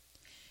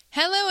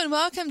Hello and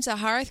welcome to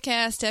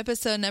Hearthcast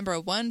episode number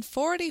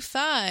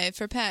 145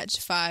 for patch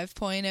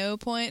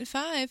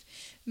 5.0.5,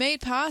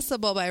 made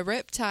possible by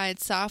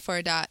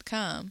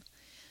RiptideSoftware.com.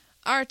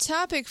 Our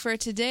topic for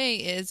today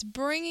is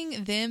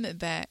bringing them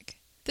back.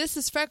 This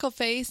is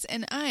Freckleface,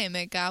 and I am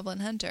a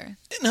Goblin Hunter.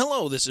 And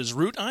hello, this is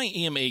Root. I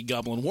am a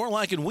Goblin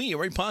Warlock, and we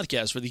are a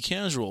podcast for the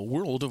casual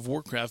World of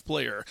Warcraft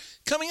player.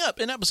 Coming up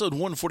in episode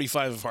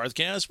 145 of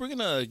Hearthcast, we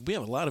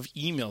have a lot of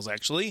emails,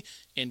 actually,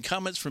 and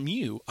comments from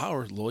you,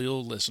 our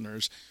loyal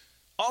listeners.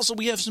 Also,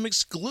 we have some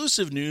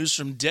exclusive news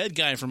from Dead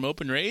Guy from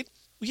Open Raid.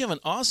 We have an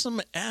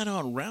awesome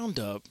add-on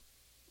roundup,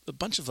 a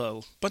bunch of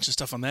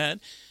stuff on that.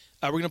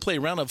 We're going to play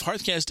a round of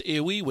Hearthcast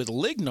AoE with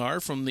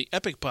Lignar from the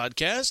Epic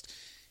Podcast.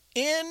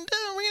 And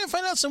we're going to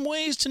find out some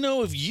ways to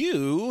know if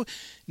you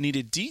need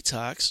a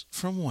detox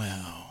from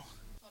WoW.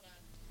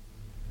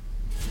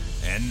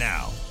 And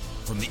now,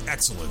 from the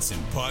Excellence in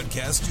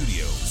Podcast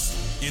Studios,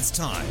 it's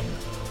time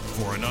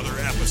for another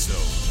episode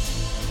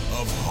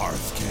of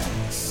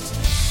Hearthcast.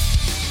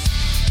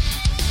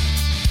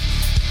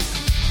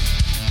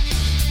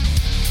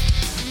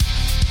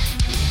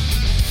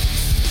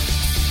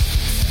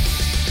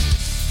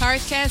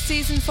 Hearthcast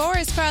Season 4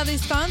 is proudly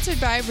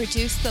sponsored by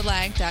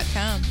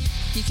ReduceTheLag.com.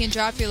 You can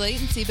drop your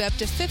latency by up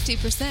to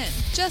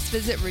 50%. Just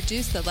visit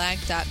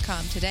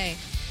ReduceTheLag.com today.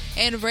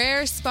 And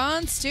Rare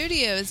Spawn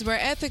Studios, where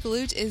epic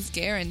loot is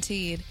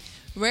guaranteed.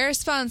 Rare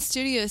Spawn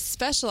Studios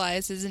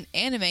specializes in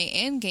anime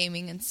and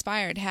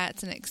gaming-inspired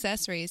hats and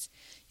accessories.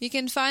 You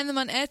can find them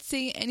on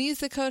Etsy and use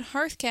the code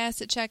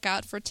HEARTHCAST at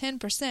checkout for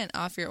 10%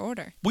 off your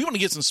order. We want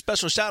to get some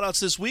special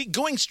shout-outs this week,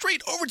 going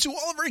straight over to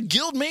all of our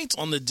guildmates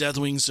on the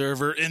Deathwing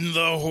server in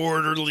the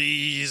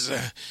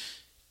Horderlies.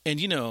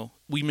 And, you know,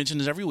 we mention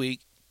it every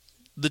week.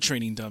 The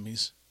Training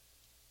Dummies.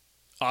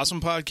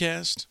 Awesome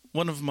podcast.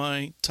 One of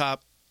my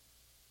top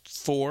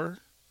 4,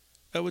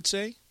 I would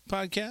say,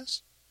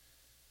 podcasts.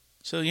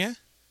 So, yeah.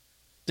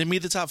 They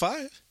made the top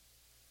 5.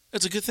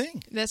 That's a good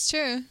thing. That's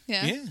true.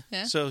 Yeah.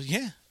 So,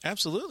 yeah,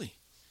 absolutely.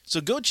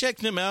 So, go check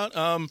them out.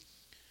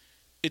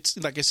 It's,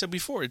 like I said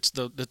before, it's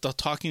the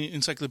talking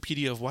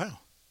encyclopedia of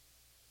WoW.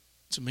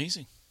 It's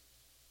amazing.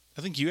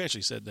 I think you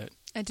actually said that.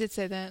 I did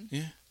say that.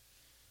 Yeah.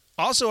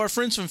 Also, our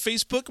friends from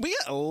Facebook, we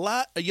got a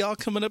lot of y'all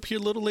coming up here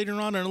a little later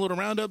on in a little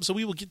roundup, so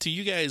we will get to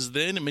you guys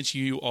then and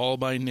mention you all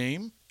by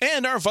name.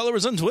 And our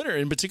followers on Twitter,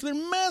 in particular,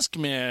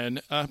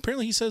 Maskman.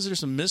 Apparently, he says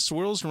there's some mist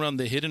swirls around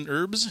the hidden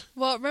herbs.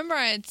 Well, remember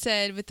I had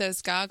said with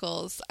those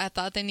goggles, I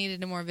thought they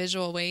needed a more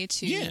visual way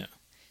to... Yeah.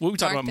 Well, we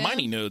talk about them.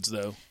 mining nodes,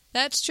 though.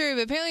 That's true,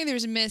 but apparently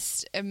there's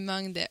mist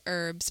among the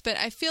herbs. But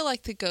I feel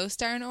like the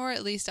ghost iron ore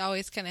at least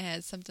always kind of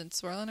has something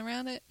swirling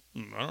around it.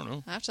 I don't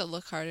know. I have to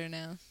look harder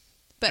now.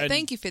 But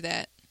thank you for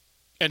that.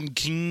 And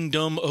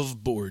Kingdom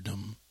of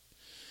Boredom.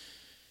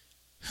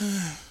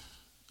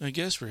 I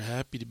guess we're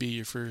happy to be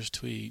your first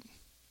tweet.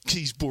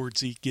 He's bored,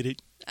 see, get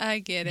it? I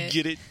get it.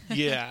 Get it?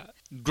 Yeah.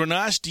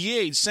 Grenache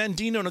D8,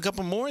 Sandino, and a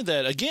couple more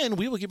that, again,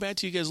 we will get back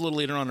to you guys a little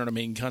later on our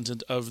main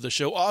content of the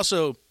show.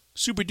 Also,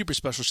 super duper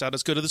special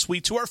shout-outs go to this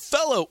week to our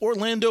fellow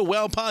Orlando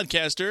WoW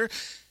podcaster,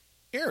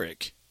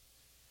 Eric.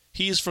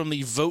 He is from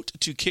the Vote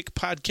to Kick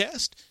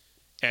podcast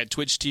at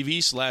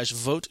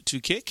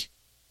twitch.tv/vote2kick.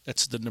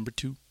 That's the number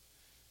 2.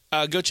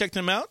 Go check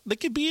them out. They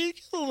could be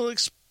a little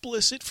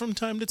explicit from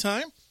time to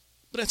time,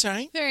 but that's all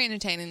right. Very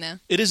entertaining, though.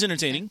 It is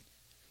entertaining.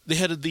 They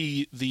had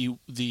the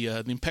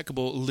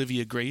impeccable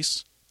Olivia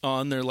Grace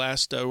on their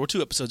last, or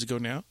 2 episodes ago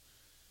now.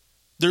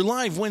 They're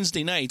live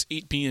Wednesday nights,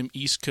 8 p.m.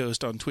 East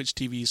Coast on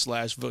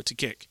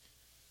twitch.tv/vote2kick.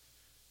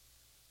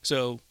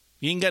 So,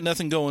 you ain't got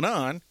nothing going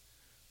on,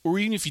 or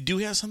even if you do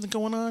have something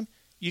going on,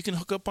 you can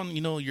hook up on,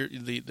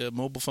 the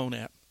mobile phone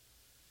app.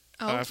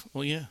 Oh,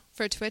 well, yeah.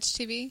 For Twitch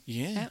TV?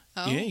 Yeah.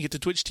 Oh. Yeah, you get the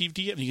Twitch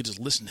TV app and you can just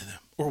listen to them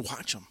or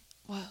watch them.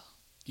 Whoa.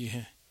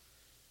 Yeah.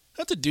 I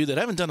have to do that.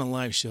 I haven't done a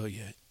live show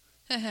yet.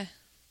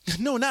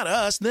 No, not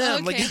us.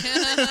 Them. Okay.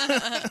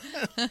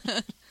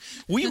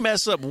 We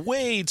mess up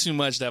way too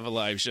much to have a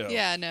live show.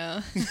 Yeah,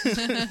 no.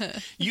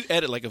 You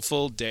edit like a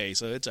full day,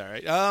 so it's all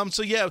right.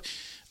 So yeah,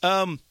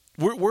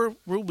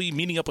 we'll be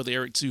meeting up with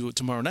Eric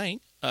tomorrow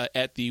night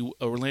at the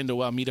Orlando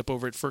WoW meetup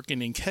over at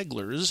Firkin and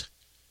Kegler's.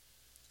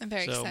 I'm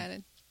very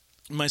excited.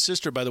 My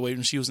sister, by the way,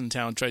 when she was in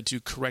town, tried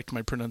to correct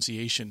my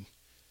pronunciation.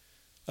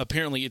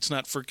 Apparently, it's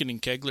not Firkin and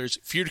Kegler's,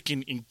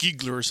 Firkin and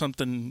Giegler or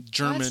something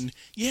German. What?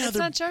 Yeah, it's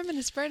not German,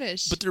 it's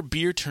British. But they're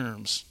beer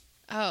terms.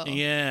 Oh.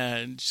 Yeah,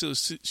 and so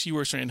she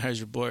works for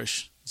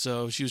Anheuser-Busch,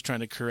 so she was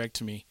trying to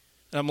correct me.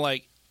 And I'm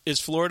like, it's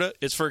Florida,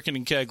 it's Firkin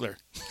and Kegler.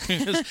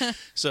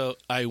 So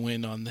I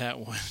win on that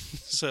one.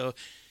 So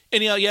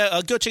anyhow, yeah,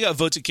 go check out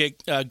Vote to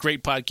Kick.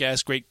 Great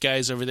podcast, great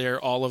guys over there,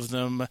 all of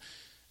them.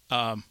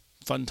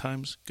 Fun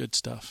times, good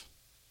stuff.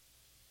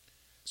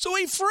 So,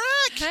 hey,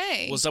 Freck!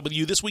 Hey. What's up with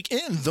you this week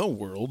in the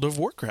World of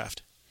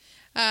Warcraft?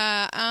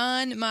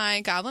 On my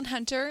Goblin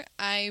Hunter,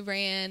 I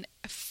ran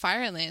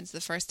Firelands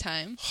the first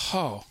time.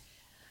 Oh.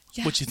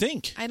 Yeah. What'd you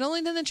think? I'd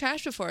only done the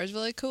trash before. It was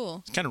really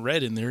cool. It's kind of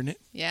red in there, isn't it?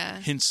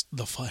 Yeah. Hence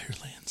the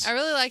Firelands. I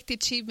really like the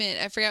achievement.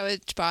 I forgot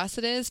which boss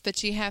it is,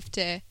 but you have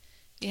to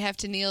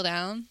kneel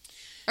down.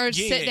 Or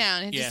sit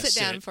down. He Yeah, has to sit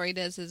down sit. before he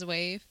does his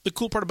wave. The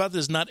cool part about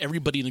this is not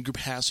everybody in the group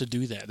has to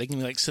do that. They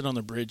can like sit on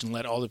the bridge and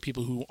let all the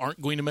people who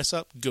aren't going to mess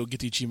up go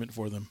get the achievement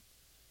for them.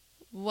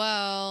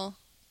 Well,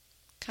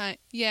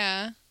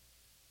 yeah.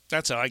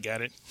 That's how I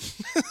got it.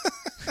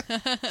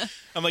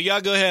 I'm like,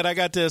 y'all go ahead. I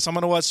got this. I'm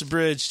going to watch the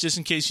bridge just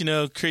in case,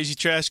 crazy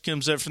trash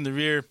comes up from the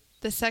rear.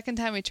 The second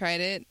time we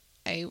tried it,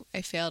 I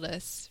failed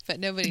us, but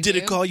nobody Did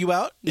knew. it call you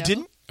out? No. It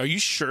didn't? Are you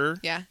sure?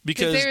 Yeah.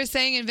 Because they were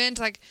saying in Vent,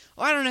 like,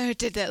 oh, I don't know who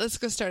did that. Let's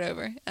go start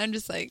over. I'm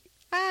just like,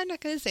 I'm not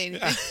going to say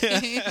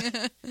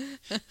anything.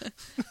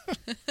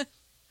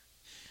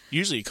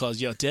 usually it calls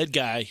you out, dead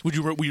guy. Were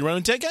you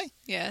running dead guy?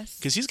 Yes.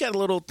 Because he's got a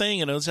little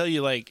thing and it'll tell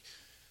you like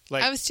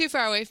I was too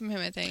far away from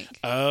him, I think.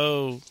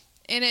 Oh.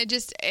 And it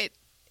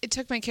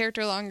took my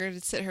character longer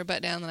to sit her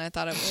butt down than I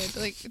thought it would.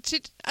 Like,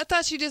 I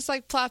thought she just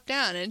like plopped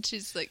down and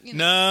she's like,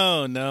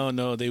 No.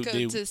 They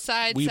go to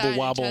side, weeble side,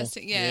 wobble.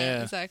 adjusting.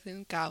 Yeah, exactly.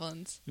 And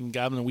goblins. And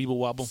goblin and weeble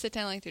wobble. Sit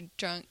down like they're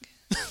drunk.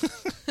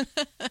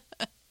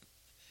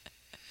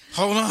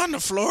 Hold on, the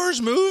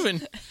floor's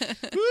moving.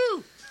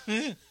 Woo!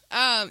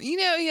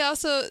 He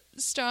also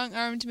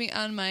strong-armed me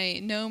on my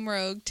gnome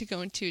rogue to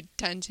go into a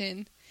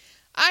dungeon.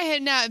 I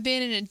had not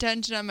been in a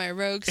dungeon on my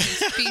rogue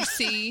since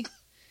BC.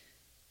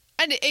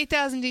 I did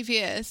 8,000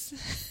 DPS.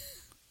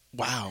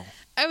 Wow.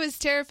 I was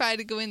terrified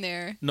to go in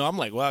there. No, I'm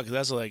like, wow, because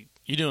that's like,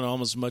 you're doing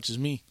almost as much as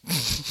me.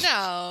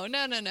 No.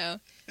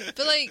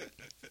 But, like,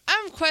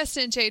 I'm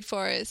questing Jade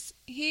Forest.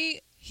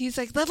 He's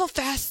like, level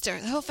faster,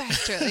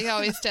 like he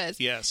always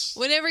does. Yes.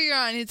 Whenever you're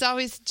on, he's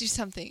always do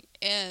something.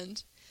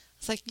 And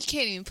it's like, you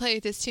can't even play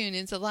with this tune.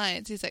 It's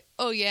Alliance. He's like,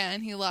 oh, yeah.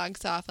 And he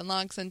logs off and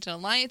logs into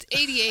Alliance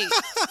 88.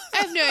 I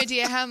have no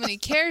idea how many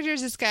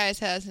characters this guy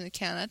has in the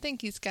account. I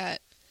think he's got,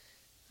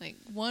 like,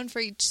 one for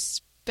each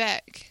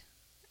spec.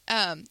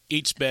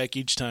 Each spec,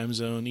 each time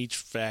zone, each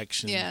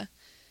faction. Yeah.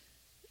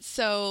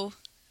 So,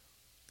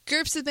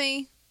 groups with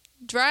me,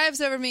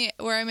 drives over me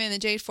where I'm in the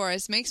Jade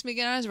Forest, makes me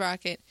get on his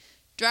rocket,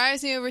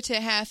 drives me over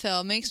to Half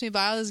Hill, makes me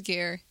buy all his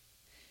gear.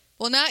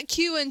 Will not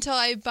queue until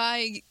I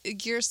buy a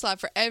gear slot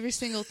for every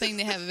single thing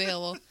they have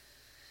available.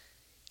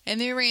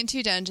 And then we ran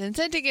 2 dungeons.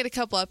 I did get a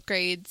couple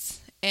upgrades.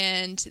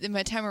 And then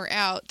by the time we were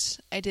out,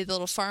 I did the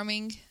little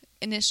farming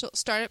initial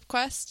startup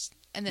quest.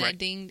 And then I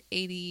dinged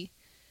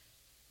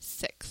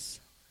 86.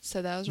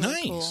 So that was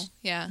really cool.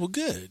 Yeah. Well,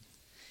 good.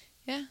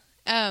 Yeah.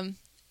 And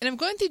I'm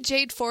going through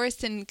Jade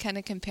Forest and kind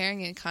of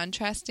comparing and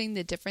contrasting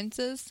the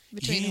differences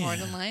between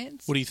Horde and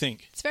Alliance. What do you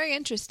think? It's very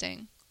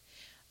interesting.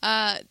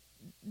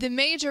 The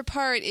major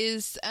part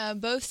is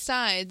both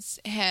sides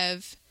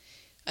have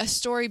a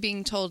story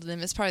being told to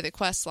them as part of the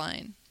quest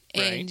line.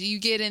 And you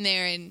get in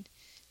there and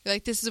you're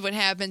like, this is what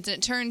happens. And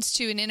it turns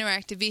to an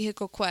interactive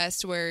vehicle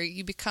quest where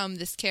you become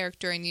this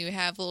character and you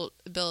have little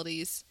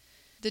abilities.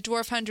 The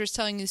Dwarf Hunter is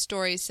telling you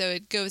stories, so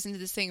it goes into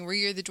this thing where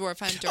you're the Dwarf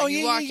Hunter and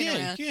you're walking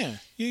around. Yeah.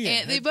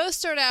 And they both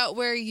start out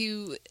where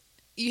you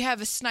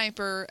have a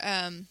sniper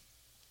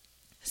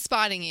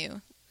spotting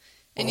you.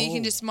 And you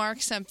can just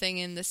mark something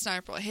and the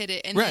sniper will hit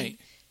it. And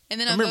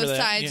then on both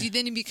sides,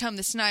 you become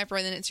the sniper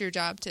and then it's your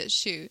job to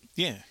shoot.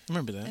 Yeah, I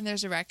remember that. And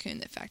there's a raccoon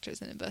that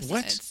factors in it both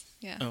sides.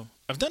 Yeah. Oh,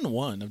 I've done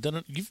one. I've done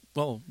it.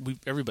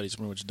 Everybody's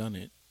pretty much done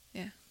it.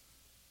 Yeah.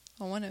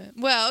 Well, one of it.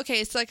 Well,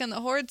 okay, so like on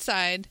the Horde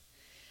side,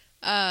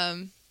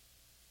 the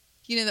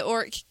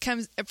orc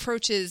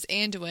approaches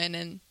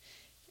Anduin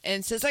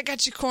and says, I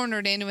got you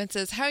cornered. Anduin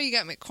says, how you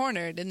got me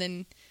cornered? And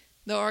then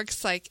the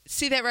orc's like,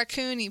 see that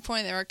raccoon? You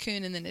point at the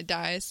raccoon and then it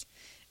dies.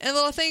 And the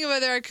little thing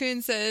about the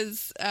raccoon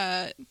says,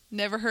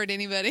 never hurt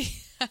anybody.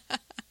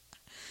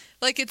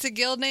 Like it's a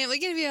guild name.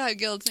 Like if you have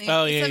guild name.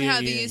 Somehow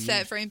they use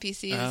that for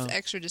NPCs as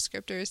extra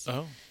descriptors.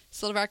 Oh.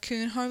 This little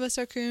raccoon, harmless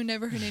raccoon,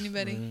 never hurt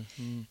anybody.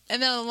 And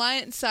then on the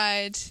Alliance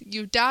side,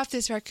 you adopt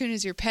this raccoon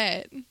as your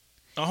pet.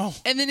 Oh.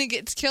 And then it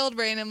gets killed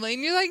randomly.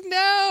 And you're like, no,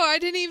 I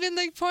didn't even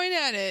point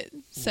at it.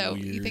 So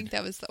you think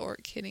that was the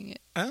orc hitting it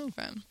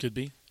from. Could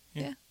be.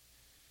 Yeah.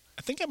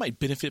 I think I might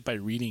benefit by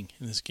reading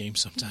in this game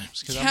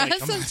sometimes.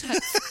 Sometimes.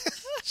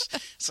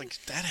 It's like,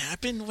 that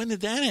happened? When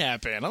did that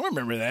happen? I don't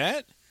remember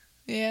that.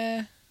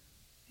 Yeah.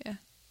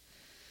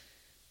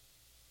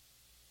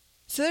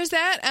 So there's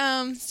that.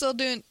 Still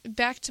doing,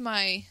 back to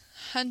my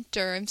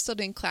hunter, I'm still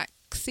doing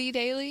Claxi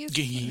dailies.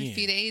 I'm a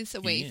few days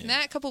away from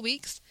that, a couple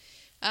weeks.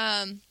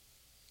 I've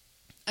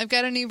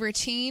got a new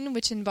routine,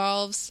 which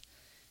involves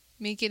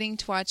me getting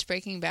to watch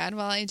Breaking Bad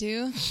while I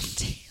do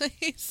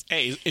dailies.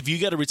 Hey, if you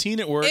got a routine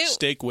at work,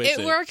 stick with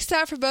it. It works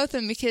out for both of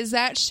them because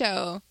that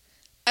show,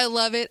 I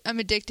love it. I'm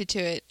addicted to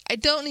it. I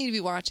don't need to be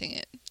watching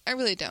it. I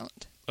really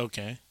don't.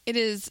 Okay. It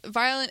is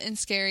violent and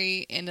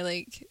scary, and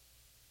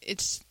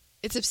it's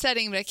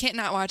upsetting, but I can't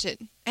not watch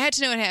it. I had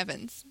to know what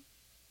happens.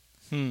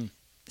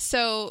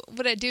 So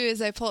what I do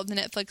is I pull up the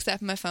Netflix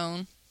app on my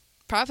phone,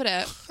 prop it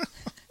up.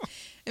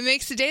 It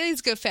makes the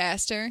dailies go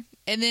faster,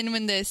 and then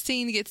when the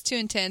scene gets too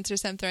intense or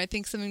something, I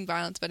think something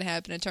violent's about to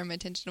happen, I turn my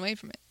attention away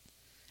from it.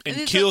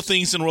 And kill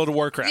things in World of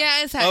Warcraft.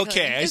 Yeah, exactly.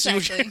 Okay, I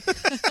see.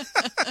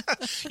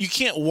 You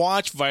can't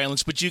watch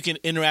violence, but you can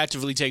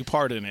interactively take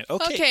part in it.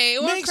 Okay,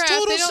 Warcraft, makes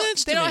total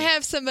sense to they don't me.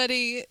 have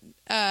somebody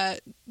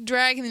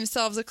dragging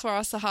themselves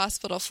across the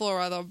hospital floor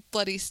while the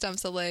bloody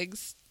stumps of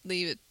legs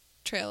leave a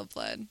trail of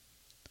blood.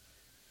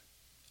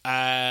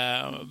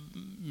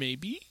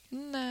 Maybe?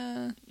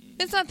 No.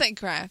 It's not that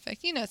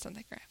graphic. You know it's not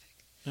that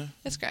graphic.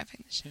 It's graphic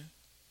in the show.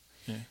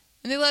 Yeah.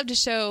 And they love to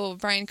show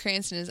Bryan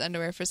Cranston in his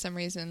underwear for some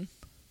reason.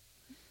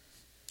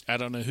 I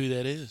don't know who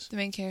that is. The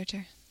main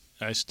character.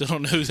 I still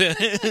don't know who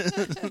that is.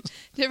 Did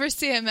you ever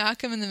see a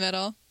Malcolm in the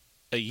Middle?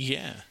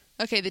 Yeah.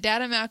 Okay, the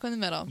dad of Malcolm in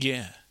the Middle.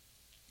 Yeah.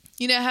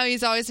 You know how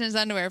he's always in his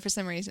underwear for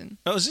some reason?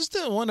 Oh, is this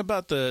the one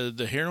about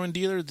the heroin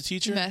dealer, the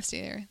teacher? The meth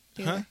dealer.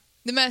 Huh?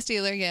 The meth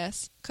dealer,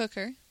 yes.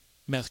 Cooker.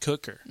 Meth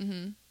cooker.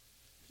 Mm-hmm.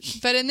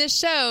 But in this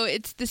show,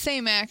 it's the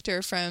same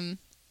actor from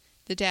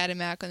the dad of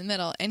Malcolm in the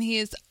Middle. And he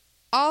is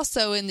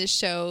also in this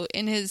show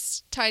in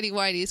his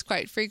tighty-whities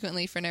quite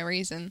frequently for no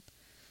reason.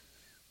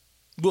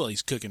 Well,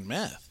 he's cooking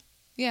meth.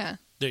 Yeah.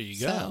 There you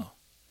go. So,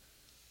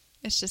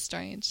 it's just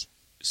strange.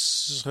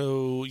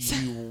 So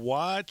you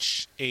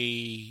watch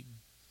a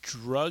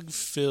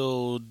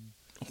drug-filled,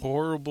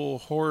 horrible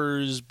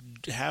horrors,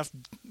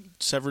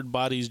 half-severed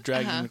bodies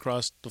dragging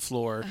across the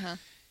floor.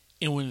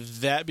 And when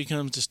that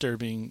becomes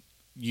disturbing,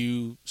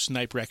 you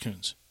snipe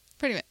raccoons.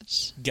 Pretty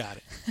much. Got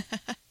it.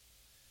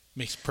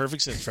 Makes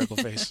perfect sense,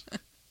 Freckleface.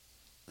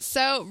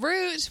 So,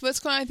 Root, what's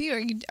going on with you?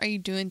 Are you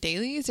doing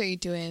dailies? Are you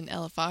doing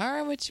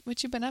LFR?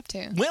 What you been up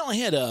to? Well, I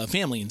had a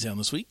family in town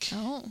this week.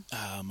 Oh.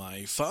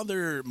 My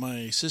father,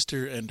 my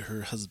sister, and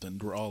her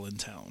husband were all in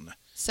town.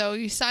 So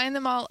you signed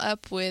them all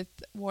up with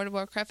World of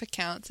Warcraft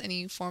accounts, and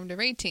you formed a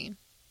raid team.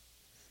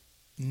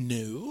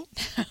 No.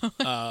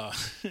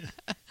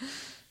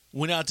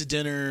 Went out to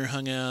dinner,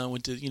 hung out,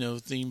 went to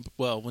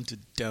went to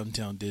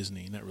downtown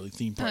Disney. Not really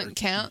theme park. Doesn't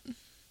count.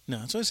 No,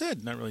 that's what I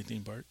said. Not really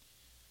theme park.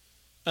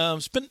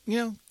 Spent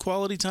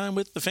quality time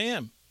with the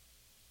fam.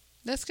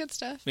 That's good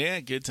stuff. Yeah,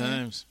 good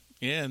times.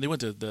 Yeah, and they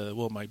went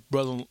to my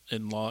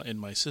brother-in-law and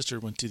my sister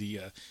went to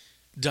the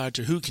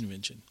Doctor Who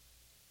convention.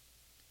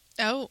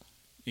 Oh.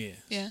 Yeah.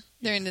 Yeah,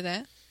 they're into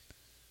that.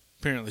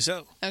 Apparently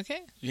so.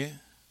 Okay. Yeah.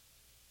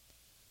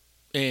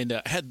 And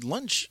I had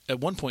lunch at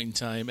one point in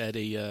time at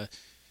a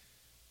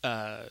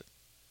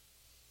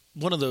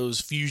one of those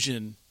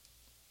fusion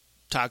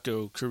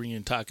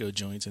Korean taco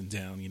joints in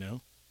town,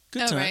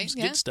 Good times, right.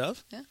 good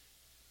stuff.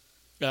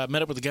 Yeah.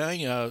 Met up with a guy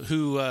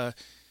who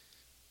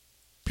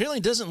apparently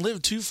doesn't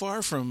live too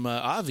far from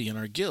Avi in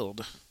our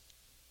guild.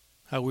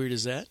 How weird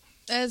is that?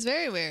 That is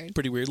very weird.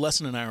 Pretty weird. Less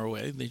than an hour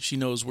away. She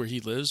knows where he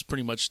lives,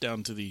 pretty much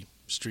down to the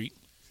street.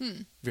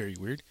 Very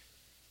weird.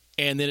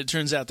 And then it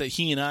turns out that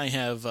he and I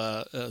have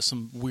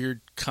some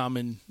weird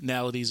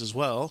commonalities as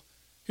well.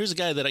 Here's a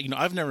guy that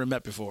I've never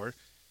met before,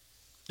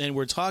 and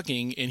we're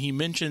talking, and he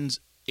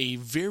mentions a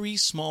very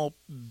small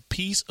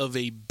piece of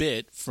a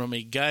bit from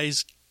a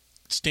guy's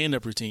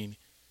stand-up routine,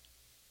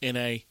 and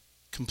I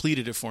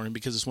completed it for him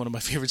because it's one of my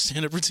favorite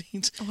stand-up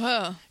routines.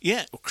 Whoa.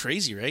 Yeah,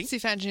 crazy, right? So you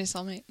found your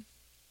soulmate.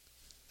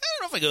 I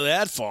don't know if I go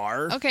that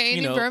far. Okay,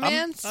 any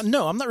bromance?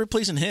 No, I'm not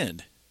replacing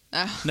Hind.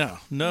 Oh.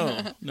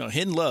 No.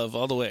 Hind love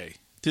all the way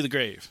to the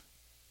grave.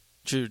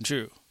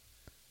 True.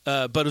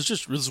 But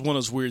it was one of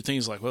those weird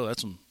things like, well,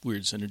 that's some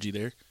weird synergy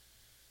there.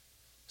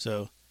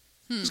 So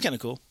it's kind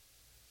of cool.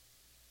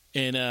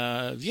 And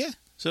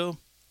so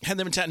had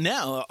them in town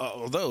now.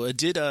 Although I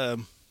did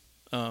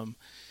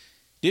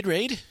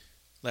raid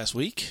last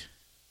week,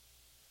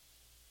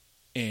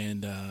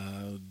 and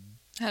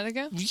how'd it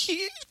go?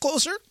 Yeah,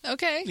 closer.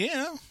 Okay.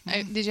 Yeah.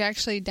 Did you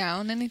actually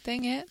down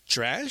anything yet?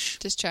 Trash.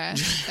 Just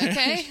trash.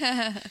 Okay.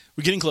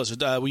 We're getting closer.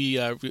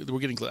 We're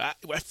getting close.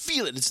 I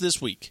feel it. It's this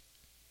week.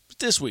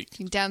 This week.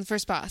 You down the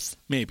first boss.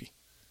 Maybe.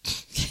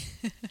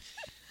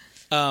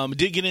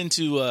 Did get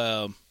into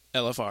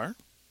LFR,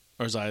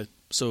 or as I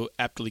so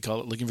aptly call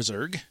it, looking for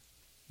Zerg.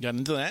 Got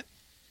into that.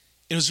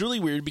 It was really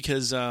weird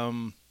because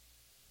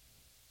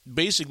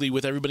basically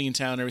with everybody in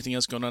town and everything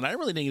else going on, I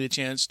really didn't get a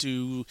chance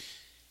to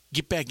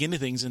get back into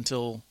things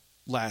until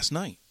last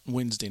night,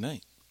 Wednesday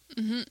night.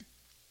 Mm-hmm.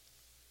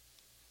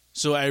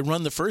 So I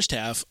run the first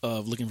half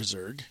of Looking for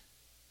Zerg,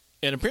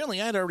 and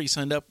apparently I had already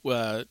signed up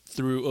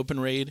through Open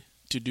Raid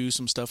to do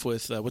some stuff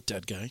with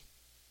that guy.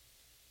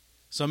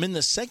 So I'm in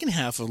the second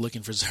half of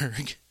Looking for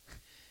Zerg,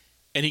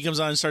 and he comes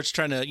on and starts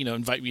trying to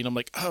invite me, and I'm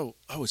like, oh,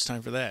 it's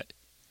time for that.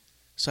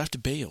 So I have to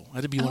bail. I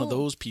had to be one of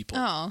those people.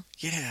 Oh.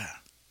 Yeah.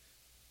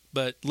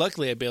 But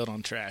luckily I bailed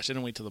on trash. I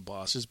didn't wait till the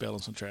boss. Just bailed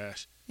on some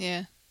trash.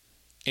 Yeah.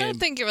 I don't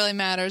think it really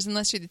matters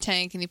unless you're the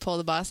tank and you pull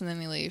the boss and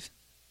then you leave.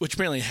 Which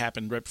apparently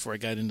happened right before I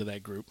got into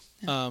that group.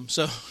 Yeah.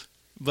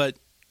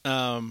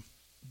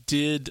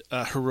 Did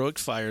Heroic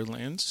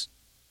Firelands.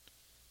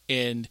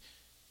 And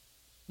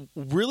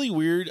really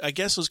weird. I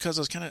guess it was because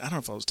I was I don't know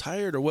if I was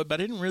tired or what,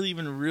 but I didn't really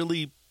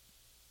even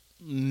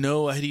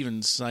know I had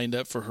even signed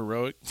up for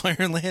Heroic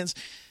Firelands.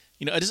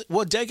 Dad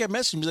got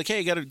messaged me. He's like,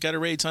 hey, got a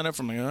raid sign up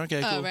for me.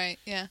 Okay, cool. Oh, right,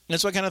 yeah.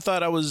 And so I kind of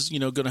thought I was,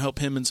 going to help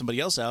him and somebody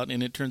else out,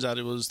 and it turns out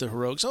it was the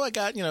Heroic. So I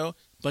got, a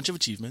bunch of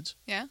achievements.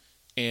 Yeah.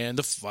 And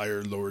the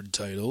Fire Lord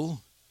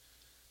title.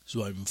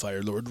 So I'm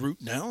Fire Lord Root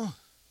now.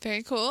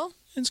 Very cool.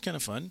 It's kind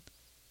of fun.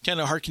 Kind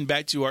of harken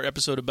back to our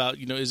episode about,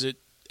 is it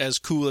as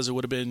cool as it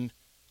would have been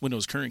when it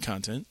was current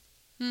content.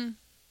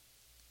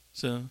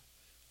 So,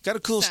 got a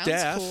cool Sounds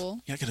staff. cool.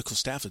 Yeah, I got a cool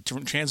staff. A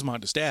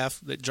transmog staff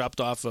that dropped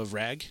off of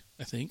RAG,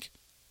 I think.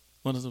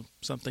 One of them,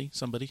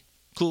 somebody.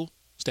 Cool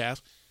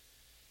staff.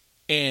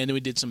 And then we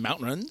did some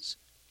mountain runs.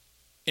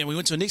 And we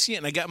went to Onyxia,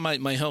 and I got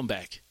my helm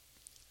back.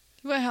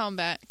 What helm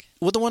back?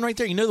 Well, the one right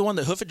there. You know the one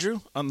that Hoofit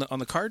drew on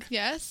the card?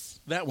 Yes.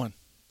 That one.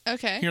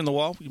 Okay. Here on the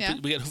wall. Yeah.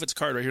 We got Hoofit's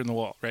card right here on the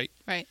wall, right?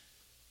 Right.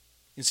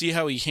 And see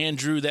how he hand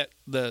drew that?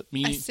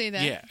 I see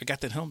that. Yeah, I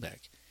got that helm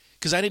back.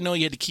 Because I didn't know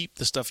you had to keep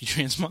the stuff you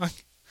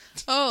transmog.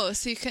 Oh,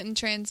 so you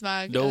couldn't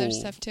transmog other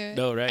stuff to it?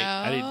 No, right. Oh.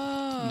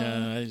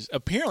 I didn't.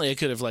 Apparently, I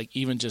could have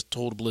even just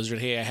told Blizzard,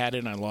 hey, I had it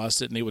and I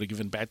lost it, and they would have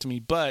given it back to me.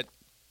 But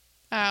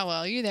Ah,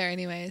 well, you're there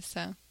anyways,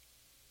 so.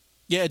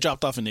 yeah, it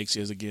dropped off in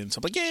Nixia's again. So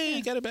I'm like,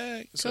 yay, got it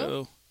back.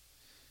 Cool.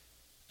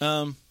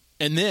 So,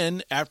 and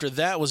then after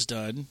that was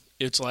done,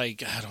 it's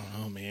like, I don't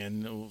know,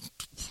 man,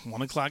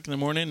 1 o'clock in the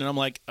morning, and I'm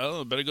like,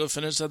 oh, better go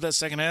finish up that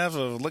second half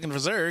of Looking for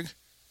Zerg.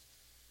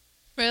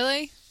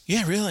 Really?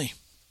 Yeah, really.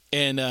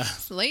 And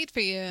It's late for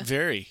you.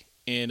 very.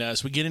 And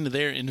so we get into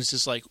there, and it's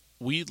just like,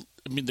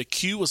 the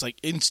queue was like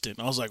instant.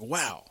 I was like,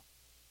 wow,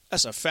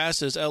 that's the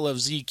fastest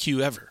LFZ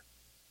queue ever.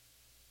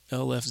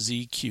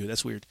 LFZ queue,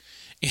 that's weird.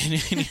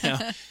 And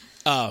anyhow,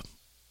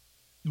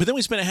 but then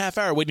we spent a half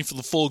hour waiting for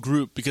the full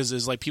group because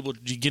there's like people,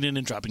 you get in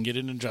and drop and get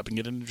in and drop and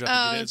get in and drop. Oh,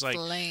 and get in. It's like,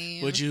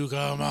 lame. would you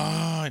come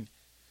on?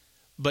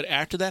 But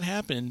after that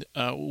happened,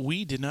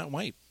 we did not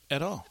wipe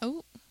at all.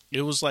 Oh.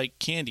 It was like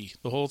candy,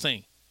 the whole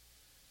thing.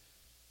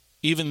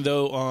 Even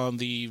though on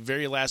the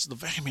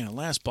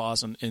last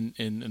boss in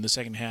the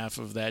second half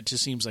of that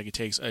just seems like it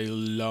takes a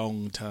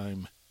long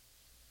time.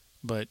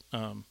 But,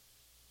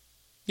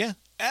 yeah,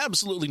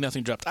 absolutely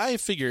nothing dropped. I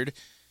figured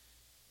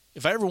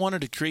if I ever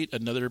wanted to create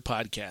another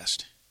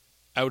podcast,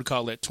 I would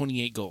call it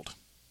 28 Gold.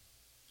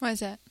 Why is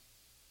that?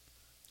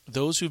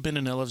 Those who've been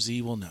in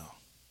LFZ will know.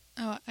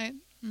 Oh,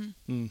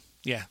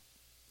 Yeah.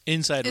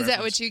 Inside is reference.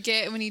 that what you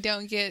get when you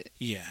don't get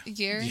gear?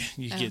 Yeah,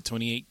 you get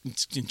 28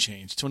 and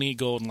change. 28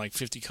 gold and like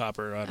 50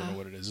 copper. I don't know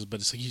what it is, but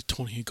it's like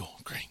 28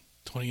 gold, great.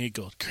 28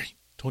 gold, great.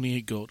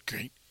 28 gold,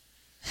 great.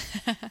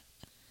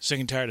 Sick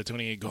and tired of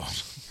 28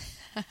 gold.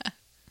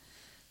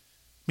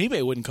 Maybe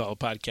I wouldn't call a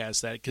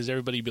podcast that because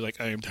everybody would be like,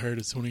 I am tired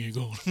of 28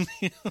 gold.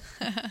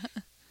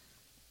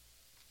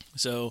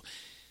 So,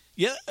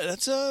 yeah,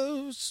 that's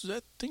I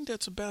think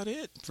that's about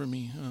it for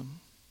me.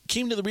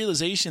 Came to the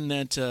realization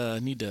that I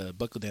need to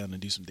buckle down and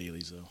do some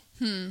dailies, though.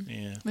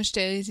 Yeah. Which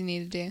dailies you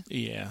need to do?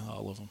 Yeah,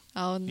 all of them.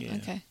 All of them? Yeah.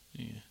 Okay.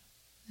 Yeah.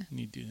 I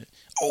need to do that.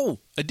 Oh,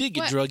 I did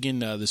get What? drug in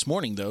this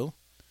morning, though.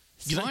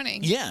 This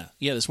morning? Yeah,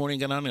 this morning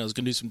I got on and I was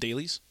going to do some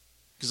dailies.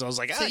 Because I was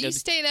like, So you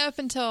stayed up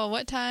until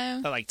what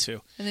time? I like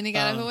 2. And then you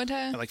got up at what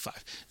time? I like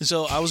 5. And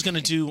so I was going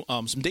to do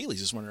some dailies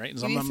this morning, right? And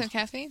so You need some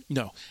caffeine?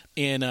 No.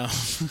 And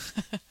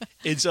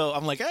and so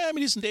I'm like, I'm going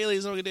to do some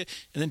dailies. And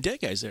then Dead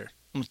Guy's there.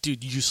 I'm like,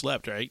 dude, you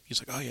slept, right?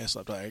 He's like, oh, yeah, I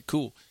slept. All right,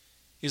 cool.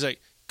 He's like,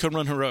 come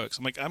run heroics.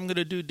 I'm like, I'm going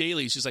to do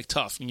dailies. He's like,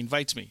 tough. And he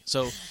invites me.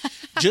 So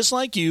just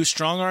like you,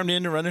 strong-armed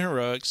into running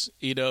heroics,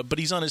 but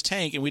he's on his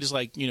tank, and we just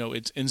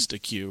it's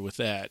insta-queue with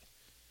that.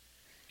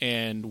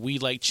 And we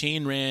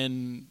chain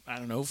ran,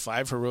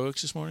 5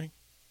 heroics this morning.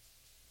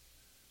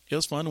 It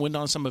was fun. Went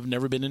on some I've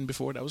never been in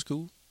before. That was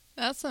cool.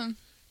 Awesome.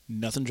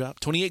 Nothing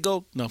dropped. 28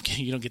 gold. No,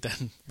 you don't get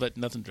that. But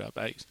nothing dropped.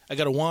 I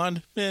got a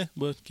wand.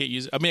 Well, can't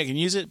use it. I mean, I can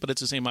use it, but it's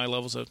the same eye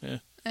level, so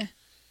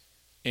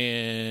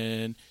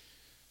And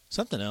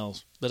something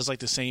else that is like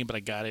the same, but I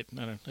got it.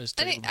 I don't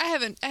know.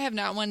 I have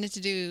not wanted to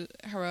do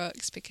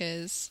heroics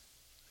because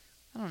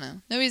I don't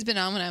know. Nobody's been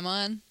on when I'm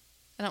on.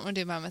 I don't want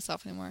to do it by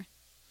myself anymore.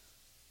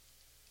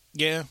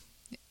 Yeah.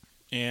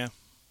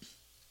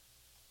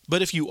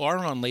 But if you are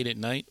on late at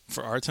night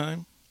for our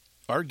time,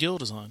 our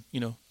guild is on,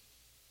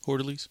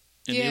 Horderlies.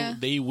 And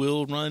they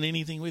will run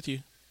anything with you.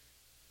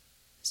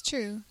 It's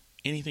true.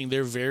 Anything.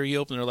 They're very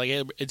open. They're like,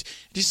 it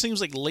just seems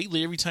like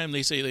lately every time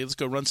they say, let's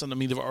go run something,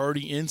 I'm either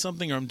already in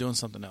something or I'm doing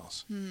something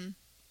else. Mm-hmm.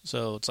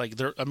 So it's like,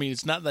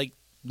 it's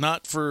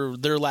not for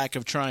their lack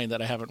of trying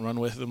that I haven't run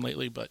with them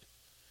lately, but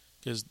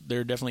because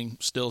they're definitely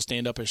still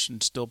stand-up-ish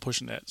and still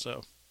pushing that.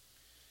 So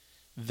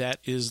that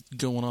is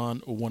going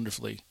on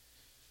wonderfully.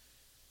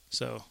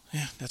 So,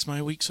 yeah, that's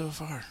my week so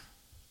far.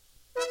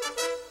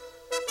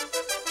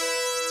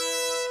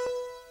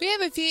 We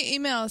have a few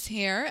emails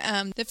here.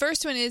 The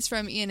first one is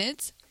from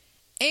Enid,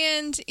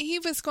 and he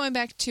was going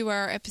back to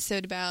our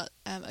episode about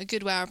a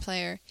good WoW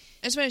player.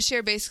 I just want to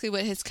share basically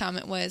what his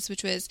comment was,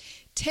 which was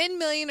 10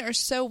 million or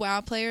so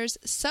WoW players.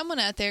 Someone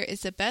out there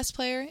is the best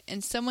player,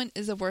 and someone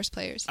is the worst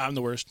player. I'm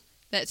the worst.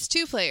 That's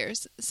 2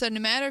 players. So no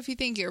matter if you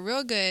think you're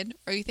real good,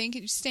 or you think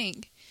you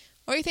stink,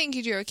 or you think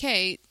you're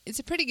okay, it's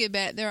a pretty good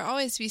bet there will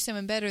always be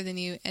someone better than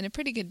you, and a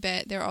pretty good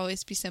bet there will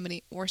always be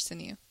somebody worse than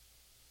you.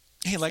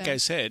 Hey, like I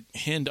said,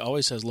 Hind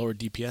always has lower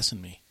DPS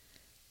than me.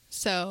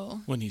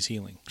 So when he's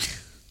healing.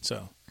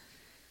 So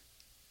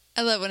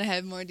I love when I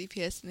have more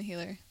DPS than the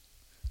healer.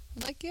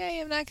 I'm like,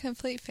 yay, I'm not a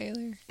complete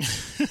failure.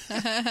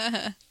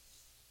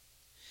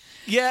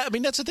 Yeah, I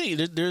mean, that's the thing.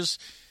 There's,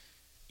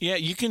 Yeah,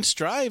 you can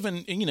strive,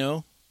 and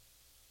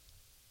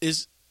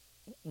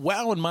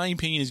WoW, in my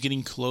opinion, is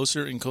getting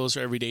closer and closer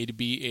every day to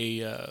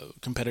be a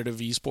competitive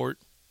esport.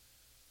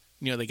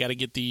 They got to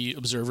get the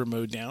observer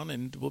mode down,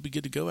 and we'll be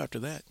good to go after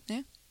that.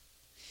 Yeah.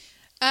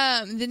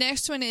 The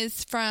next one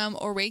is from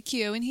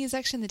Orakio, and he's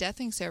actually in the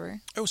Deathwing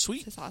server. Oh,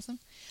 sweet. That's awesome.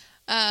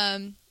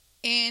 And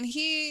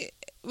he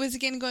was,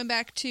 again, going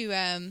back to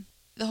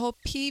the whole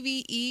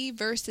PvE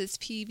versus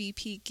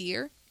PvP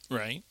gear.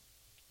 Right.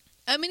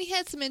 And he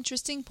had some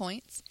interesting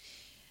points.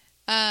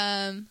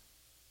 And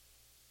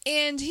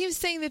he was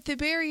saying that the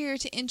barrier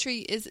to entry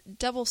is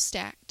double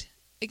stacked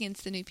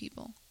against the new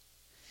people.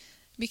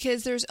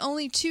 Because there's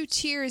only 2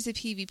 tiers of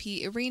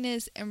PvP,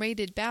 arenas and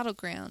rated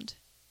battleground,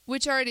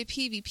 which are to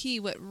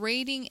PvP what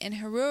raiding and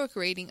heroic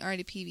raiding are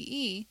to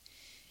PvE.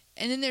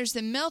 And then there's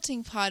the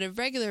melting pot of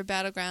regular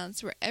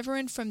battlegrounds where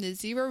everyone from the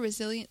 0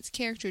 resilience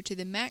character to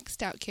the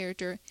maxed out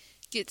character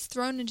gets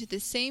thrown into the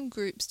same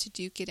groups to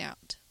duke it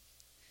out.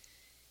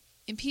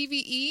 In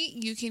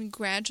PvE, you can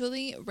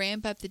gradually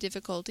ramp up the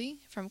difficulty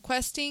from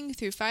questing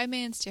through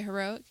 5-mans to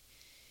heroic.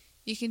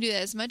 You can do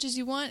that as much as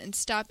you want and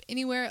stop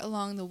anywhere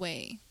along the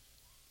way.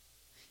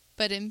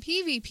 But in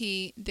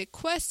PvP, the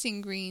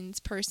questing greens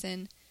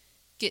person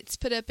gets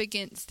put up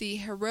against the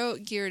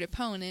heroic geared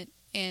opponent,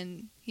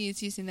 and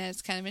he's using that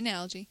as kind of an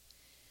analogy,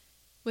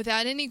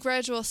 without any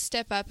gradual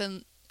step up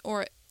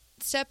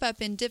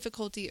in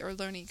difficulty or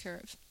learning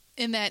curve.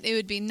 In that it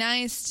would be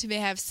nice to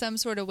have some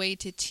sort of way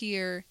to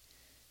tier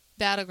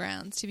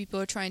battlegrounds to people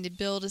who are trying to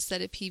build a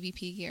set of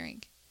PvP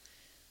gearing.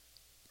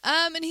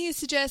 And he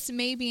suggests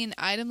maybe an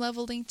item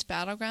level linked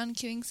battleground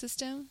queuing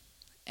system,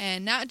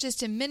 and not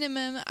just a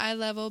minimum eye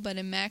level, but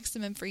a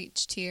maximum for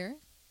each tier.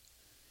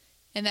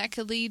 And that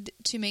could lead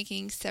to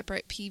making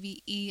separate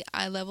PvE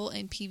eye level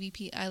and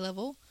PvP eye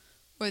level,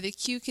 or the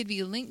queue could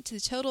be linked to the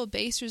total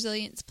base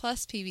resilience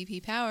plus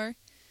PvP power.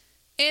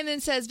 And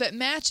then says, but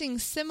matching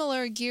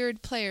similar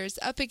geared players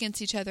up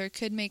against each other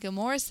could make a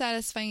more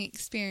satisfying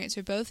experience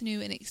for both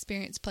new and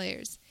experienced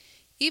players.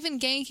 Even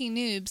ganking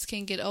noobs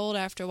can get old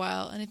after a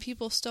while, and if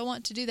people still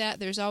want to do that,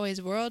 there's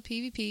always World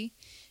PvP,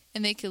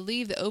 and they could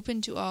leave the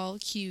open to all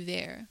queue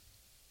there.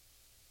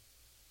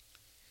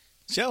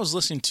 See, I was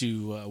listening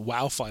to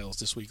WoW Files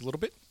this week a little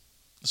bit,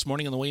 this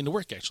morning on the way into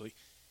work, actually,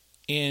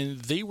 and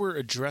they were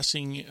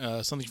addressing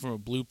something from a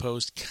blue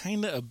post,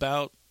 kind of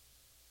about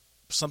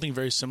something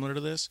very similar to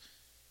this,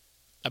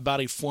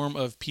 about a form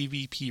of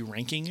PvP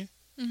ranking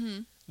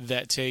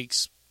that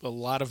takes a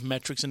lot of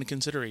metrics into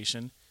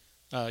consideration,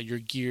 your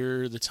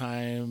gear, the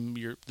time,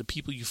 the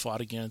people you fought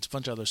against, a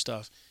bunch of other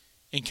stuff,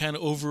 and kind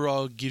of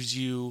overall gives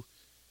you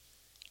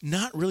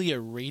not really a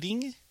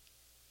rating,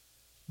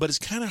 but it's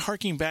kind of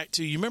harking back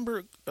to, you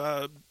remember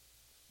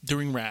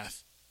during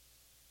Wrath,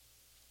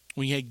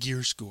 when you had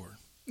gear score?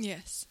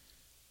 Yes.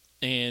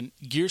 And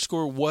gear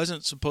score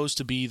wasn't supposed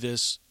to be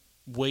this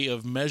way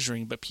of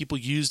measuring, but people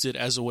used it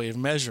as a way of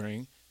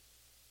measuring,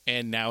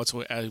 and now it's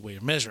a way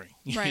of measuring.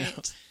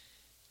 Right.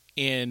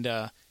 And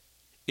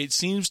it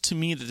seems to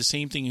me that the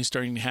same thing is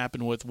starting to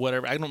happen with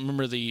whatever, I don't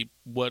remember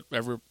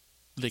whatever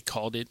they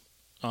called it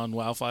on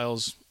WoW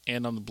Files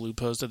and on the blue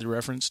post that they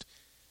referenced.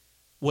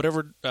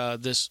 Whatever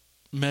this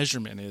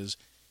measurement is,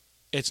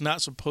 it's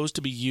not supposed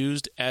to be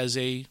used as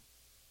a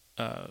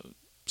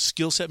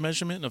skill set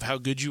measurement of how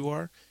good you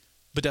are,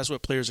 but that's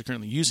what players are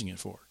currently using it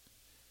for.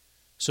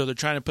 So they're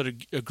trying to put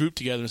a group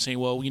together and saying,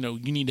 well, you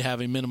need to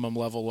have a minimum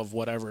level of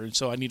whatever, and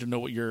so I need to know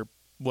what your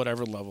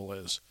whatever level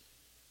is.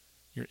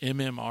 Your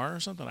MMR or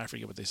something? I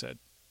forget what they said.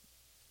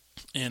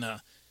 And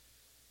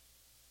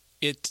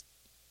it's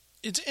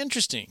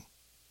interesting,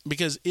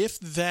 because if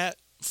that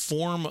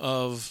form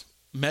of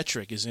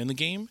metric is in the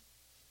game,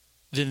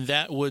 then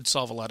that would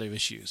solve a lot of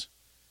issues.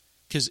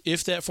 Because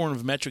if that form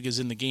of metric is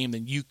in the game,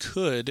 then you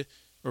could,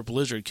 or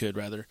Blizzard could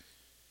rather,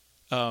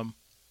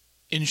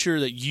 ensure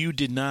that you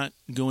did not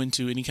go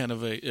into any kind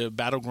of a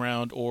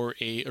battleground or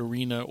a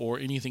arena or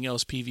anything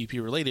else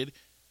PvP related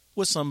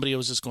with somebody who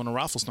was just going to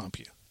raffle stomp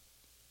you.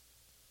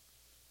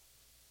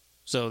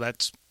 So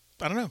that's,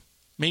 I don't know,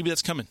 maybe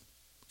that's coming,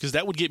 because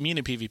that would get me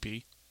into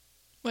PvP.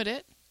 Would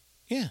it?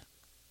 Yeah.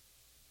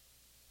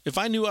 If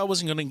I knew I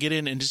wasn't going to get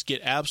in and just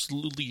get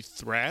absolutely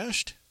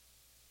thrashed,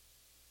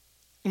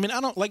 I mean, I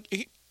don't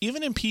like,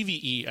 even in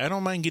PvE, I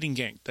don't mind getting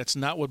ganked. That's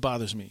not what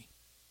bothers me.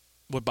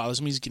 What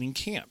bothers me is getting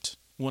camped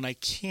when I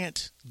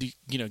can't,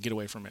 get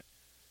away from it.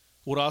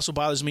 What also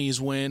bothers me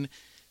is when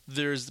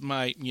there's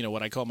my,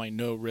 what I call my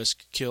no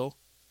risk kill.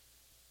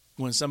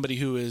 When somebody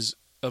who is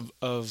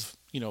of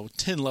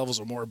 10 levels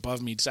or more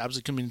above me decides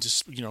to come in and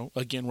just,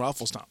 again,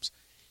 raffle stomps.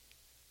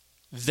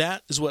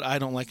 That is what I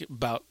don't like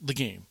about the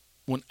game.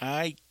 When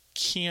I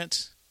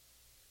can't,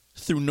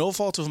 through no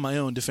fault of my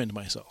own, defend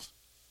myself.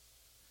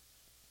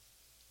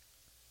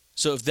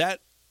 So if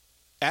that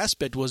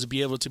aspect was to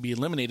be able to be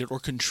eliminated or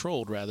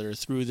controlled, rather,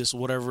 through this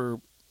whatever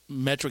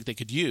metric they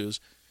could use,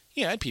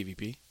 yeah, I'd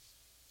PvP.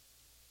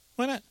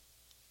 Why not?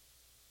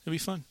 It'd be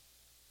fun.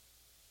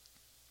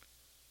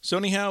 So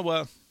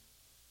anyhow,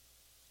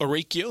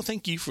 Orakio,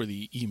 thank you for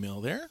the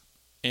email there.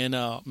 And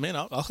man,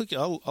 I'll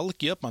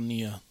look you up on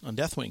the on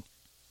Deathwing,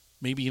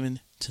 maybe even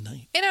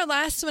tonight. And our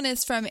last one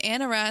is from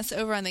Anna Ross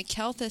over on the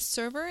Kelthus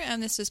server,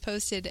 and this was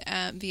posted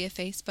via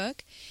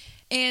Facebook.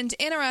 And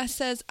Anna Ross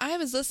says, I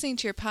was listening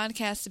to your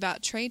podcast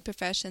about trade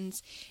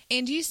professions,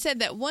 and you said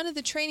that one of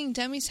the Training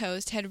Dummies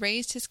hosts had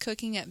raised his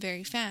cooking up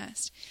very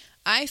fast.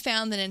 I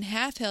found that in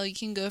Half Hill you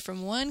can go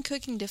from 1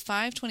 cooking to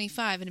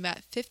 525 in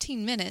about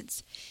 15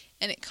 minutes,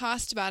 and it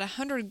costs about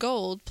 100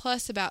 gold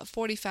plus about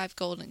 45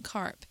 gold in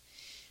carp.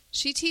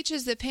 She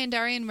teaches the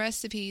Pandarian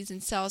recipes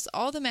and sells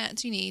all the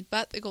mats you need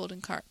but the golden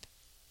carp.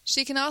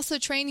 She can also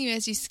train you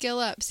as you skill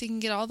up so you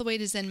can get all the way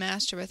to Zen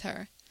Master with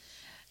her.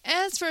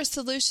 As for a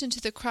solution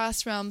to the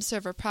cross-realm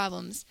server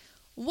problems,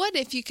 what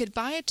if you could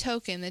buy a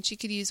token that you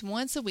could use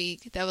once a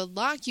week that would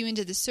lock you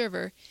into the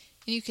server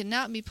and you could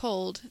not be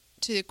pulled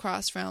to the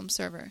cross-realm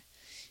server?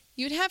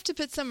 You would have to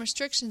put some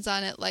restrictions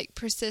on it like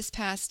persist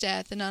past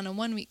death and on a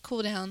 1-week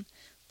cooldown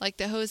like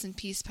the hose and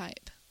peace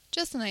pipe.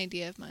 Just an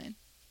idea of mine.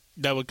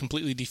 That would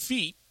completely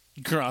defeat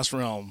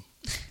cross-realm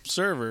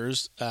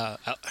servers. I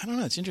don't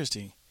know. It's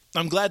interesting.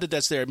 I'm glad that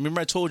that's there.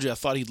 Remember I told you I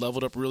thought he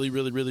leveled up really,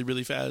 really, really,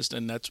 really fast,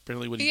 and that's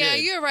apparently what he did. Yeah,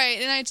 you're right.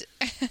 And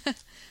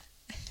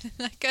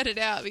I cut it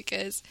out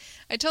because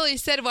I totally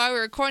said while we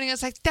were recording, I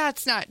was like,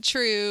 that's not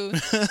true.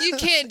 You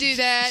can't do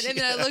that. And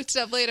then I looked it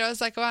up later. I was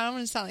like, wow, I'm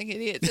going to sound like an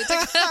idiot. So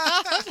I took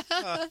it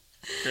off.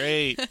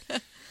 Great.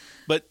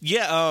 But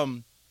yeah,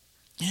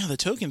 the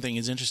token thing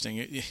is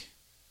interesting. I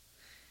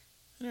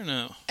don't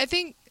know. I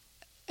think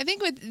You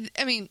people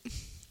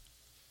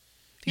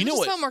know just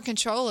what? want more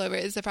control over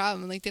it is the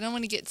problem. Like, they don't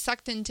want to get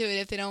sucked into it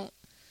if they don't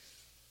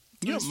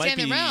stand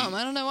be, around.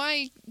 I don't know why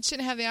you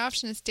shouldn't have the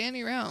option of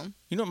standing around.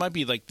 You know, it might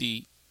be like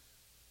the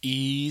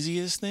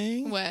easiest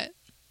thing. What?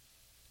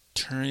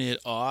 Turn it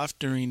off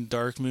during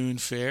Dark Moon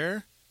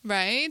Fair.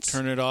 Right.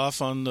 Turn it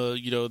off on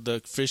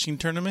the fishing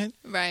tournament.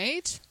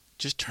 Right.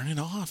 Just turn it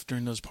off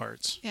during those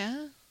parts.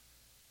 Yeah.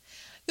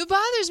 What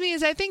bothers me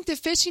is I think the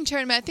fishing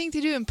tournament, I think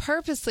they're doing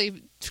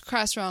purposely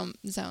cross-realm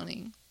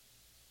zoning.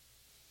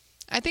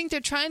 I think they're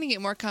trying to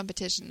get more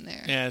competition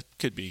there. Yeah, it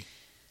could be.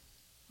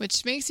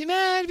 Which makes me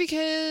mad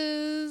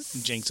because...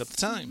 Jinx up the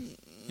time.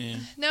 Yeah.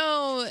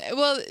 No,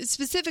 well,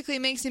 specifically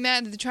it makes me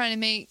mad that they're trying to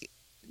make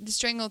the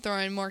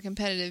Stranglethorn more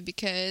competitive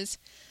because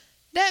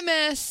that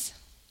mess...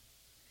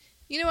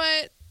 You know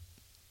what?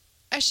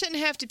 I shouldn't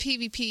have to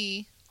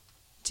PvP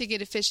to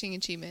get a fishing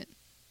achievement.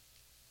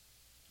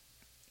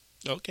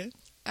 Okay.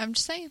 I'm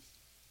just saying.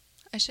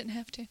 I shouldn't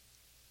have to.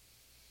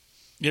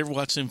 You ever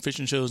watch them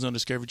fishing shows on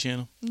Discovery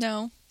Channel?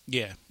 No.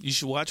 Yeah. You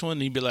should watch one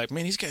and you'd be like,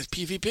 man, these guys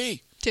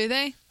PvP. Do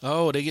they?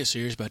 Oh, they get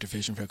serious about their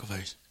fishing,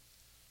 Freckleface.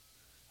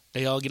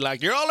 They all get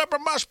like, you're all up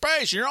in my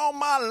space. You're on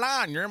my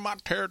line. You're in my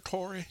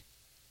territory.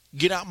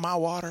 Get out my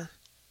water.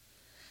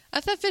 I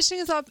thought fishing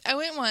is all... I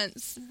went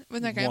once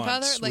with my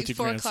grandfather at like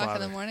 4 o'clock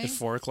in the morning. At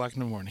 4 o'clock in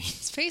the morning.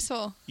 It's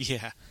peaceful.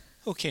 Yeah.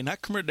 Okay,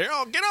 not come here. They're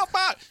all, get off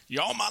my...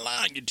 You're on my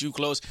line. You're too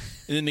close.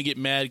 And then they get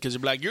mad because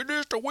they're like, you're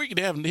just a week.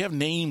 They have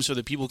names for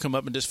the people who come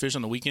up and just fish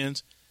on the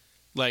weekends.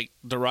 Like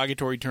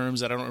derogatory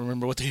terms that I don't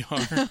remember what they are.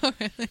 Oh,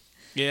 really?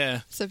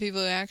 Yeah. So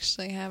people who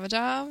actually have a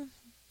job?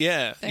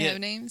 Yeah. They have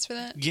names for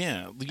that?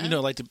 Yeah. You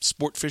know, like the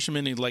sport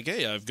fishermen, they're like,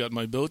 hey, I've got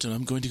my boat and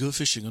I'm going to go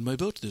fishing on my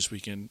boat this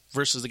weekend.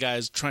 Versus the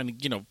guys trying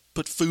to,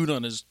 put food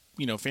on his,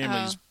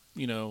 family's,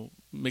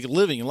 make a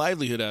living and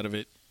livelihood out of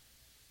it.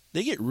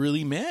 They get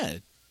really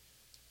mad.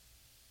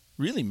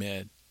 Really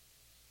mad.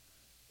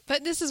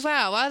 But this is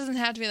WoW. WoW doesn't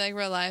have to be like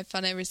real life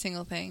on every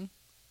single thing.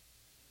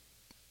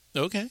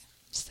 Okay.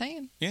 Just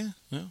saying. Yeah.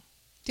 No.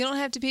 You don't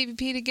have to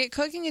PvP to get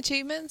cooking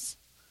achievements.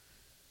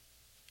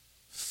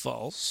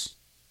 False.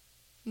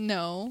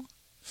 No.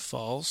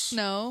 False.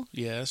 No.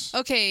 Yes.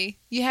 Okay,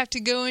 you have to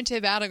go into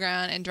a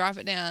battleground and drop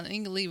it down, and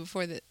you can leave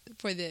before the.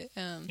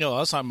 I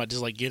was talking about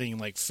just like getting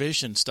like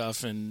fish and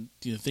stuff and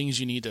things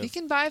you need to. You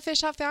can buy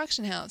fish off the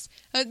auction house.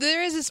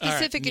 There is a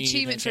specific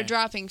achievement for okay.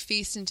 dropping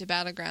feast into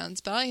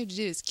battlegrounds, but all you have to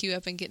do is queue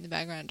up and get in the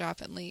background,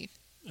 drop it, and leave.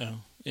 Oh,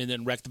 and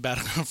then wreck the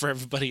battleground for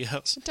everybody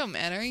else. It don't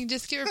matter. You can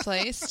just get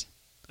replaced.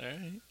 All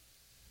right.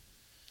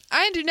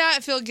 I do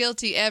not feel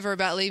guilty ever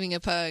about leaving a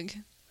pug.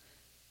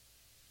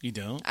 You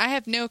don't? I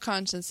have no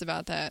conscience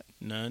about that.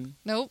 None?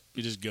 Nope.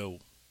 You just go.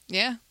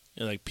 Yeah.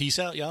 You're like, peace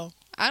out, y'all.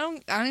 I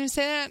don't even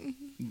say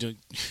that.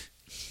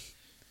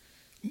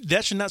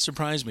 That should not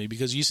surprise me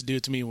because you used to do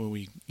it to me when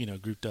we,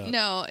 grouped up.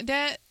 No.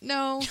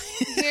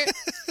 Here,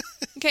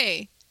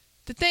 okay.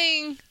 The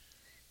thing...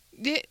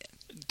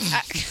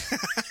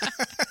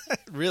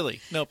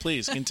 Really? No,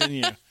 please,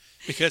 continue.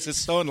 Because it's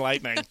so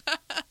enlightening.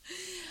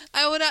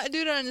 I would not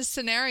do it on this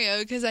scenario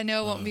because I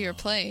know it won't be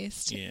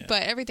replaced. Yeah.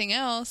 But everything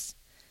else,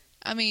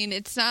 I mean,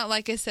 it's not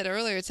like I said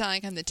earlier. It's not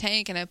like I'm the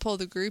tank and I pull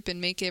the group and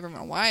make Ever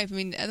my wife. I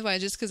mean,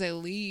 otherwise, just because I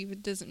leave,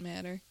 it doesn't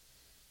matter.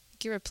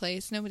 Get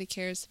replaced. Nobody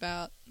cares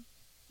about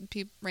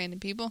random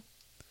people.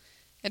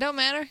 It don't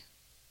matter.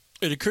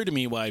 It occurred to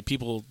me why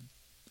people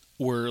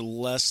were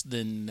less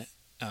than,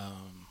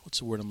 what's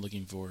the word I'm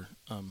looking for?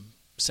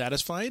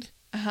 Satisfied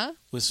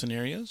with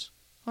scenarios.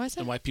 Why is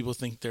that? And why people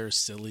think they're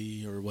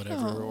silly or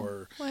whatever,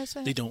 or why is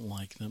that? they don't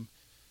like them.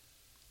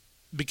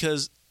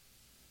 because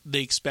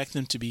they expect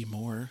them to be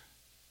more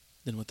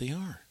than what they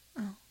are.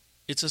 Oh.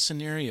 It's a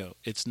scenario.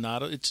 It's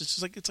not. It's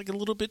just like a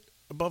little bit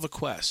above a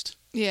quest.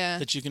 Yeah.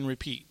 That you can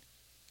repeat.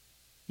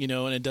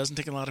 And it doesn't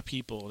take a lot of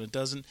people, and it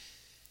doesn't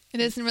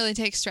really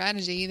take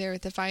strategy either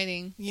with the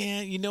fighting.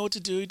 Yeah, you know what to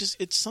do.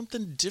 It's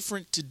something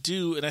different to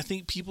do, and I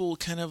think people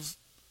kind of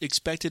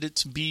expected it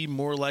to be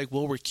more like,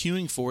 well, we're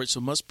queuing for it, so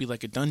it must be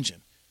like a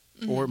dungeon,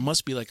 or it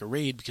must be like a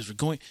raid because we're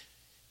going,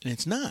 and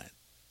it's not.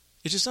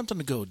 It's just something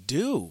to go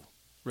do.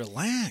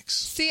 Relax.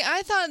 See,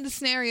 I thought the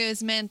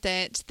scenarios meant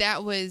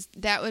that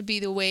would be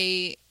the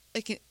way.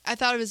 Like, I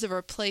thought it was a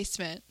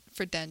replacement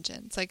for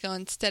dungeons. Like,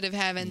 instead of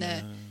having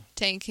the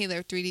tank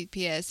healer 3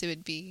 DPS, it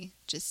would be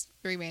just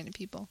 3 random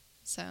people.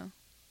 So,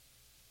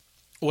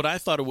 what I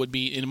thought it would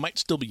be, and it might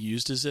still be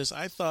used as this.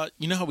 I thought,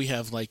 how we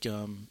have like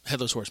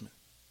Headless Horseman,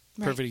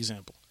 perfect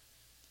example.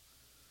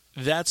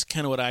 That's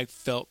kind of what I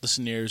felt the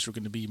scenarios were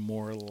going to be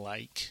more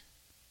like.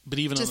 But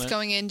even just on that,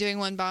 going in doing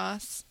one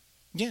boss.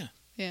 Yeah.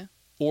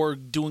 Or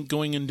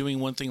going and doing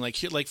one thing, like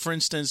here, like for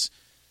instance,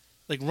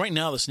 like right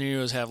now the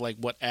scenarios have like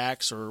what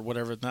acts or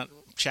whatever, not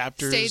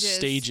chapters,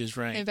 stages,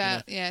 right?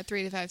 About 3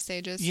 to 5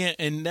 stages. Yeah,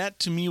 and that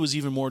to me was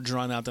even more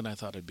drawn out than I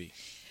thought it'd be.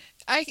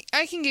 I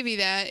can give you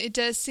that. It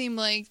does seem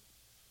like,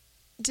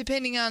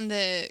 depending on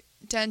the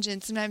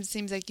dungeon, sometimes it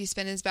seems like you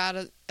spend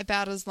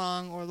about as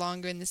long or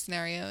longer in the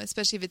scenario,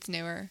 especially if it's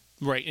newer.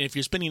 Right, and if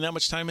you're spending that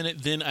much time in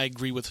it, then I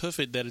agree with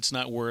Hoofit that it's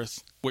not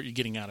worth what you're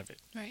getting out of it.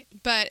 Right,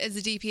 but as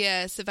a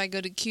DPS, if I go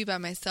to queue by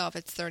myself,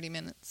 it's 30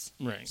 minutes.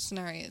 Right.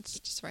 Scenario, it's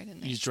just right in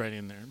there. It's right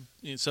in there.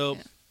 So,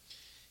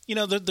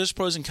 there's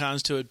pros and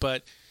cons to it,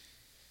 but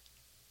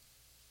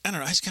I don't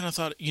know. I just kind of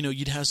thought,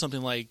 you'd have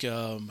something like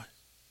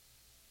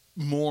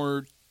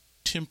more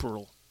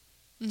temporal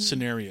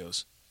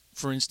scenarios.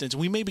 For instance,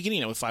 we may be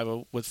getting it with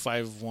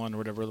 5.1 or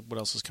whatever. What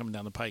else is coming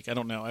down the pike? I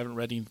don't know. I haven't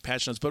read any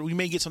patch notes, but we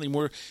may get something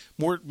more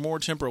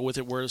temporal with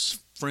it. Whereas,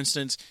 for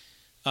instance,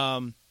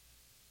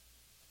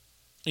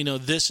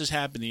 this is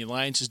happening. The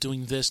Alliance is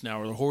doing this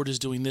now, or the Horde is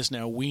doing this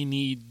now. We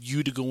need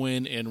you to go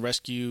in and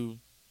rescue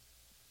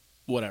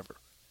whatever.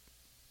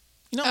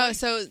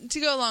 So to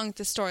go along with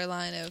the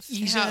storyline of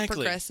how it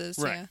progresses,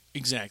 right? Yeah.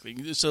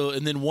 Exactly. So,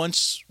 and then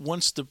once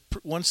the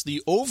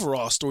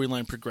overall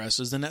storyline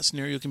progresses, then that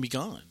scenario can be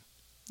gone.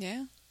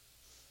 Yeah,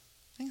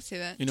 I can see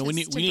that. We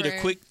need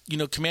a quick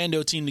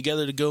commando team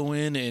together to go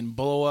in and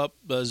blow up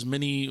as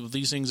many of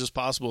these things as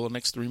possible in the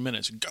next 3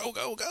 minutes. Go,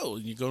 go, go!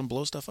 And you go and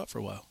blow stuff up for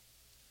a while.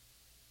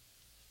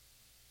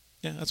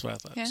 Yeah, that's what I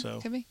thought. Yeah, so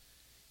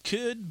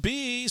could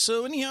be.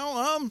 So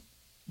anyhow,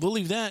 we'll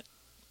leave that.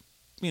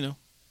 We'll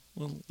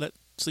let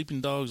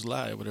sleeping dogs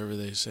lie, whatever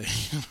they say.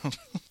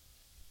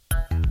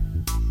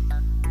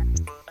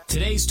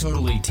 Today's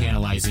totally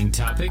tantalizing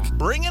topic: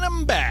 bringing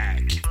them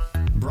back.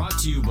 Brought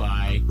to you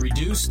by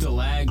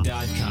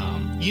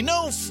ReduceTheLag.com.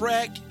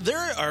 Freck,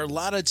 there are a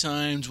lot of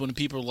times when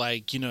people are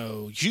like,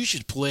 you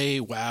should play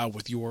WoW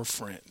with your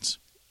friends.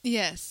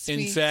 Yes,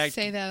 we say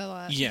that a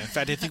lot. Yeah, in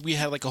fact, I think we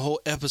had like a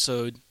whole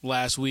episode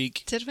last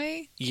week. Did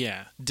we?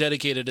 Yeah,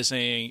 dedicated to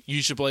saying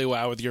you should play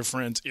WoW with your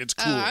friends. It's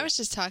cool. Oh, I was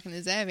just talking to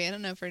Zabby. I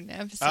don't know for an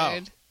episode.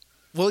 Oh.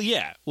 Well,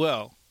 yeah,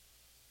 but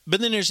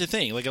then there's the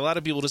thing. Like a lot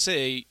of people to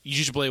say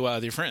you should play WoW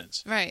with your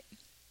friends. Right.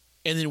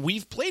 And then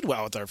we've played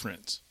WoW with our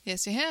friends.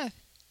 Yes, we have.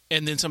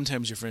 And then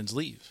sometimes your friends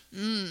leave.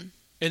 And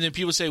then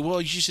people say,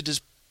 well, you should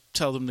just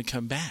tell them to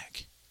come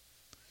back.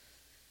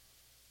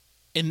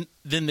 And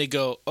then they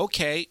go,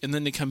 okay, and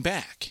then they come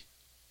back.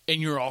 And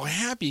you're all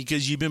happy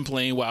because you've been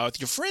playing WoW with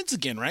your friends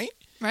again, right?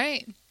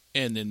 Right.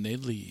 And then they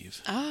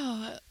leave.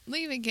 Oh,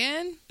 leave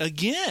again?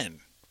 Again.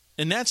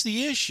 And that's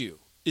the issue,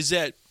 is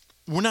that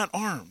we're not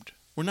armed.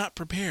 We're not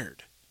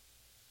prepared.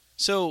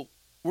 So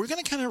we're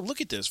going to kind of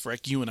look at this,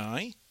 Freck, you and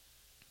I,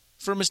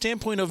 from a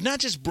standpoint of not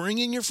just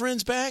bringing your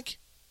friends back,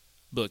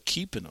 but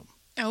keeping them.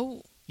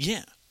 Oh.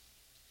 Yeah.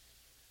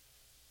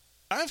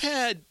 I've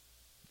had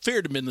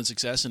fair to midland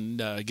success in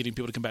getting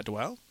people to come back to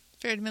WoW.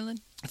 Fair to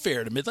midland?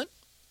 Fair to midland.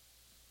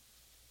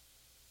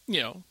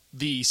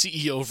 The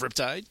CEO of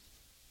Riptide.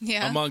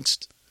 Yeah.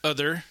 Amongst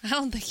other. I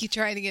don't think you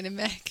tried to get him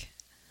back.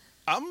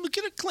 I'm going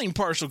to claim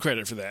partial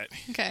credit for that.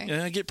 Okay.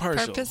 I get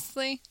partial.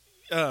 Purposely?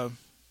 No.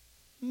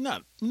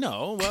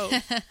 Well,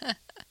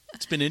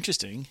 it's been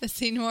interesting. I've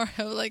seen more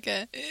of like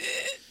a...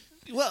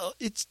 Well,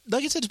 it's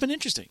like I said, it's been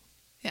interesting.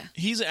 Yeah.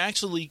 He's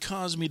actually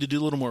caused me to do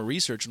a little more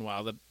research in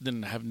WoW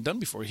than I haven't done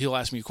before. He'll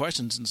ask me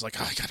questions, and it's like,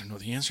 I got to know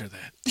the answer to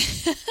that.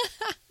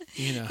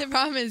 The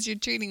problem is you're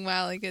treating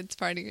WoW like it's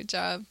part of your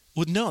job.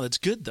 Well, no, that's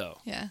good, though.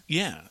 Yeah.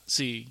 Yeah.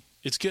 See,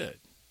 it's good.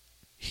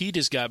 He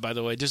just got, by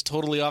the way, just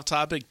totally off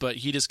topic, but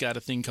he just got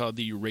a thing called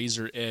the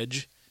Razer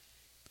Edge.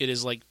 It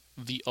is like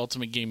the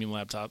ultimate gaming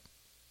laptop.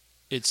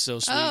 It's so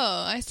sweet.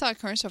 Oh, I saw a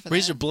commercial for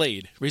Razer that.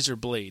 Blade. Razer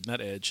Blade, not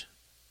Edge.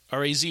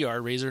 R-A-Z-R,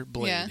 Razer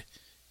Blade. Yeah.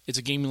 It's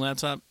a gaming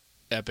laptop.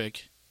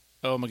 Epic.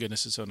 Oh, my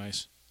goodness, it's so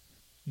nice.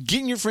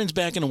 Getting your friends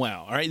back in a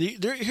WoW. All right,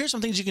 here's some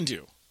things you can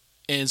do.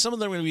 And some of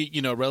them are going to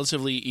be,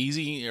 relatively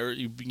easy or,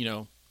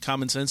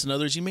 common sense, and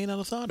others you may not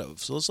have thought of.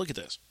 So let's look at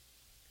this.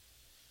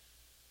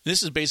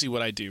 This is basically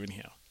what I do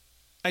anyhow.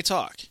 I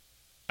talk.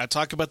 I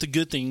talk about the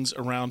good things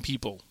around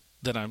people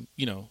that I'm,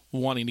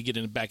 wanting to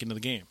get back into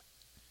the game.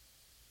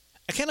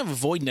 I kind of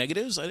avoid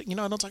negatives. I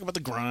don't talk about the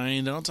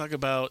grind. I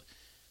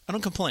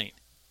don't complain.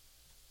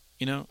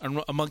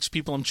 Amongst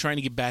people I'm trying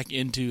to get back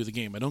into the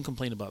game. I don't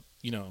complain about,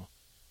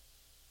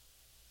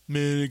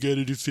 man, I got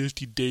to do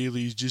 50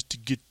 dailies just to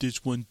get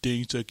this one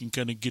thing so I can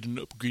kind of get an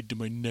upgrade to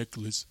my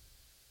necklace.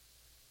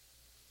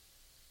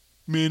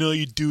 Man, all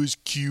you do is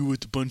queue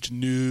with a bunch of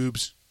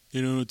noobs.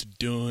 They don't know what they're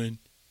doing.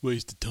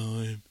 Waste of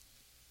time.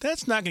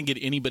 That's not going to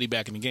get anybody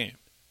back in the game.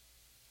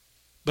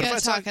 But you got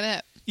to talk it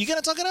up. You got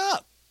to talk it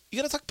up.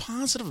 You got to talk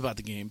positive about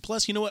the game.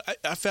 Plus, you know what?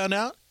 I found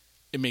out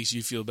it makes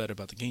you feel better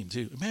about the game,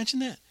 too. Imagine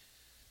that.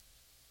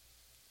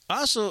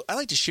 Also, I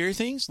like to share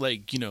things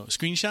like,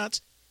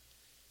 screenshots.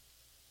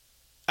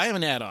 I have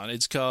an add-on.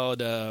 It's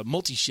called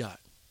Multi-Shot,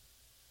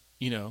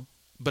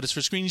 but it's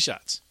for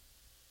screenshots.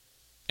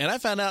 And I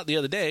found out the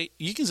other day,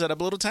 you can set up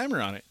a little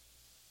timer on it.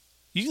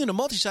 You can go to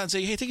Multi-Shot and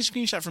say, hey, take a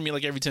screenshot from me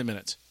like every 10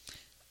 minutes.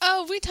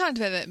 Oh, we talked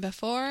about it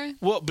before.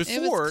 Well, before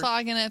it was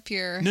clogging up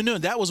your. No,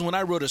 that was when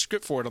I wrote a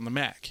script for it on the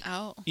Mac.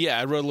 Oh, yeah,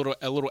 I wrote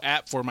a little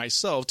app for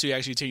myself to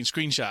actually take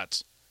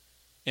screenshots,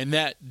 and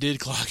that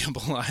did clog up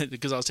a lot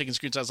because I was taking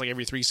screenshots like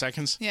every 3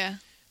 seconds. Yeah,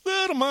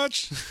 little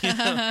much.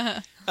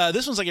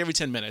 This one's like every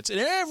 10 minutes, and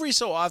every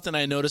so often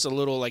I notice a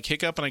little like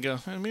hiccup, and I go,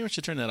 maybe I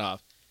should turn that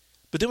off.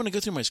 But then when I go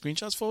through my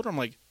screenshots folder, I'm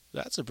like,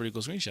 that's a pretty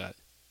cool screenshot.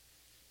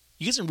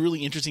 You get some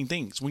really interesting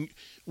things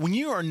when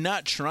you are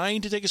not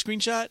trying to take a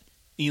screenshot.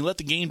 And you let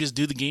the game just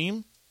do the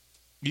game,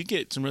 you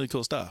get some really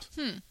cool stuff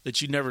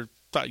that you never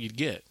thought you'd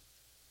get.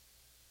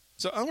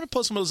 So I'm going to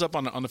post some of those up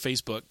on the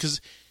Facebook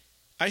because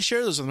I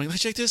share those with them. Like,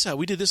 check this out.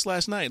 We did this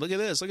last night. Look at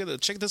this. Look at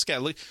that. Check this guy.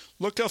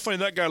 Look how funny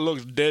that guy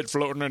looks dead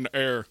floating in the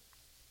air.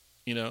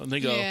 And they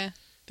go,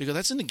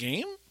 that's in the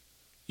game?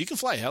 You can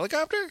fly a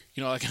helicopter?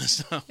 That kind of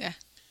stuff. Yeah.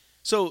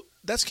 So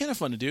that's kind of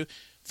fun to do.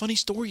 Funny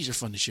stories are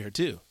fun to share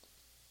too.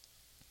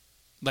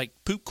 Like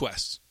poop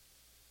quests.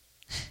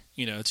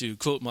 To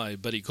quote my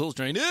buddy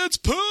Coltrane, it's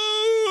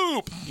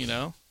poop!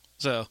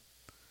 So,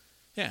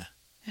 yeah.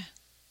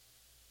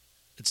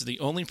 It's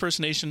the only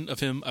impersonation of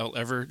him I'll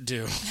ever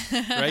do.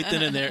 Right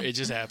then and there, it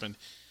just happened.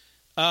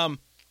 So,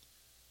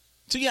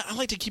 yeah, I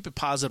like to keep it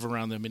positive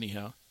around them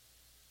anyhow.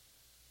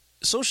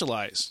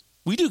 Socialize.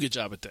 We do a good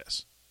job at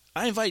this.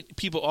 I invite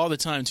people all the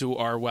time to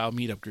our WoW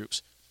meetup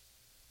groups.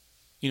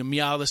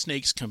 Meow the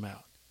Snakes come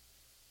out.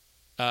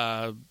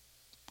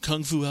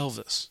 Kung Fu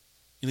Elvis.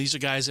 These are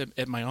guys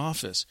at my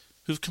office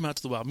who've come out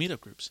to the WoW meetup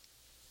groups.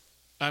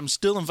 I'm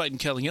still inviting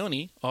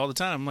Kellyoni all the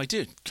time. I'm like,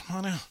 dude, come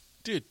on out.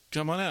 Dude,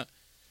 come on out.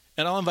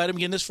 And I'll invite him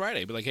again this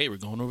Friday. Be like, hey, we're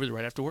going over there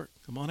right after work.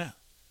 Come on out.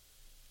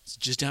 It's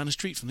just down the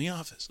street from the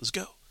office. Let's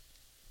go.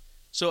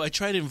 So I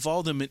try to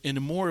involve them in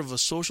a more of a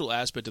social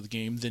aspect of the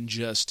game than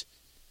just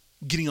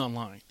getting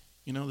online.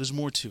 There's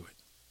more to it.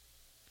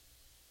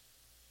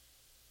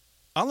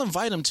 I'll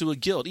invite them to a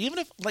guild. Even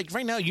if, like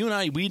right now, you and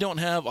I,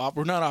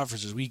 we're not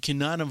officers. We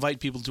cannot invite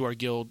people to our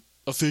guild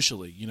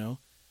officially,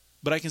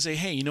 But I can say,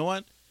 hey, you know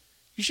what?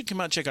 You should come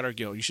out and check out our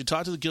guild. You should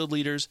talk to the guild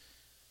leaders,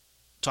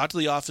 talk to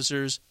the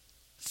officers,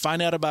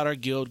 find out about our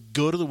guild,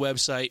 go to the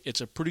website.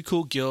 It's a pretty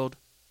cool guild.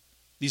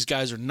 These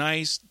guys are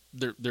nice.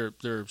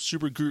 They're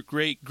super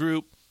great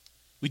group.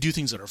 We do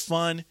things that are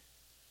fun.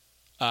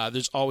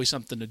 There's always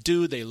something to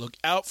do. They look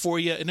out for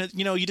you. And,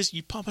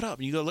 you pump it up.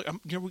 And you go, look,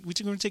 we're going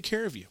to take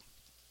care of you.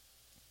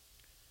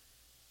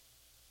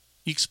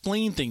 You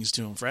explain things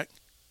to them, Freck,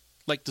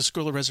 like the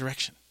Scroll of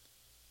Resurrection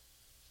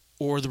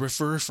or the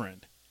Refer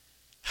Friend,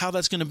 how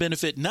that's going to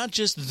benefit not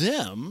just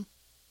them,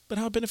 but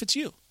how it benefits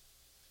you.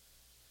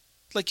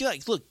 Look,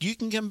 you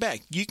can come back.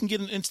 You can get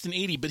an instant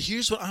 80, but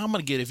here's what I'm going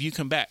to get if you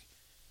come back.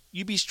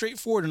 You be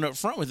straightforward and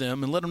upfront with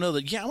them and let them know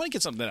that, yeah, I want to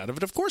get something out of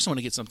it. Of course I want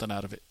to get something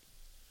out of it.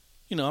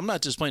 I'm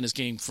not just playing this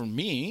game for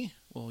me.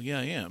 Well, yeah,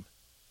 I am.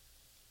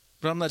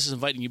 But I'm not just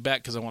inviting you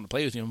back because I want to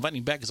play with you. I'm inviting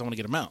you back because I want to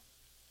get them out.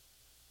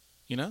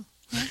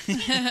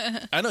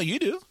 I know you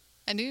do.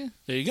 I do.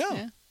 There you go.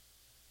 Yeah.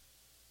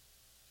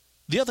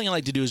 The other thing I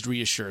like to do is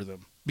reassure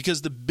them.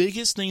 Because the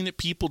biggest thing that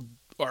people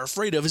are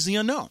afraid of is the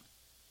unknown.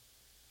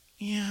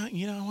 Yeah,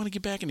 I want to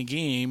get back in the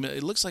game.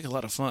 It looks like a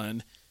lot of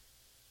fun.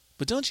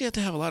 But don't you have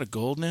to have a lot of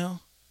gold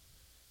now?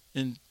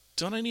 And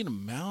don't I need a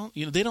mount?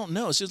 They don't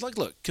know. It's just like,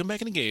 look, come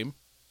back in the game.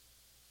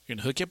 You're going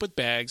to hook you up with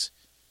bags.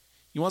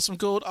 You want some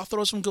gold? I'll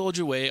throw some gold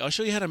your way. I'll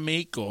show you how to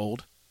make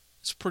gold.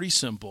 It's pretty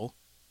simple.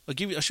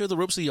 I'll show you the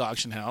ropes of the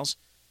auction house.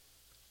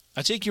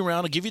 I'll take you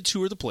around. I'll give you a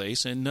tour of the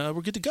place, and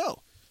we're good to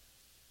go.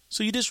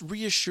 So you just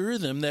reassure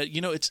them that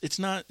it's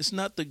not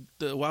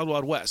the Wild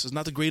Wild West. It's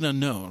not the great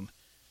unknown.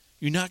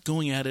 You're not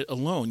going at it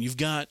alone. You've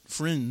got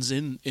friends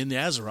in the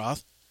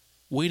Azeroth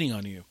waiting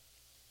on you.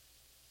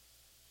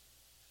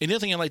 And the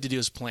other thing I like to do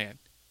is plan.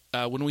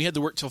 When we had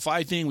the work till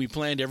 5 thing, we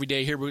planned every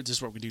day. Here, this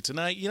is what we do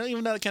tonight.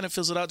 Even though it kind of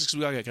fills it out just because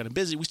we all got kind of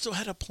busy, we still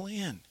had a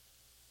plan.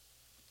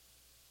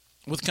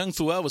 With Kung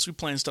Fu Elvis, we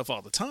plan stuff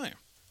all the time.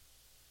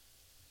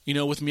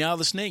 With Meow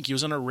the Snake, he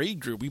was on our raid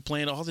group. We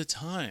planned all the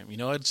time.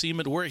 I'd see him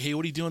at work. Hey,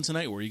 what are you doing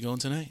tonight? Where are you going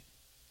tonight?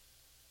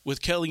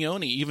 with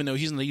Kellyoni, even though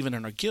he's not even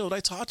in our guild, I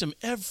talk to him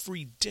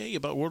every day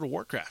about World of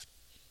Warcraft.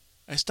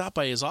 I stopped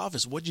by his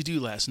office. What'd you do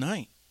last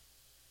night?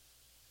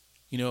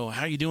 You know,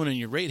 how you doing in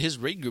your raid? His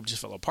raid group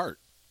just fell apart.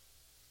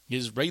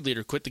 His raid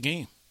leader quit the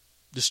game.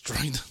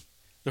 Destroyed them.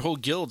 Their whole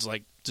guild's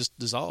like just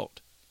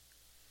dissolved.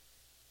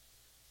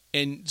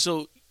 And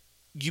so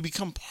you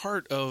become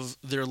part of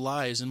their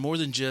lives, and more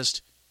than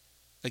just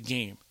a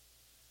game.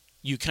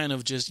 You kind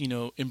of just, you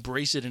know,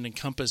 embrace it and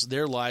encompass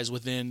their lives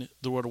within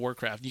the World of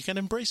Warcraft. You kind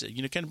of embrace it.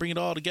 You know, kind of bring it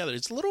all together.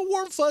 It's a little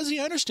warm, fuzzy,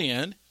 I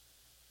understand.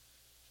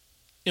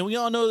 And we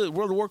all know that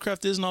World of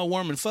Warcraft isn't all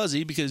warm and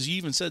fuzzy because you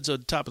even said so at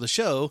the top of the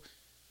show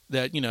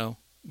that, you know,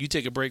 you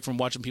take a break from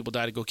watching people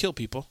die to go kill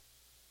people.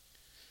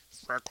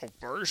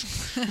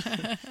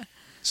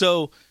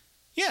 So,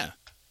 yeah,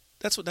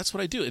 that's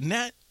what I do. And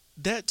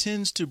that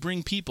tends to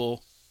bring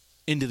people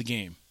into the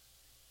game.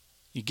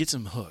 It gets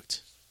them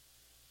hooked.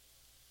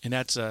 And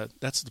that's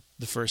the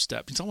first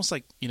step. It's almost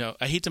like, you know,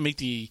 I hate to make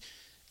the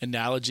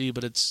analogy,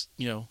 but it's,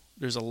 you know,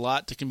 there's a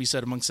lot that can be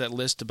said amongst that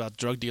list about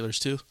drug dealers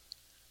too.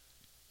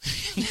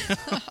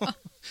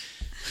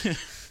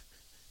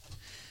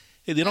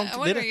 Hey, they don't. I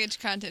wonder where you get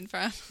your content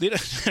from. They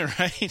don't,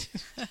 right?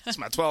 It's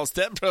my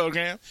 12-step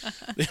program.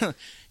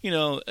 You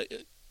know,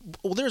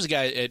 well, there's a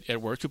guy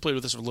at work who played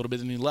with us for a little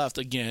bit, and he left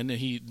again, and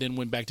he then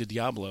went back to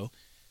Diablo,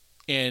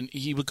 and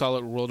he would call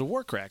it World of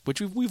Warcraft,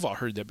 which we've all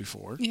heard that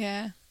before.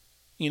 Yeah.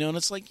 You know, and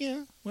it's like,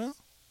 yeah, well,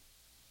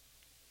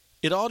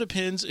 it all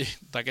depends.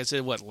 Like I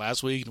said,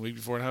 last week and the week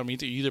before, and how many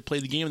you either play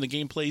the game or the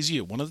game plays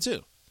you. One of the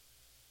two.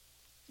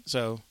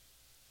 So,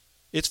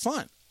 it's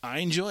fun. I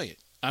enjoy it.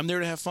 I'm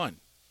there to have fun,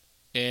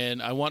 and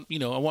I want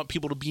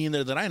people to be in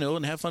there that I know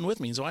and have fun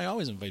with me. So I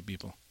always invite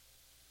people.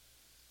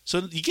 So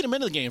you get them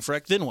into the game,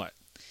 Freck. Then what?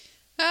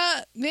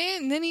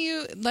 Then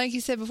you, like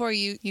you said before,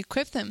 you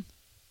equip them,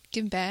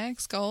 give them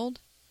bags, gold,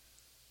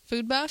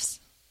 food buffs.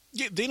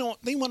 Yeah, they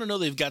want to know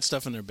they've got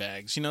stuff in their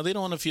bags. You know, they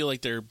don't want to feel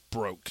like they're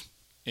broke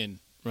and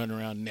running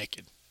around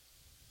naked.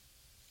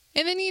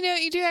 And then, you know,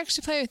 you do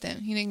actually play with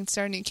them. You know, you can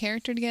start a new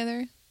character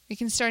together. You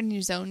can start a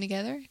new zone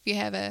together. If you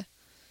have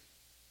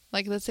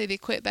like, let's say they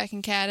quit back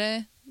in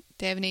Kata,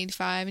 they have an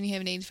 85, and you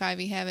have an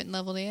 85 you haven't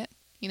leveled yet.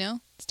 You know,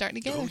 start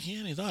together. Oh,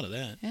 yeah, I thought of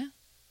that.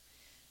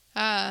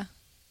 Yeah.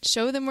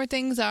 Show them where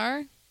things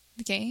are,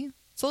 the game.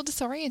 It's a little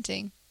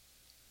disorienting.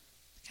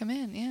 Come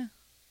in, yeah.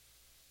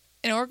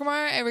 In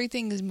Orgrimmar,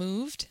 everything is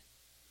moved.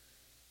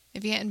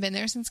 If you hadn't been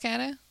there since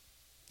Kata.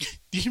 Do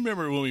you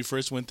remember when we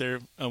first went there,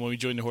 when we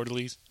joined the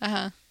Hortalies?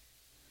 Uh-huh.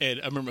 And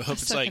I remember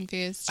Hoof's so like,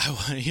 confused.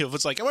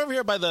 It's like, I'm over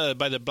here by the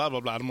blah, blah,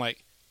 blah. I'm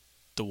like,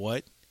 the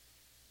what?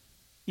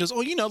 He goes,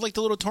 oh, you know, like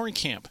the little touring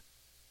camp.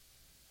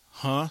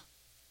 Huh?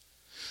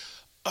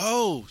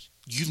 Oh,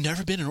 you've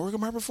never been in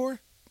Orgrimmar before?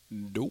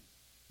 Nope.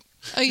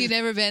 Oh, you've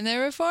never been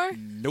there before?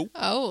 Nope.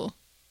 Oh.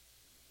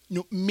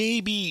 No,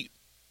 maybe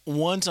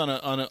once on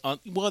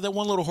that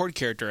one little horde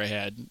character I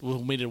had,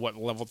 who made it,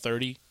 level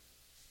 30?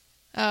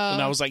 Oh.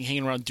 And I was like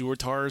hanging around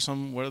Duertar or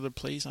some other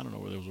place. I don't know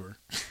where those were.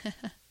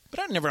 But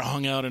I never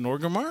hung out in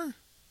Orgrimmar,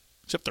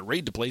 except to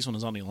raid the place when I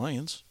was on the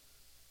Alliance.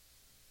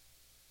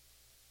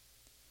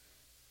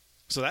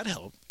 So that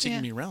helped,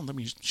 taking me around. Let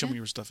me show me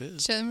where stuff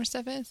is. Show them where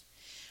stuff is.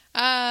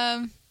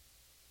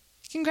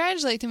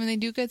 Congratulate them when they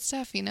do good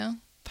stuff, you know?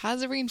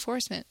 Positive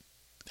reinforcement.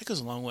 That goes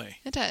a long way.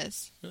 It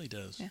does. It really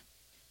does.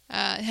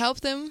 Yeah.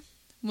 Help them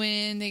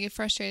when they get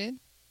frustrated.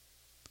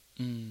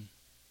 Mm.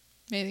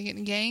 Maybe they're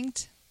getting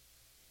ganked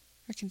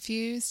or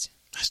confused.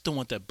 I still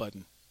want that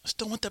button. I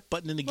still want that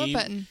button in the What game.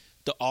 button?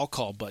 The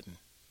all-call button.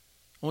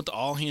 I want the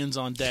all hands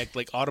on deck,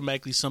 like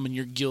automatically summon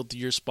your guild to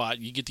your spot.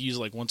 You get to use it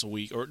like once a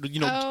week. Or, you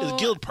know, the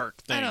guild perk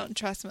thing. I don't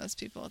trust most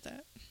people with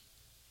that.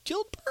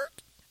 Guild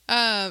perk?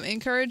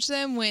 Encourage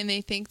them when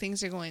they think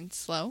things are going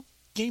slow.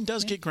 Game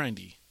does get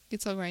grindy.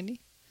 Gets all grindy.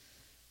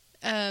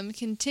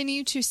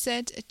 Continue to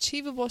set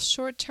achievable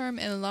short-term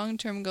and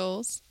long-term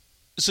goals.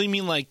 So you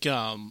mean like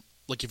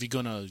if you're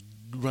going to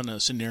run a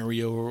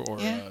scenario or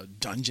a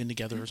dungeon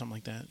together or something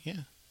like that?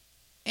 Yeah.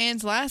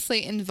 And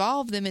lastly,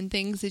 involve them in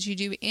things that you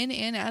do in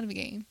and out of the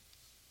game.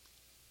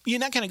 Yeah,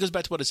 and that kind of goes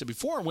back to what I said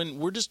before. When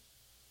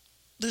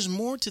there's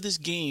more to this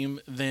game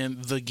than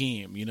the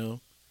game, you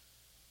know?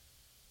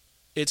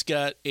 It's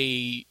got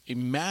a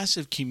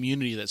massive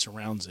community that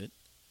surrounds it.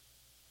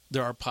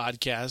 There are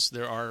podcasts,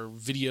 there are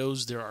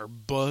videos, there are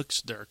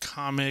books, there are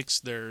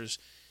comics, there's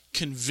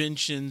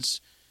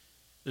conventions.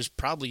 There's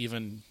probably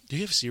even... Do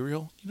you have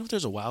cereal? You know if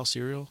there's a WoW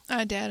cereal?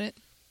 I doubt it.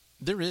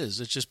 There is.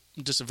 It's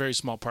just a very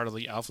small part of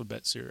the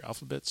alphabet cereal.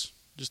 Alphabets?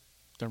 Just...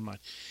 Never mind.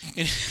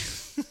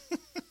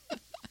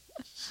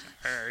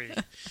 Sorry.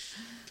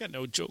 Got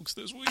no jokes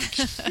this week.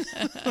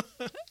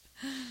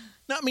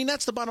 No, I mean,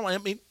 that's the bottom line. I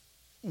mean,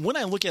 when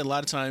I look at a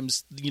lot of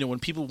times, you know, when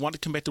people want to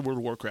come back to World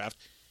of Warcraft,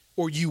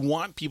 or you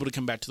want people to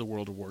come back to the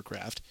World of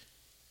Warcraft,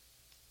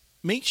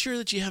 make sure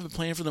that you have a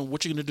plan for them,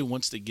 what you're going to do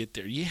once they get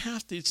there. You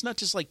have to, it's not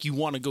just like you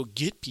want to go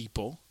get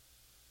people.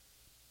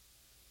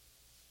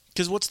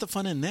 Because what's the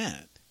fun in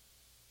that?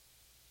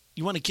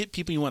 You want to get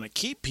people, you want to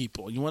keep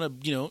people. You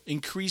want to, you know,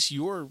 increase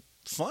your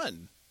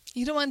fun.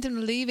 You don't want them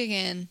to leave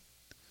again.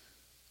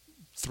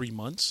 3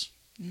 months.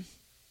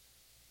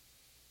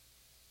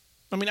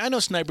 I mean, I know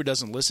Sniper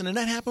doesn't listen, and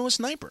that happened with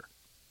Sniper.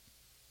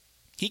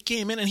 He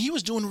came in, and he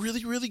was doing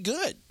really, really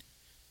good.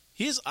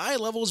 His eye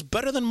level was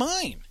better than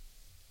mine.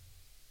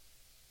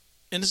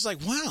 And it's like,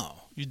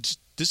 wow,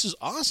 this is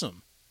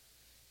awesome.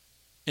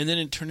 And then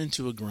it turned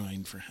into a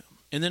grind for him.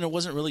 And then it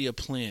wasn't really a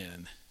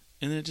plan.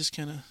 And then it just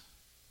kind of,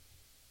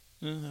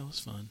 that was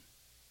fun.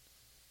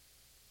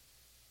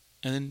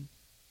 And then,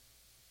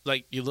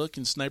 like, you look,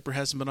 and Sniper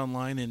hasn't been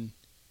online in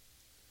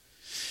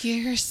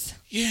years.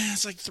 Yeah,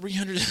 it's like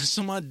 300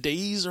 some odd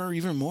days or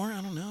even more.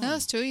 I don't know. No,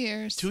 it's 2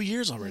 years. 2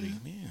 years already.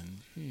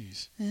 Man,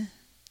 jeez. Yeah.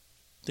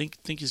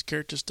 Think his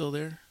character's still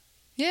there?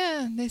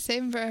 Yeah, they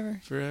save him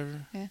forever.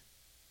 Forever? Yeah.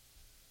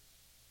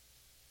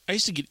 I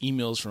used to get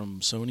emails from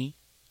Sony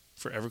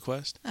for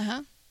EverQuest.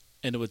 Uh-huh.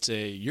 And it would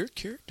say, your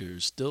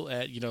character's still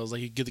at, it's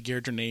like you give the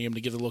character name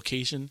to give the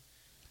location.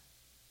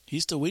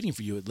 He's still waiting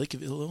for you at Lake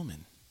of Ill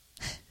Omen.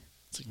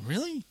 It's like,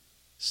 really?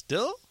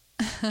 Still?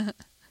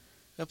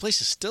 That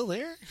place is still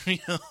there?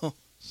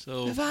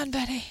 So. Move on,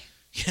 buddy.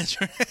 Yeah, that's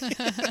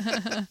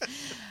right.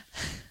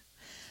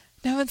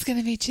 No one's going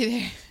to meet you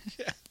there.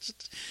 Yeah.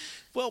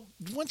 Well,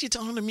 why don't you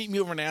tell him to meet me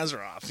over in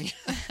Azeroth?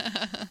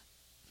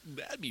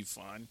 That'd be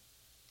fun.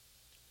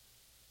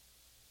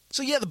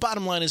 So, yeah, the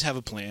bottom line is have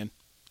a plan,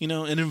 and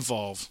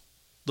involve.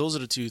 Those are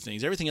the two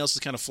things. Everything else is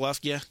kind of fluff,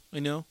 yeah, I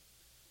know.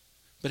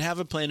 But have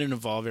a plan and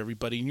involve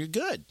everybody, and you're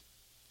good.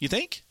 You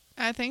think?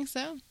 I think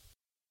so.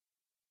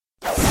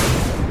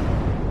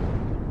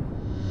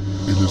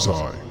 It is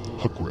I,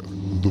 Huckrath,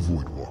 the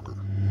Voidwalker,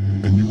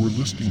 and you are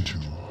listening to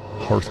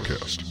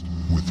Hearthcast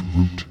with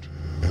Root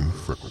and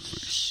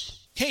Freckleface.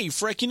 Hey,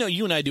 Freck,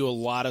 you and I do a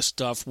lot of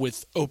stuff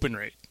with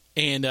OpenRaid,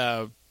 and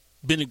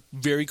been a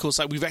very cool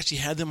site. We've actually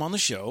had them on the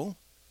show,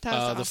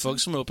 Awesome. The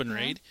folks from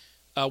OpenRaid.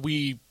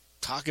 We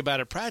talk about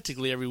it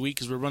practically every week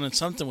because we're running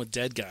something with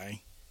Dead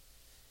Guy.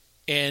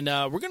 And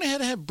we're going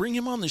to bring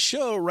him on the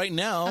show right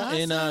now,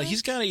 Awesome. and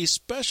he's got a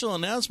special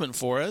announcement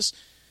for us.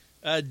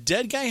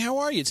 Dead Guy, how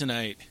are you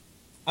tonight?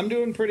 I'm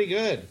doing pretty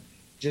good.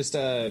 Just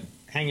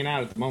hanging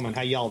out at the moment.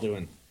 How y'all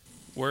doing?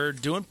 We're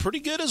doing pretty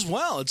good as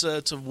well.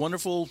 It's a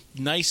wonderful,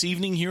 nice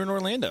evening here in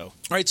Orlando. All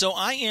right, so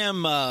I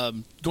am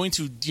going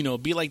to,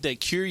 be like that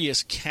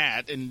curious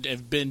cat and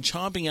have been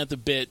chomping at the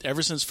bit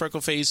ever since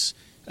Freckleface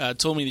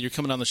told me that you're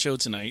coming on the show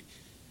tonight.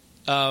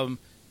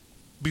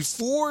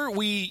 Before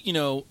we,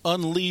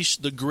 unleash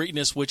the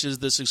greatness, which is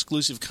this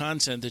exclusive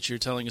content that you're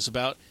telling us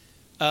about,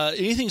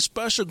 anything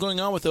special going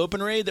on with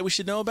OpenRaid that we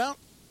should know about?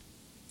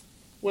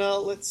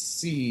 Well, let's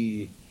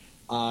see.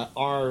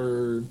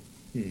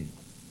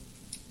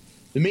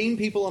 The main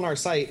people on our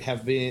site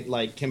have been,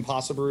 like Kim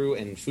Possibrew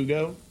and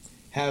Fugo,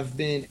 have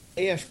been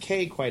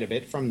AFK quite a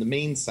bit from the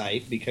main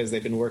site because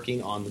they've been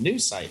working on the new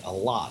site a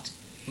lot.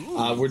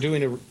 We're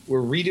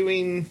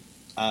redoing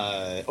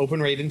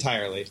OpenRaid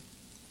entirely.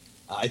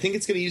 I think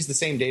it's going to use the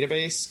same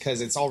database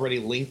because it's already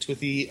linked with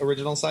the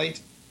original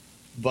site,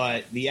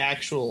 but the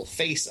actual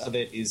face of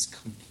it is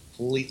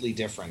completely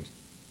different.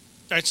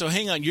 All right, so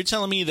hang on. You're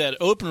telling me that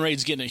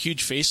OpenRaid's getting a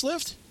huge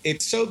facelift?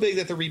 It's so big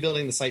that they're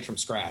rebuilding the site from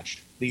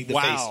scratch. The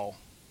wow.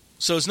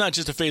 So it's not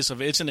just a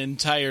facelift. It's an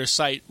entire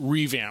site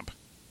revamp.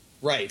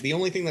 Right. The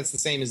only thing that's the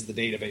same is the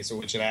database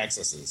which it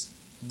accesses.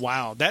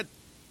 Wow.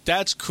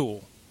 That's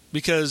cool.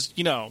 Because,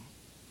 I don't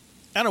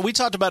know, we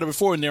talked about it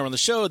before in there on the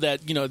show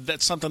that,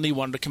 that's something they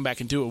wanted to come back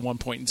and do at one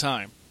point in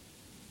time.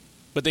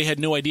 But they had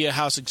no idea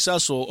how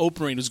successful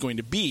OpenRaid was going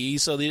to be,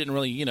 so they didn't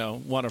really,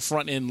 want to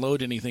front-end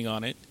load anything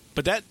on it.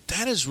 But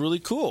that is really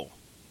cool.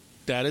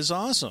 That is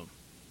awesome.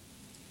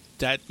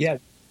 Yeah.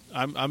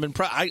 I'm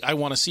impressed. I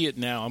want to see it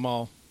now.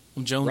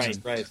 I'm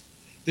jonesing. Right.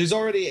 There's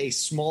already a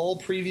small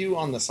preview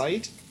on the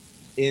site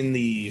in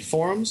the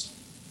forums,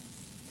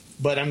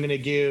 but I'm going to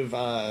give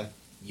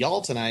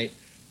y'all tonight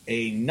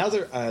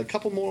a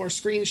couple more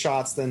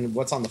screenshots than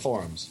what's on the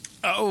forums.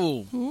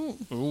 Oh.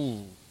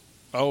 Ooh.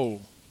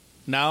 Oh.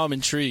 Now I'm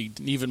intrigued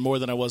even more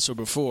than I was so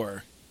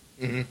before.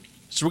 Mm-hmm.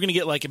 So we're going to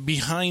get like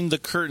behind the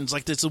curtains,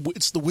 like it's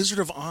the Wizard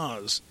of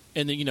Oz.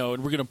 And then,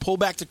 and we're going to pull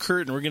back the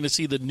curtain. We're going to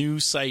see the new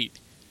site.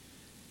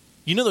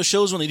 Those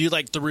shows when they do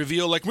like the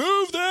reveal, like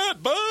move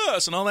that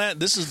bus and all that.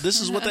 This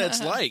is what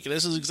that's like.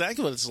 This is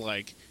exactly what it's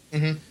like.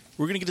 Mm-hmm.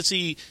 We're going to get to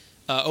see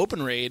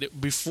OpenRaid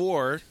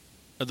before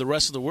the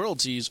rest of the world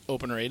sees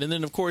OpenRaid, and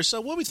then of course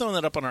we'll be throwing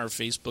that up on our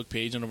Facebook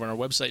page and over on our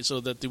website so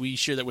that we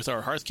share that with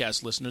our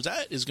Hearthcast listeners.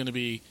 That is going to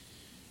be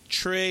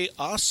Trey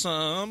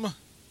awesome.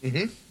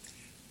 Mm-hmm.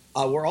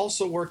 We're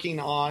also working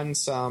on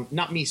some,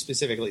 not me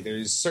specifically,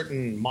 there's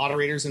certain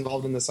moderators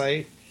involved in the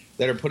site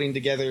that are putting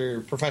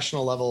together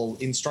professional level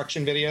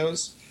instruction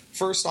videos.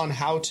 First on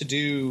how to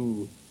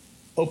do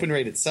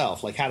OpenRaid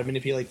itself, like how to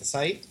manipulate the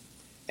site.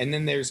 And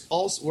then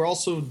we're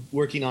also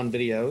working on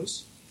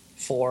videos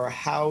for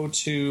how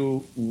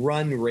to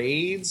run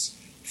raids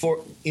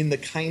in the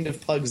kind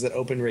of pugs that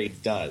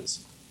OpenRaid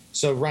does.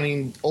 So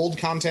running old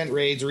content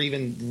raids or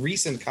even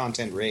recent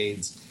content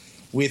raids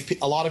with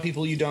a lot of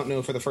people you don't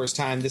know for the first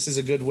time. This is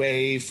a good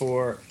way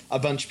for a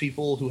bunch of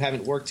people who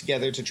haven't worked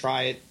together to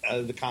try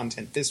the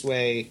content this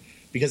way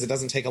because it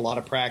doesn't take a lot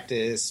of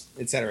practice,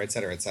 et cetera, et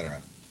cetera, et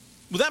cetera.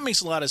 Well, that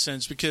makes a lot of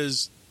sense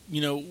because,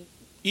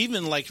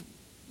 even like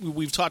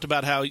we've talked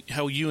about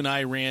how you and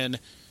I ran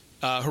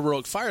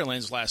Heroic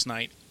Firelands last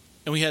night,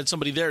 and we had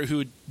somebody there who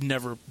had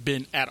never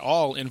been at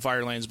all in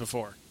Firelands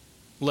before,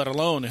 let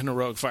alone in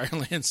Heroic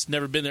Firelands,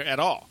 never been there at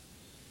all.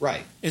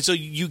 Right. And so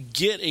you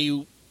get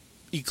a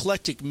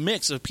eclectic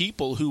mix of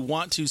people who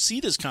want to see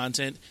this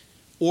content,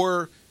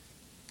 or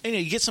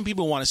you get some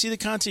people who want to see the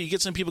content, you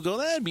get some people who go,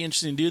 that'd be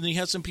interesting to do, then you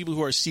have some people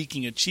who are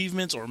seeking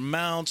achievements or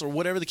mounts or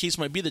whatever the case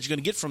might be that you're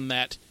going to get from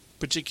that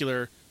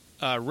particular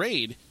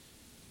raid.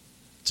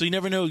 So you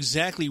never know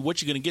exactly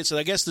what you're going to get. So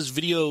I guess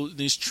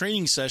these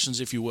training sessions,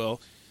 if you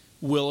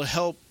will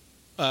help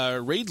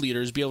raid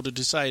leaders be able to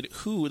decide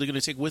who they're going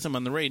to take with them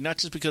on the raid, not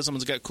just because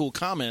someone's got cool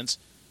comments,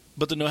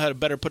 but to know how to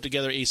better put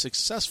together a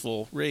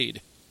successful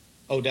raid.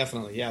 Oh,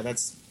 definitely. Yeah,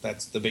 that's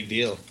the big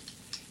deal.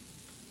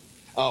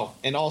 Oh,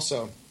 and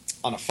also,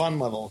 on a fun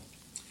level,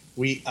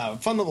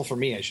 fun level for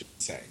me, I should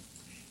say,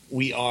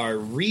 we are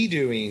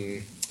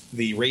redoing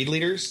the raid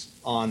leaders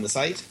on the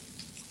site,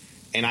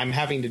 and I'm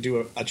having to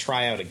do a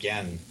tryout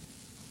again.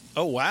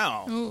 Oh,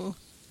 wow. Ooh.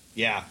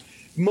 Yeah.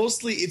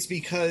 Mostly it's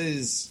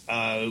because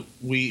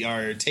we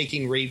are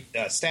taking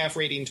staff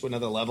rating to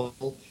another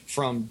level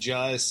from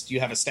just you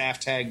have a staff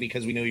tag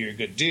because we know you're a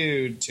good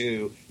dude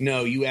to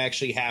no, you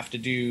actually have to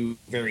do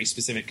very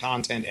specific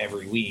content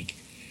every week.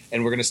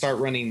 And we're going to start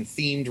running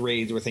themed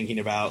raids. We're thinking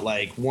about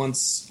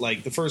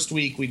the first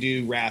week we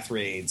do Wrath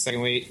raids.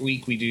 Second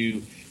week we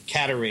do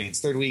Kata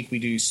raids. Third week we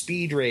do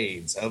speed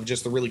raids of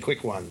just the really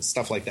quick ones,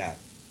 stuff like that.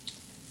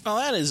 Oh,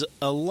 that is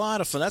a lot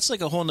of fun. That's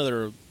like a whole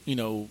nother,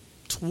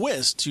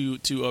 twist to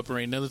Open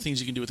and other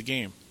things you can do with the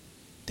game.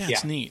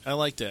 That's neat. I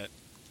like that.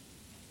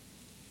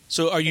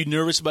 So are you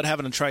nervous about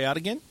having to try out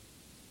again?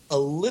 A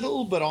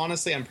little, but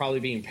honestly, I'm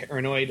probably being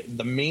paranoid.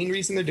 The main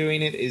reason they're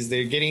doing it is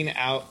they're getting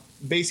out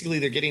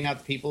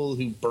the people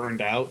who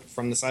burned out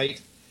from the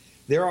site.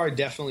 There are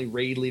definitely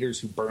raid leaders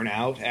who burn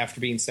out after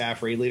being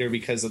staff raid leader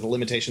because of the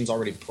limitations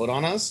already put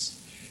on us.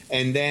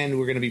 And then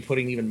we're going to be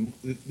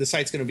the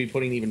site's going to be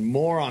putting even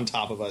more on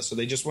top of us. So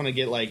they just want to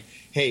get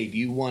hey, do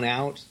you want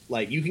out?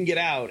 You can get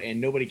out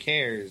and nobody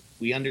cares.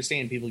 We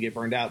understand people get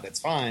burned out. That's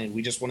fine.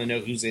 We just want to know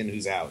who's in,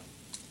 who's out.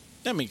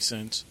 That makes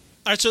sense.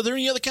 All right, so are there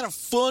any other kind of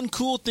fun,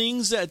 cool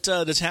things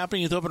that's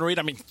happening with Open Raid?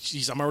 I mean,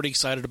 geez, I'm already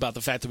excited about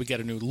the fact that we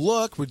got a new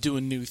look. We're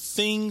doing new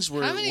things.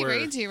 How many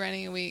raids are you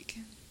running a week?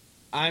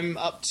 I'm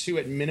up to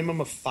at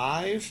minimum of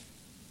 5.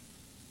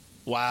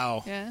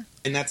 Wow. Yeah.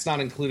 And that's not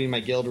including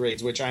my guild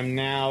raids, which I'm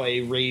now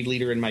a raid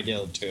leader in my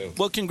guild, too.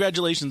 Well,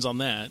 congratulations on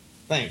that.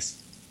 Thanks.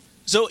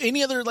 So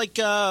any other,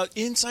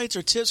 insights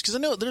or tips? Because I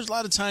know there's a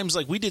lot of times,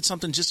 we did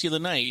something just the other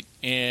night,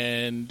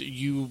 and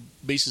you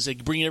basically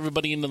said, bring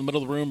everybody into the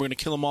middle of the room, we're going to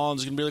kill them all, and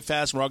it's going to be really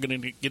fast, and we're all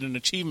going to get an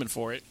achievement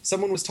for it.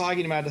 Someone was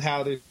talking about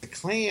how there's a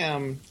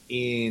clam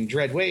in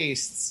Dread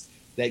Wastes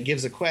that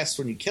gives a quest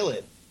when you kill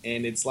it,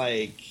 and it's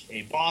like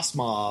a boss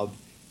mob,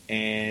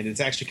 and it's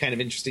actually kind of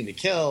interesting to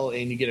kill,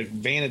 and you get a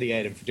vanity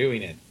item for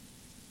doing it.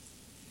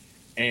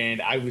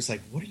 And I was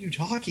like, what are you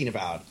talking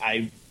about?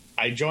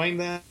 I joined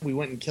them, we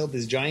went and killed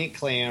this giant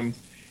clam,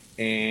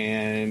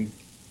 and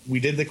we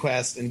did the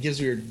quest, and it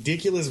gives me a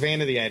ridiculous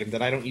vanity item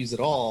that I don't use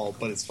at all,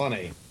 but it's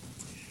funny.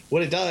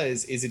 What it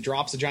does is it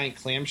drops a giant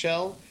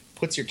clamshell,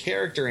 puts your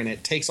character in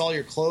it, takes all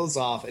your clothes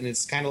off, and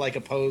it's kind of like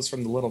a pose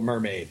from The Little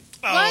Mermaid.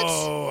 What?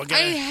 Oh, okay. I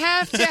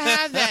have to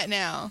have that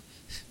now.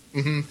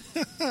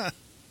 Mm-hmm.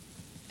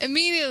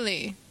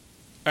 Immediately.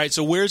 All right,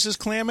 so where's this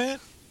clam at?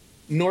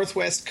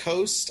 Northwest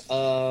coast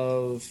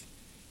of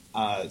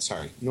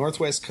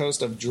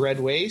Dread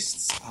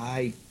Wastes.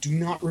 I do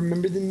not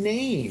remember the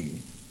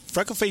name.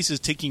 Freckleface is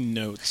taking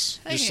notes,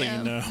 just so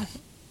you know.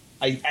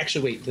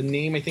 The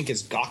name I think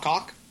is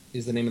Gok-Ok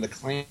is the name of the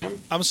clam.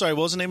 I'm sorry,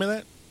 what was the name of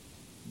that?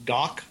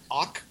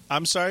 Gok-Ok.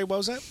 I'm sorry, what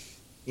was that?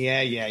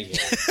 Yeah.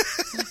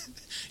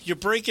 You're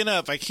breaking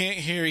up. I can't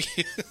hear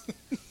you.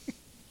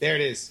 There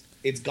it is.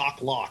 It's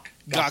Gok-Lok.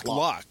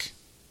 Gok-Lok.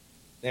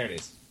 There it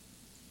is.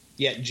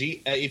 Yeah,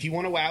 if you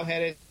want to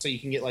wowhead it so you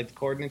can get the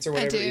coordinates or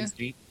whatever, it's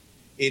Gokk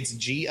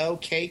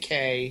 'Lok.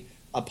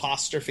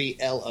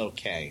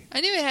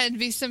 I knew it had to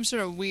be some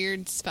sort of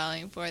weird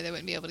spelling for it that I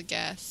wouldn't be able to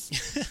guess.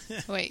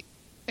 Wait,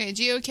 Gokk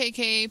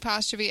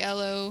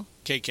 'Lo.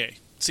 KK.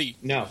 See.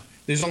 No,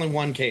 there's only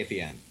one K at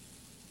the end.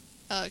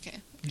 Oh, okay.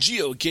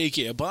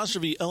 Gokk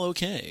 'Lok.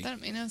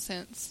 That made no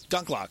sense.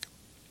 Gok-Lok.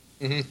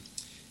 Mm-hmm.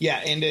 Yeah,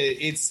 and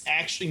it's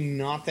actually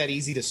not that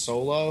easy to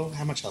solo.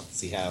 How much health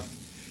does he have?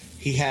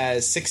 He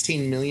has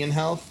 16 million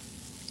health.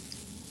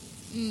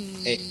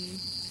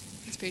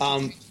 That's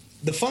pretty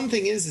the fun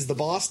thing is the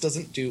boss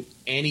doesn't do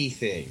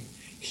anything.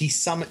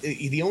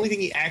 The only thing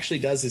he actually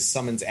does is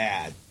summons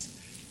ads.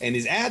 And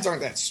his ads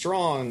aren't that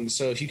strong,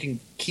 so if you can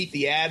keep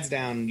the ads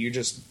down, you're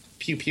just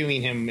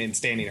pew-pewing him and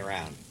standing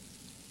around.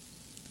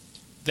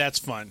 That's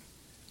fun.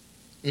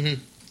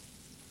 Mm-hmm.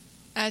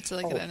 I have to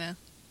look at it now.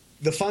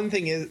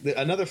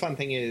 Another fun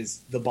thing is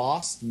the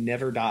boss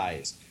never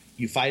dies.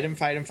 You fight him,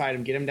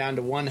 get him down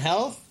to 1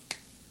 health,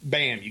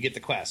 bam, you get the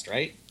quest,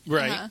 right?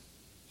 Right. Uh-huh.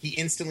 he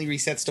instantly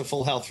resets to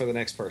full health for the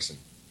next person.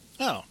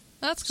 Oh.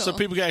 That's cool. So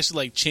people can actually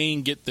like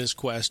chain get this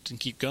quest and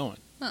keep going.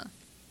 Huh.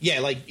 Yeah,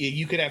 like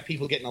you could have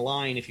people get in a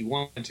line if you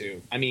wanted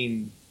to. I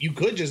mean, you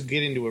could just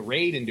get into a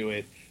raid and do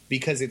it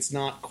because it's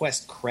not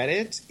quest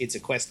credit, it's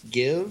a quest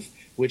give,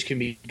 which can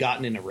be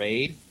gotten in a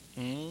raid.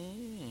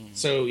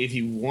 So if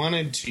you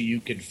wanted to, you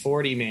could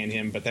 40-man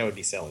him, but that would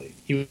be silly.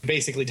 He would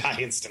basically die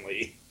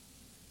instantly.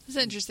 That's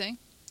interesting.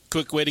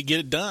 Quick way to get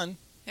it done.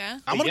 Yeah.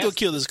 I'm going to go Yes.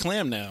 kill this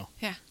clam now.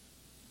 Yeah.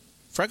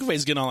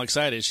 Freckleface getting all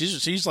excited.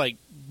 She's like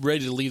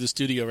ready to leave the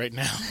studio right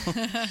now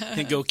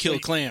and go kill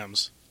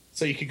clams.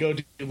 So you could go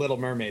do Little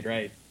Mermaid,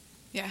 right?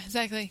 Yeah,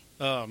 exactly.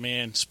 Oh,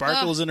 man.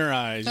 Sparkles in her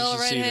eyes. You Little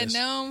should see redhead this.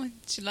 gnome.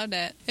 She loved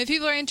that. If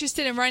people are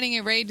interested in running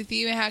a raid with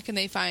you, how can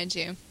they find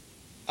you?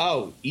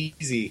 Oh,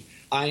 easy.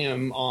 I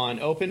am on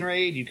Open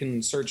Raid. You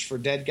can search for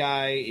Dead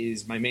Guy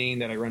is my main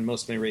that I run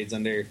most of my raids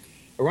under.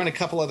 I run a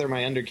couple other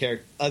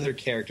other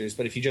characters,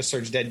 but if you just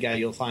search Dead Guy,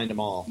 you'll find them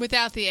all.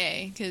 Without the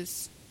A,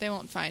 because they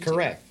won't find you.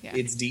 Correct. Yeah,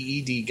 It's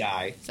DED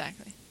Guy.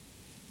 exactly.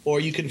 Or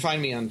you can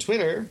find me on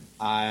Twitter.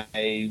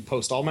 I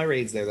post all my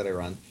raids there that I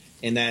run.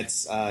 And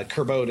that's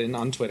Kirbodin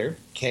on Twitter.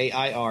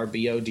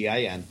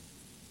 KIRBODIN.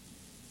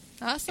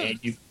 Awesome.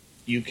 And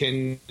you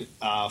can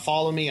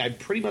follow me. I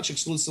pretty much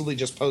exclusively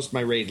just post my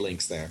raid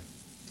links there.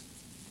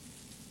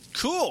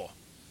 Cool.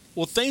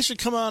 Well, thanks for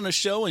coming on the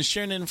show and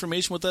sharing that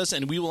information with us.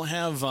 And we will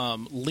have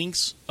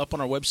links up on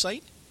our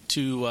website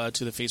to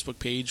the Facebook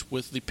page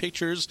with the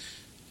pictures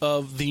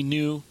of the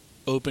new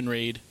Open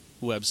Raid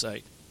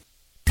website.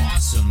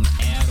 Awesome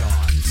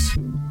add-ons.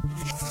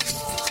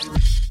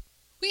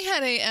 We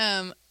had a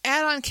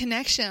add-on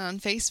connection on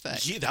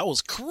Facebook. Yeah, that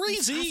was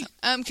crazy.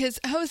 Because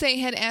Jose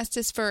had asked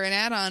us for an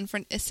add-on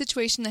for a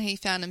situation that he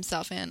found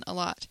himself in a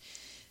lot.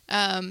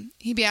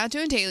 He'd be out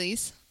doing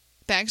dailies.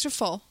 Bags are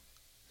full.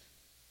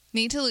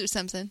 Need to loot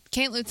something.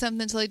 Can't loot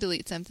something until he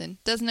deletes something.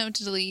 Doesn't know what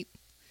to delete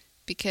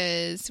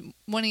because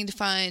wanting to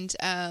find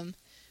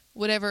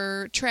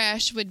whatever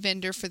trash would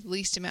vendor for the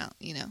least amount,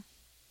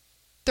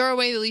 Throw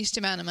away the least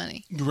amount of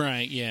money.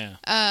 Right, yeah.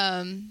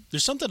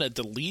 There's something that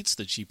deletes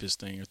the cheapest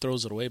thing or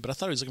throws it away, but I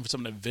thought he was looking for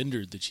something that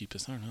vendored the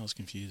cheapest. I don't know. I was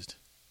confused.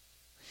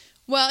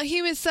 Well,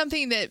 he was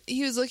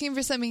looking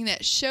for something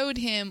that showed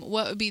him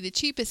what would be the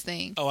cheapest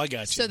thing. Oh, I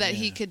got you. So that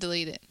he Yeah. could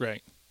delete it.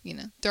 Right.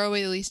 Throw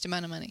away the least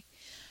amount of money.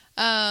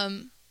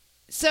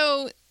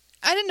 So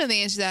I didn't know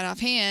the answer to that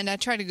offhand. I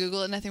tried to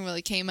Google it. Nothing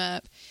really came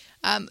up.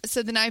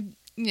 So then I,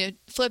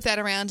 flipped that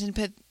around and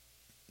put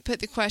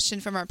the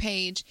question from our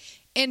page.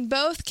 And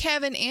both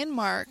Kevin and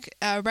Mark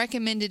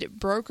recommended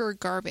Broker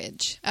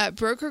Garbage.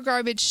 Broker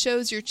Garbage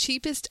shows your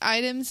cheapest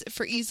items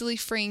for easily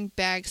freeing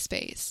bag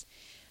space.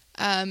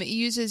 It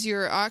uses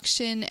your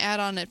auction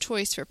add-on of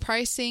choice for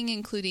pricing,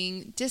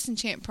 including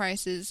disenchant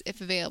prices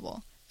if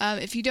available.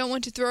 If you don't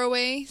want to throw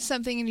away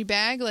something in your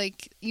bag,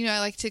 like, I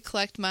like to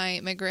collect my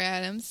gray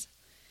items.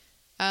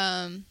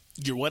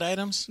 Your what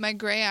items? My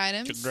gray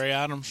items. Gray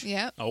items?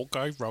 Yep.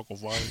 Okay,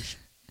 Freckleface.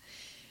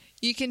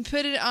 You can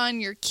put it on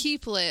your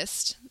keep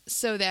list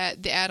so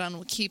that the add-on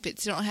will keep it,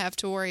 so you don't have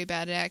to worry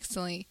about it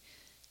accidentally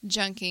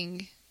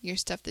junking your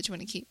stuff that you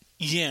want to keep.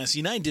 Yeah,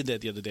 see, I did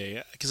that the other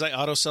day because I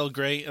auto-sell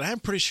gray, and I'm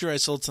pretty sure I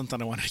sold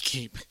something I wanted to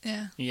keep.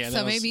 Yeah. Yeah.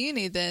 So maybe you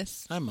need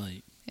this. I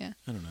might. Yeah.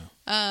 I don't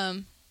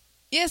know.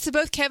 Yeah, so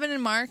both Kevin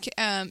and Mark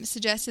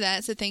suggested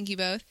that, so thank you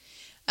both.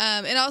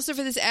 And also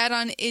for this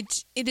add-on,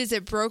 it is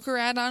a broker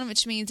add-on,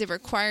 which means it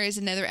requires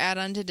another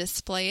add-on to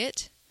display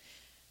it.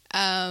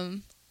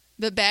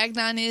 But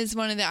Bagnon is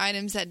one of the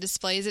items that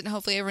displays it, and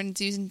hopefully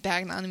everyone's using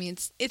Bagnon. I mean,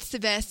 it's the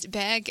best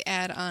bag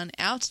add-on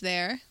out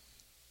there,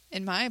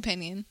 in my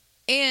opinion.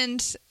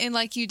 And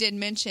like you did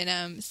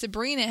mention,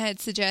 Sabrina had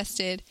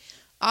suggested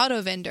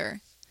Auto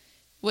Vendor,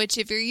 which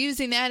if you're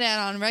using that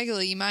add-on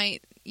regularly, you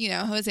might,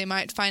 Jose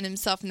might find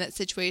himself in that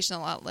situation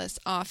a lot less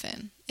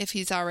often if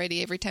he's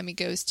already, every time he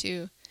goes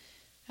to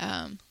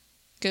a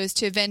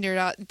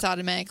vendor, it's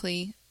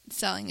automatically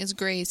selling his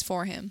grays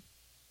for him.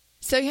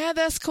 So yeah,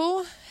 that's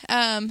cool.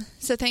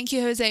 So thank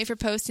you, Jose, for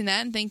posting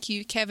that, and thank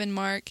you, Kevin,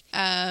 Mark,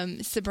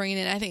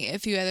 Sabrina, and I think a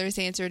few others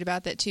answered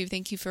about that too.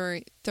 Thank you for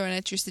throwing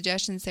out your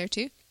suggestions there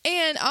too.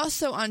 And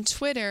also on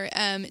Twitter,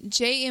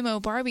 JMO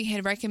Barbie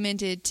had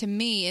recommended to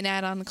me an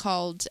add-on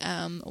called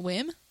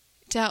Whim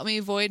to help me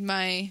avoid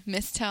my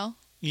mistel.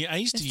 Yeah, I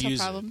used to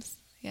use problems.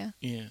 Yeah.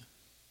 Yeah.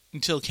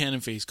 Until Cannon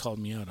Face called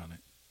me out on it.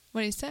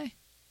 What do you say?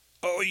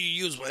 Oh, you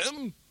use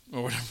Whim?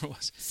 Or whatever it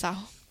was. So.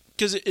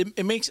 Because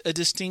it makes a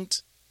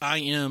distinct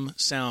IM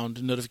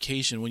sound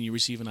notification when you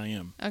receive an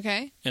IM.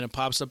 Okay. And it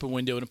pops up a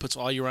window and it puts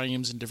all your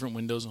IMs in different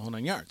windows and whole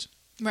 9 yards.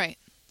 Right.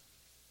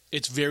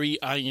 It's very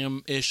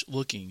IM-ish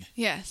looking.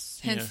 Yes,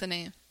 hence the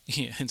name.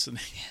 Yeah, hence the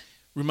name. Yeah.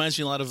 Reminds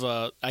me a lot of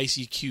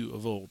ICQ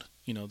of old.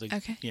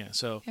 Okay. Yeah,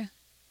 so yeah.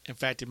 In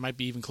fact, it might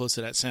be even close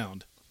to that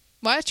sound.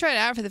 Well, I tried it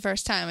out for the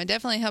first time. It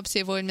definitely helps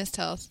you avoid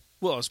mistells.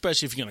 Well,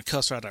 especially if you're going to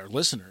cuss out our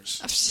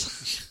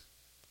listeners.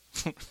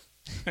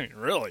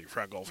 Really,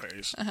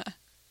 Freckleface. Uh-huh.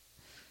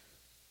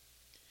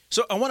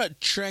 So I want to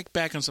track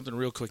back on something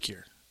real quick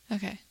here.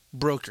 Okay.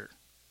 Broker.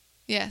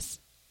 Yes.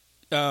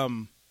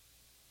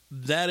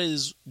 that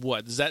is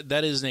what?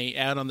 That is an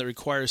add-on that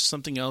requires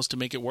something else to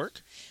make it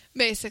work?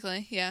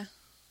 Basically, yeah.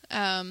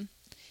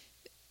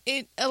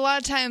 It a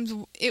lot of times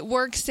it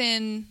works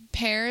in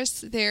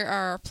pairs. There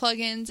are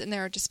plugins and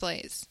there are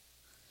displays.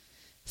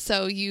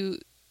 So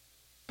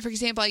for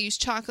example, I use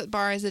Chocolate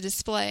Bar as a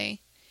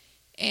display,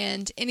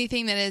 and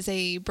anything that is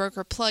a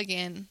broker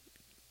plugin,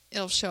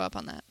 it'll show up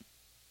on that.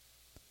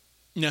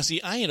 Now,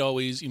 see, I had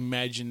always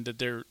imagined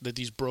that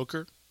these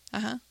broker.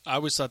 Uh-huh. I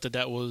always thought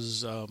that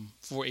was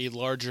for a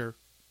larger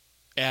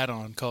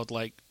add-on called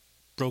like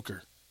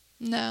Broker.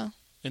 No.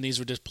 And these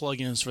were just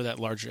plugins for that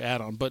larger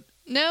add-on, but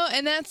no,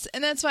 and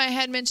that's why I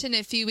had mentioned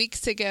a few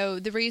weeks ago.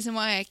 The reason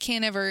why I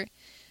can't ever,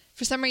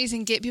 for some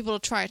reason, get people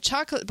to try a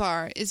Chocolate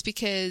Bar is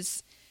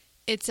because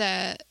it's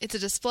a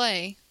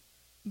display,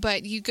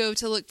 but you go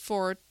to look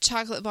for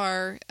Chocolate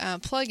Bar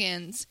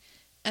plugins,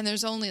 and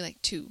there's only like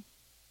 2.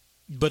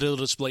 But it'll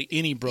display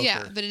any broker.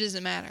 Yeah, but it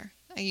doesn't matter.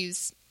 I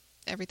use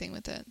everything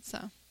with it.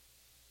 So.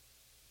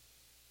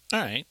 All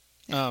right.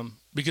 Yeah.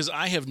 Because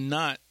I have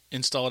not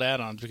installed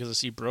add-ons because I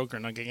see broker,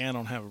 and I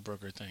don't have a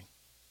broker thing.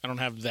 I don't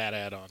have that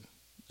add-on.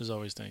 Is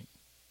always thing.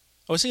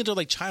 I was thinking of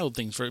like child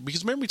things for it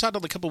because remember we talked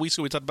about a couple of weeks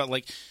ago. We talked about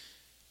like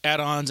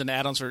add-ons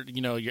for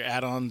your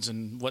add-ons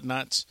and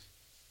whatnots.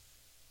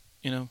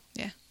 Yeah.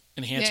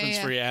 Enhancements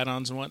for your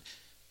add-ons and what.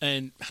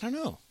 And I don't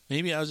know.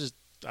 Maybe I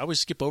always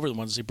skip over the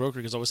ones that say broker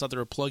because I always thought there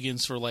were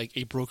plugins for like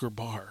a broker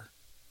bar.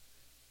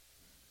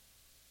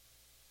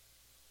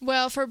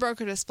 Well, for a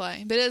broker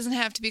display, but it doesn't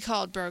have to be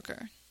called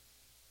broker.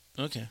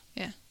 Okay.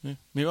 Yeah.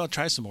 Maybe I'll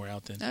try some more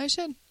out then. No, I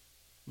should.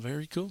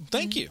 Very cool.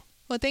 Thank you.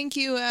 Well, thank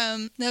you.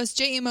 That was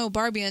JMO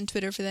Barbie on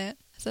Twitter for that.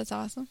 So that's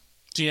awesome.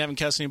 So you haven't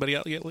cast anybody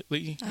out yet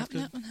lately? No,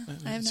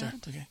 I have not.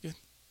 Okay, good.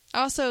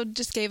 I also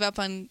just gave up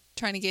on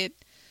trying to get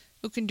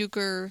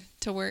Ukenduker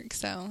to work,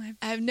 so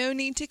I have no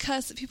need to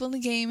cuss at people in the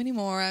game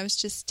anymore. I was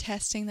just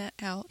testing that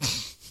out.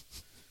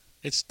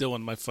 It's still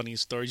one of my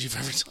funniest stories you've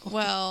ever told.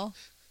 Well,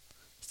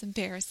 it's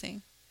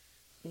embarrassing.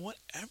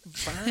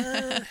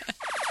 Whatever.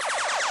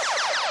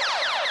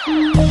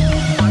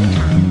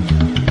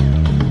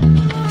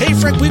 Hey,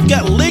 Frank, we've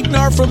got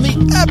Lignar from the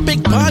Epic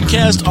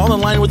Podcast on the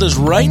line with us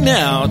right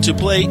now to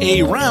play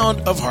a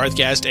round of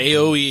Hearthcast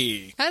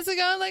AOE. How's it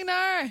going,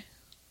 Lignar?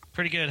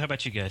 Pretty good. How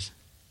about you guys?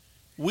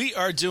 We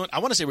are doing, I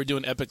want to say we're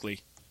doing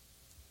epically,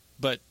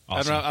 but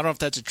awesome. I don't know if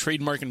that's a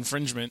trademark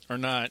infringement or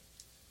not.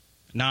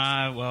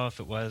 Nah, well, if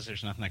it was,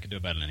 there's nothing I could do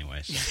about it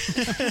anyway. So.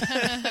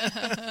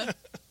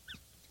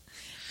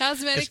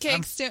 How's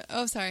Medicake's doing?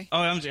 Oh, sorry. Oh,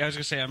 I was going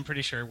to say, I'm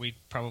pretty sure we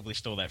probably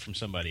stole that from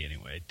somebody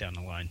anyway down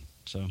the line.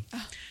 So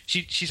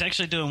she's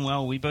actually doing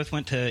well. We both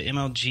went to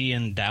MLG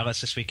in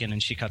Dallas this weekend,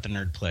 and she caught the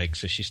nerd plague,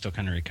 so she's still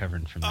kind of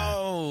recovering from that.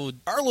 Oh,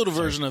 our little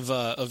version of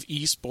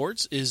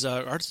esports is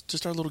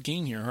just our little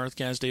game here,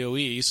 Hearthcast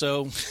AOE.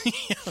 So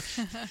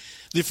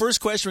the first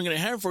question we're going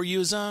to have for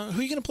you is, who are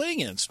you going to play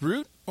against,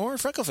 Root or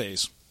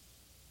Freckleface?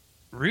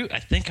 Root, I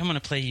think I'm going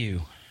to play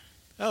you.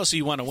 Oh, so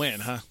you want to win,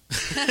 huh?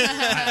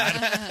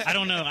 I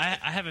don't know.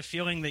 I have a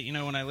feeling that,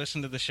 when I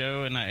listen to the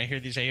show and I hear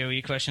these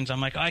AOE questions,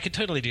 I'm like, I could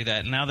totally do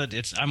that. And now that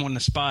I'm on the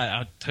spot,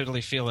 I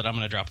totally feel that I'm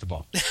going to drop the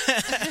ball.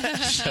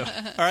 So.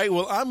 All right,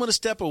 well, I'm going to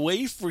step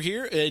away for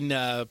here and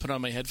put on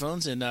my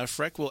headphones, and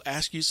Freck will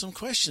ask you some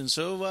questions.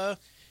 So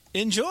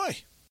enjoy.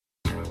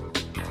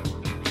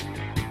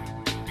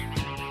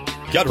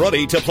 Get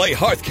ready to play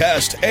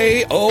Hearthcast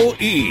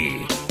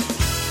AOE.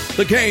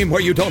 The game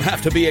where you don't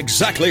have to be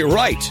exactly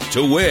right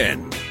to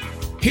win.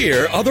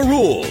 Here are the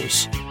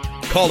rules.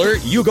 Caller,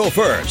 you go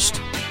first.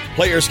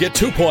 Players get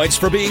 2 points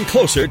for being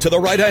closer to the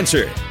right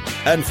answer,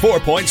 and 4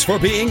 points for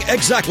being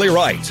exactly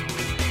right.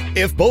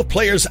 If both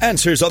players'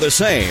 answers are the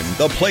same,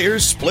 the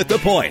players split the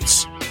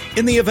points.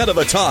 In the event of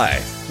a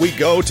tie, we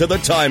go to the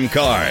time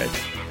card.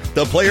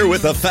 The player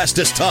with the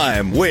fastest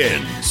time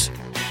wins.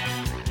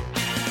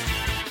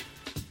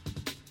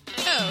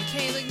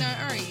 Okay,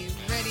 Lignar, are you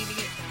ready to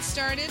get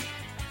started?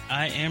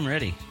 I am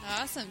ready.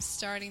 Awesome.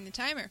 Starting the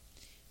timer.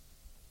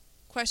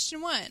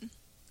 Question 1.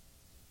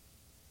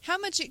 How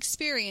much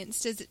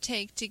experience does it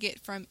take to get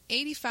from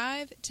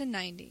 85 to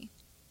 90?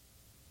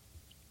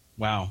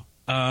 Wow.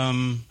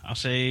 I'll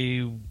say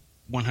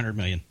 100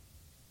 million.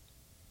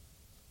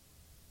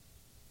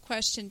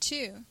 Question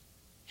 2.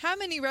 How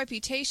many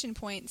reputation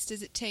points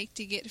does it take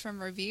to get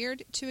from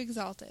revered to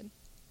exalted?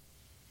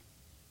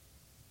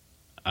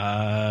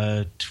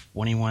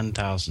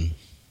 21,000.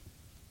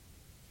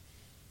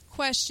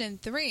 Question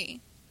 3.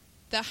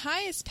 The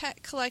highest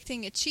pet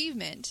collecting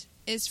achievement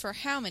is for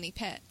how many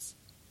pets?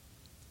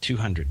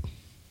 200.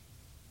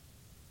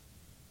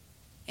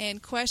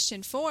 And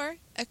question 4.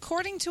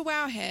 According to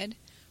Wowhead,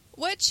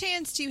 what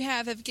chance do you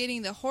have of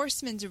getting the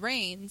horseman's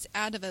reins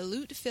out of a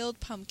loot-filled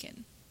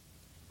pumpkin?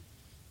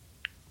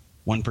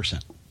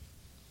 1%.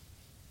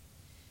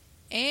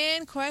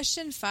 And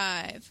question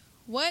 5.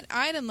 What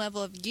item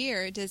level of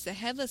gear does the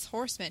Headless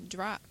Horseman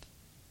drop?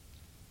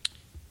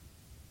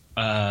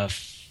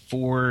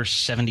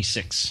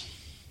 476.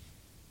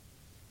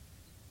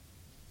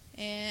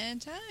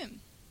 And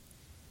time.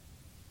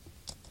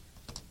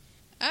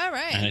 All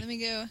right, let me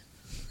go.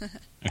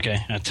 Okay,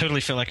 I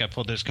totally feel like I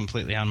pulled this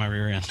completely out of my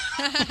rear end.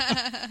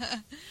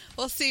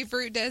 We'll see if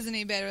Root does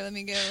any better. Let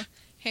me go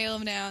hail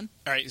him down.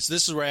 All right, so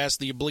this is where I ask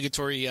the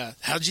obligatory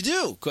how'd you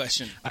do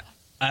question.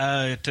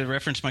 To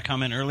reference my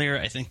comment earlier,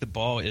 I think the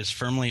ball is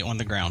firmly on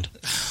the ground.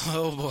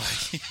 Oh,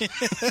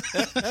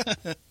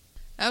 boy.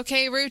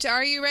 Okay, Root,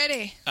 are you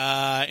ready?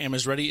 I am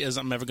as ready as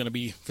I'm ever going to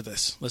be for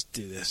this. Let's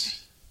do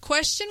this.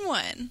 Question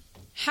 1.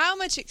 How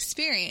much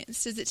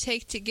experience does it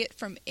take to get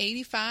from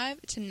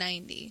 85 to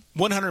 90?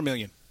 100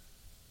 million.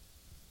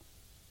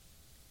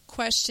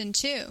 Question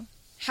 2.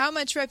 How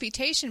much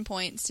reputation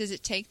points does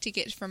it take to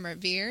get from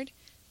revered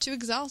to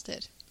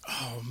exalted?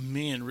 Oh,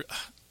 man.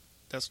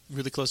 That's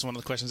really close to one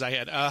of the questions I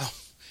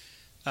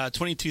had.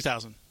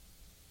 22,000.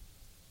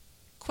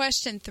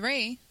 Question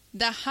 3.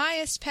 The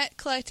highest pet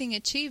collecting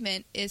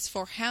achievement is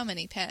for how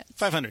many pets?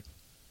 500.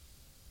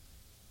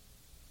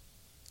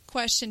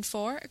 Question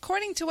 4.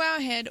 According to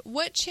Wowhead,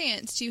 what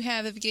chance do you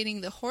have of getting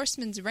the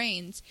Horseman's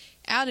Reins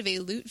out of a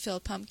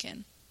loot-filled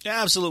pumpkin?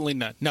 Absolutely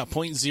none. No,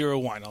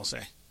 0.01, I'll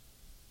say.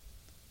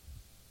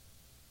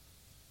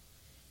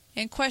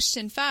 And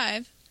question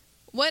 5.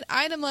 What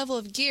item level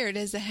of gear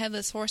does the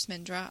Headless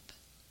Horseman drop?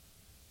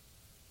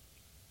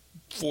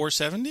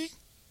 470?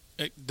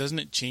 Doesn't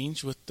it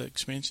change with the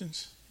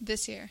expansions?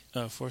 This year.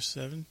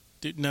 470?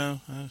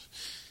 No.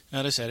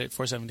 I just said it.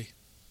 470.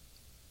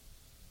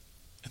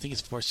 I think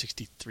it's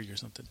 463 or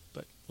something,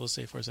 but we'll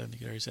say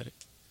 470. I already said it.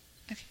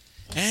 Okay.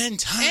 And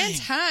time. And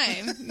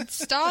time. It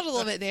stalled a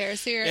little bit there.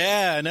 So you're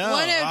yeah, no.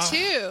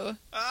 102.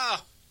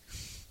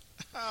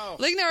 Oh.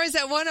 Lignar is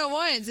at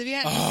 101, so if you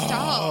hadn't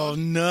stalled,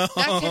 no.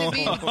 that could have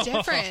been the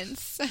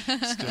difference.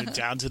 Let's go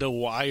down to the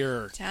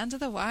wire. Down to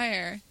the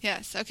wire.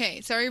 Yes. Okay.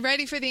 So are you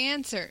ready for the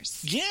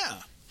answers?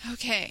 Yeah.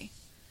 Okay.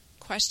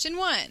 Question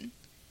 1.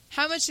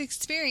 How much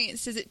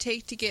experience does it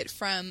take to get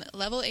from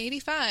level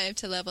 85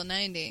 to level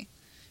 90?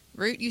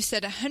 Root, you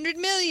said 100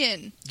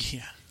 million.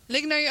 Yeah.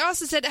 Lignar, you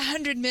also said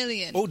 100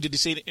 million. Oh, did you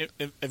say it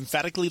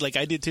emphatically like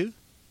I did too?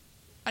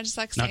 I just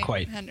like saying Not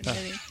quite. 100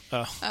 million.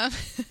 Oh.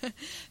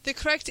 The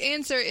correct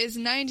answer is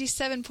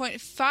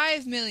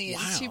 97.5 million.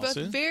 Wow, so you're both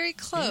see? very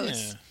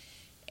close.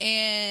 Yeah.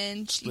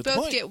 And Split you the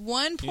both point. get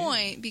 1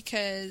 point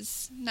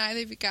because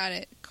neither of you got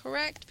it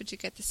correct, but you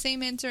get the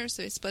same answer,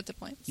 so we split the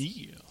points.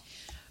 Yeah.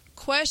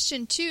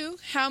 Question 2,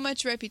 how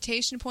much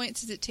reputation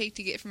points does it take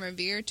to get from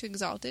revered to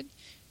exalted?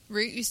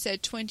 Root, you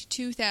said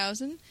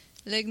 22,000.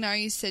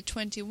 Lignar, you said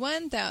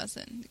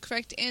 21,000. The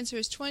correct answer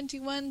is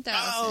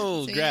 21,000.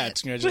 Oh, so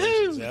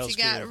congratulations. So That was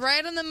you got cool.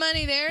 right on the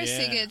money there, so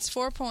Yeah. you get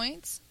 4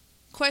 points.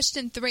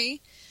 Question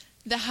 3,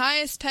 the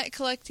highest pet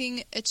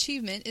collecting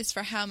achievement is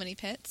for how many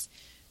pets?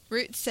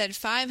 Root said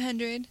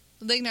 500.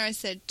 Lignar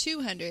said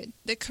 200.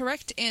 The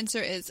correct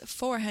answer is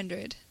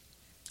 400.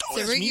 Oh, So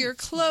that's Root, me. you're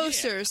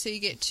closer, Yeah. so you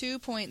get 2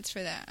 points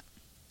for that.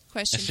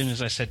 Question As soon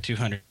as I said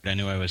 200, I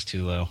knew I was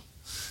too low.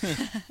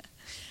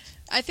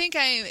 I think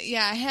I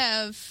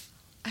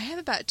have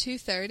about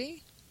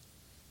 230.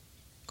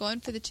 Going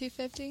for the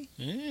 250.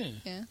 Yeah.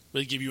 Yeah.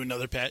 Will they give you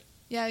another pet?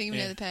 Yeah, you can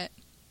Yeah. know the pet.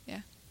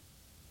 Yeah.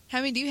 How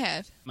many do you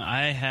have?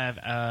 I have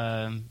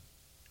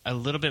a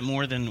little bit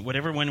more than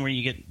whatever one where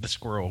you get the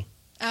squirrel.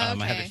 Oh,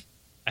 okay.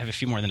 I have a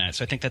few more than that,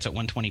 so I think that's at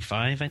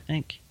 125, I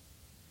think.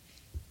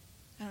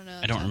 I don't know.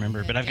 I don't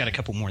remember, but I've got a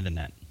couple more than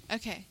that.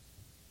 Okay.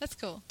 That's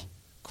cool.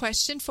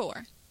 Question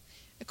 4.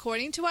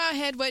 According to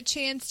Wowhead, what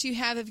chance do you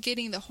have of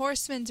getting the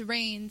Horseman's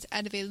Reins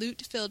out of a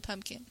loot-filled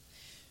pumpkin?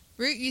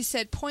 Root, you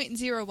said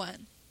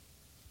 0.01.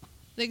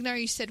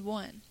 Lignar, you said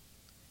 1.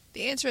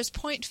 The answer is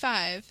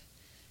 0.5.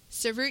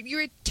 So, Root, you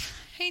were a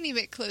tiny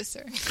bit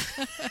closer.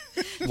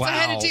 So I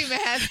had to do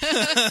math.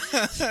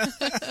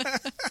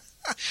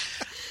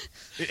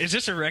 Is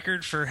this a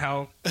record for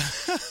how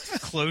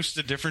close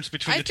the difference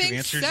between the two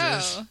answers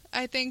is?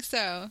 I think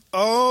so.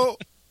 Oh,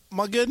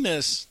 my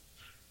goodness.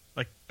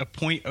 Like a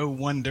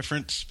 0.01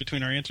 difference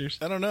between our answers?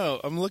 I don't know.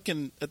 I'm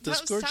looking at the No,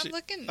 score stop sheet.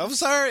 looking. I'm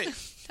sorry.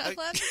 Stop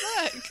letting me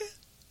look.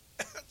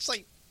 It's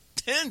like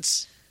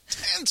tense.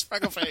 Tense,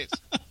 Freckleface.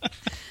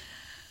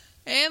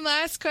 And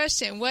last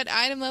question. What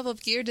item level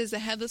of gear does the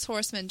Headless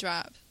Horseman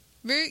drop?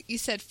 Root, you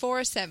said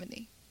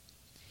 470.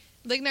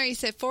 Lignar, you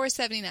said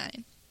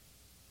 479.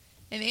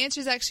 And the answer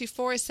is actually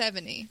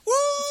 470. Woo!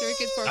 So Root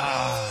gets 4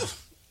 points.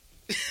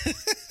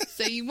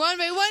 So you won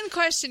by 1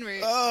 question,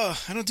 Root.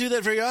 Oh, I don't do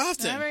that very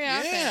often. Not very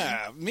often.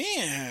 Yeah,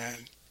 man.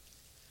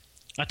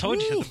 I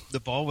told you the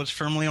ball was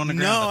firmly on the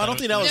ground. No, I don't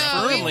think that was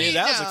No, firmly. we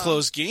That was a know.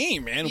 close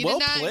game, man. You Well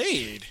did not-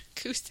 played.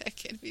 Goose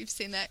second. We've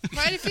seen that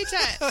quite a few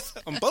times.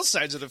 On both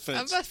sides of the On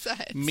fence. both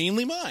sides.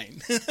 Mainly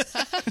mine.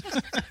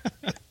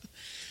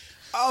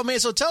 Oh, man.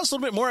 So tell us a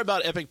little bit more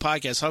about Epic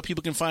Podcasts, how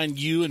people can find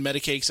you and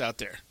Metacakes out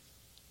there.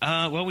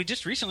 Well, we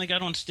just recently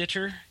got on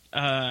Stitcher.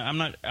 I'm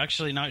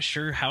not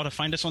sure how to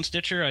find us on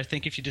Stitcher. I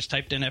think if you just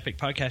typed in Epic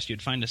Podcast,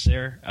 you'd find us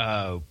there.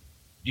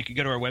 You could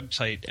go to our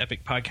website,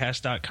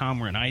 epicpodcast.com.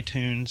 We're in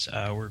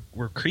iTunes.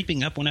 We're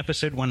creeping up on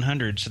episode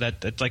 100. So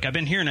that's like I've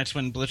been hearing that's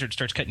when Blizzard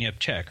starts cutting you a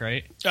check,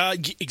 right?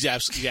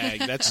 Exactly.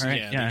 Yeah, that's All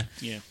right,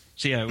 yeah.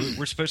 So yeah,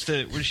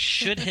 we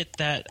should hit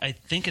that. I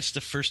think it's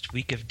the first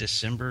week of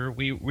December.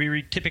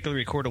 We typically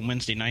record on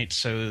Wednesday nights,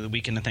 so the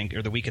week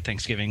of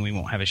Thanksgiving we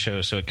won't have a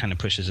show, so it kind of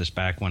pushes us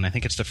back one. I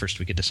think it's the first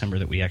week of December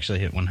that we actually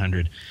hit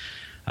 100.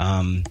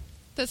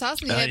 That's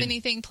awesome. Do you have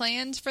anything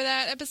planned for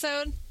that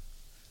episode?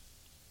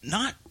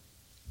 Not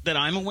that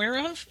I'm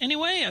aware of,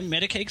 anyway.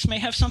 Medicakes may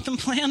have something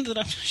planned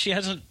that she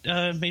hasn't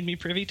made me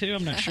privy to.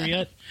 I'm not sure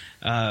yet.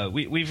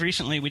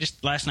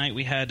 Last night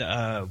we had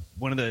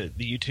one of the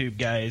YouTube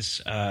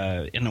guys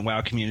in the WoW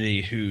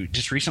community who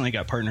just recently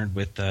got partnered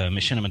with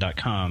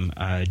Machinima.com,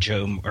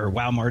 Joe, or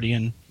WoW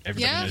Mardian.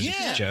 Everybody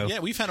knows Joe.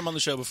 Yeah, we've had him on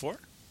the show before.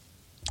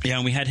 Yeah,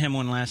 and we had him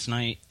on last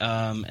night.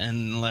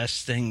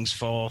 Unless things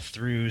fall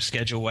through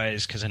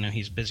schedule-wise, because I know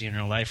he's busy in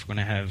real life, we're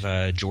going to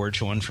have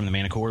George on from the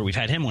Manticore. We've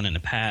had him on in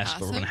the past,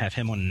 but we're going to have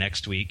him on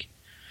next week.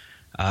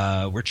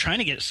 We're trying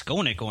to get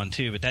Skolnick on,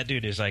 too, but that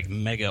dude is like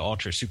mega,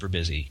 ultra, super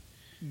busy.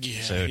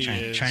 Yeah, so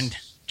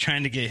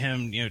trying to get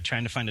him,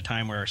 trying to find a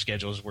time where our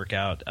schedules work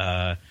out.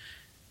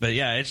 But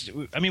yeah,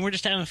 we're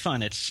just having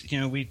fun. It's,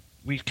 we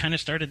kind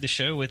of started the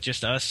show with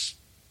just us.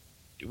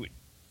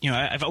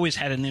 I've always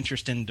had an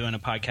interest in doing a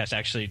podcast.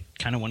 Actually,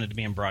 kind of wanted to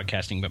be in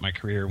broadcasting, but my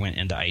career went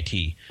into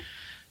IT,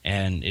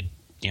 and it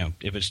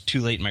was too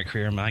late in my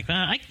career. I'm like,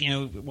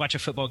 watch a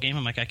football game.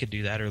 I'm like, I could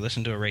do that, or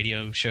listen to a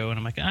radio show, and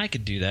I'm like, I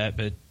could do that,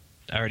 but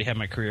I already have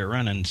my career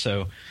running.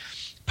 So,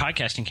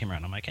 podcasting came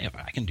around. I'm like, hey,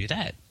 I can do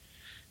that.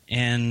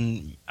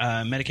 And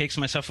Medicakes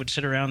and myself would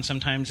sit around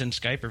sometimes in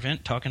Skype or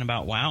Vent talking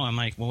about WoW. I'm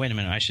like, well, wait a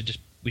minute,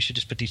 we should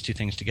just put these two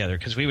things together,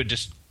 because we would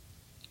just.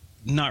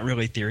 Not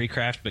really theory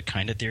craft, but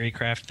kind of theory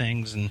craft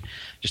things, and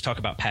just talk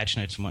about patch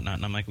notes and whatnot.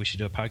 And I'm like, we should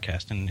do a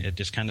podcast, and it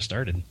just kind of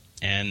started.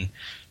 And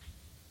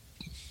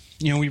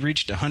we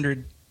reached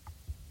 100,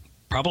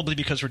 probably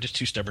because we're just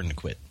too stubborn to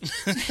quit.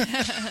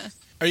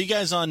 Are you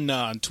guys on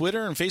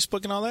Twitter and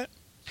Facebook and all that?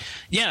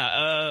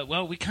 Yeah.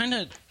 Well, we kind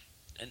of.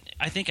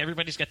 I think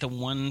everybody's got the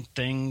one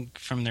thing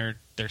from their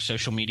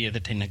social media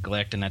that they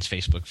neglect, and that's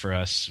Facebook for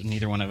us.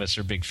 Neither one of us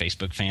are big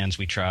Facebook fans.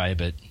 We try,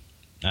 but.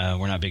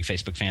 We're not big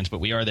Facebook fans, but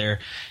we are there.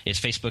 It's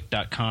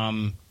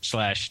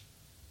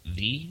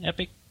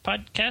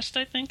facebook.com/TheEpicPodcast,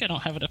 I think. I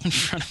don't have it up in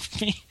front of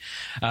me.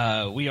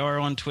 We are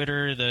on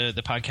Twitter.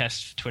 The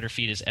podcast Twitter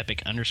feed is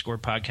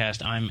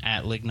epic_podcast. I'm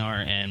at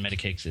Lignar, and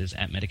Medicakes is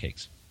at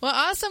Medicakes. Well,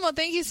 awesome. Well,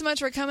 thank you so much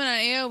for coming on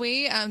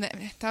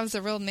AOE. That was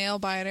a real nail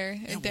biter.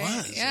 It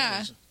was. Yeah. It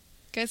was.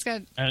 Guys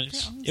got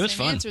it was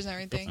fun. answers and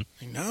everything.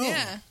 I know.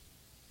 Yeah.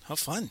 How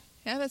fun.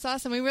 Yeah, that's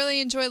awesome. We really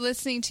enjoy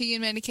listening to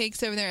you and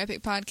Medicakes over there at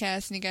Epic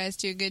Podcast, and you guys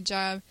do a good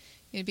job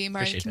being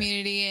part of the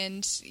community.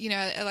 And,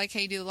 I like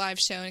how you do the live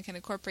show and kind of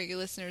incorporate your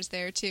listeners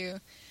there, too.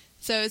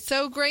 So it's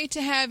so great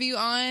to have you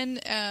on.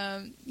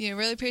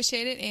 Really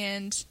appreciate it.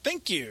 And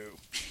thank you.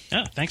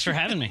 Oh, thanks for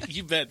having me.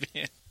 You bet,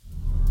 man.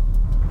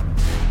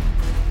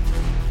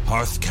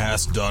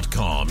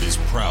 Hearthcast.com is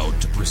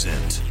proud to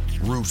present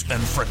Root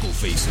and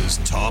Freckleface's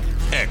Top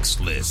X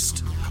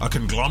List, a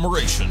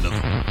conglomeration of...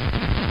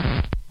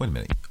 Wait a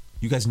minute.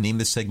 You guys named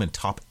this segment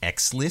Top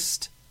X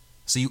List?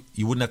 So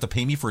you wouldn't have to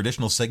pay me for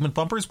additional segment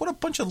bumpers? What a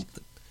bunch of...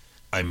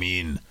 I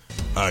mean,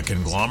 a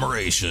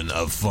conglomeration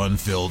of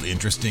fun-filled,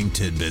 interesting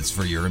tidbits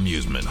for your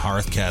amusement.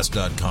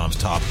 Hearthcast.com's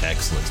Top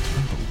X List.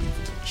 Unbelievable.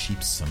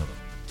 Cheap son of a...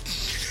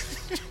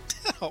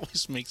 That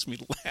always makes me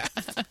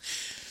laugh.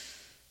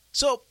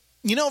 So,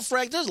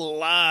 Frank, there's a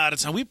lot of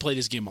time. We play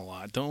this game a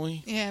lot, don't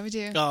we? Yeah, we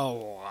do. A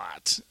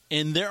lot.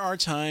 And there are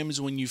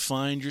times when you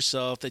find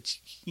yourself that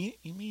you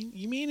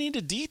may need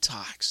a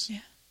detox.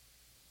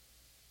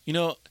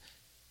 Yeah.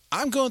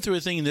 I'm going through a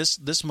thing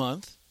this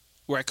month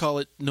where I call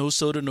it No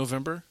Soda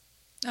November.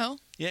 Oh?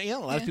 Yeah. A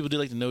lot of people do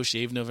like the No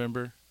Shave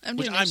November. I'm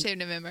doing No Shave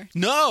November.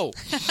 No!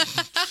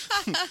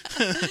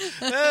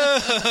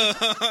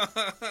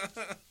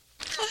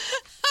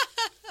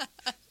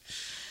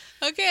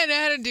 Okay, I know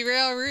how to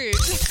derail Root.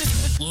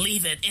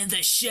 Leave it in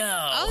the show.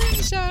 I'll leave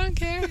the show. I don't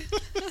care.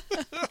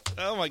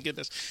 Oh, my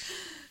goodness.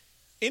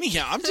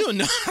 Anyhow, I'm doing...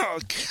 Oh,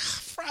 God,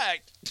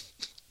 Frank.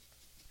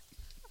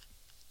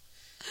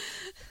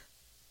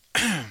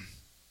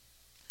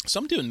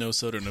 So I'm doing No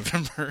Soda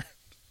November.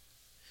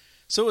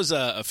 So is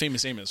a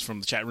Famous Amos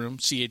from the chat room,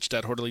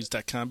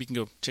 ch.horderlies.com. You can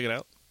go check it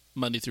out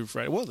Monday through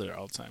Friday. Well, they're there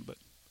all the time, but...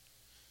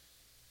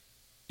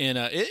 And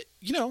it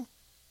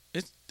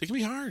can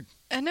be hard.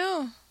 I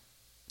know.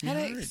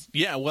 Headaches.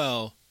 Yeah,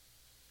 well,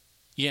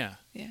 yeah.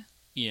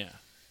 Yeah.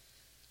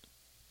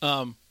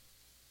 But,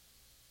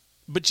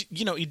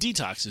 it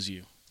detoxes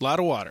you. A lot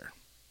of water.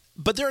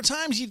 But there are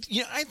times,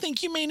 I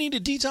think you may need a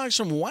detox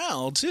from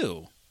WoW,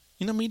 too.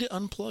 Need to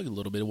unplug a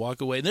little bit,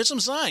 walk away. There's some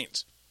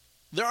signs.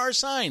 There are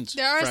signs.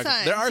 There are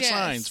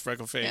signs,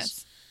 Freckleface.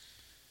 Yes.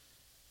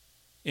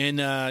 And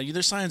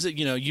there's signs that,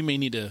 you may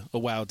need a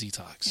WoW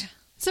detox. Yeah.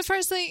 So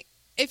firstly,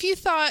 if you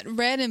thought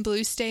red and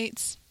blue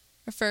states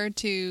referred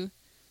to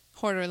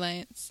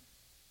Horderlands,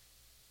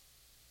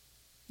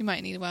 you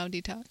might need a WoW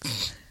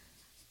detox.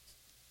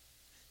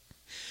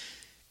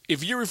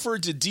 If you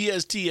referred to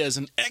DST as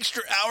an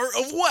extra hour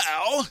of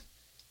WoW,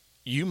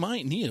 you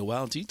might need a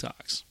WoW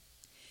detox.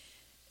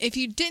 if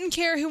you didn't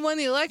care who won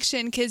the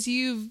election because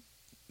I'm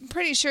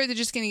pretty sure they're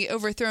just going to get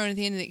overthrown at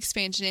the end of the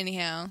expansion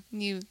anyhow,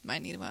 you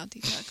might need a wild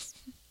detox.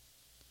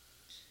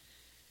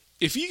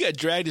 If you got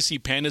dragged to see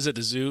pandas at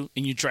the zoo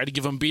and you try to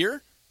give them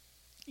beer,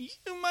 you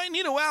might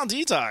need a wild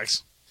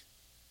detox.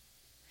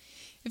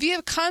 If you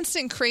have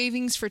constant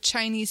cravings for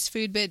Chinese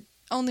food, but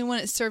only when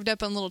it's served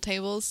up on little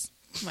tables,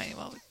 you might need a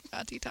wild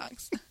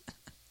detox.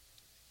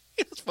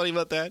 You know what's funny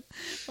about that?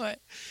 What?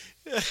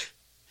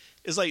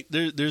 It's like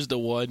there's the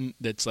one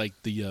that's like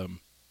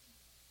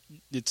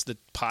it's the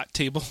pot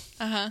table.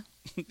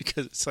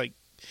 Because it's like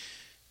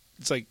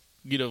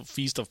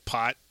feast of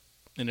pot,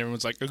 and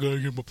everyone's like, I gotta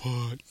get my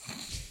pot,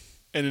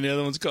 and then the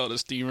other one's called a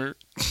steamer.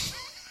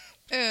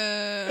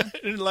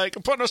 And like,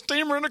 I'm putting a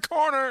steamer in the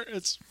corner.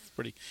 It's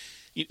pretty.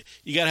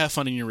 You gotta have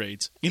fun in your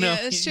raids. You know, yeah,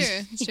 it's true.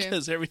 It's true.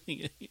 Because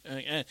everything.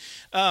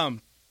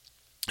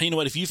 You know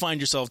what? If you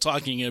find yourself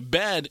talking in a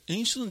bad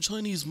ancient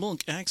Chinese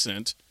monk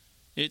accent,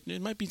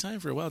 it might be time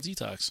for a wild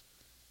detox.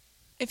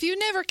 If you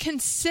never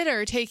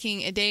consider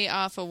taking a day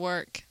off of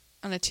work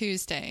on a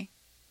Tuesday,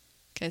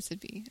 because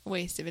it'd be a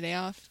waste of a day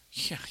off.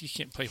 Yeah, you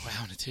can't play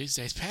WoW on a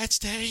Tuesday. It's Pat's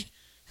Day.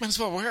 Might as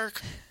well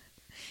work.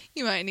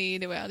 You might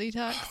need a wild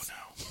detox.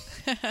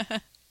 Oh, no.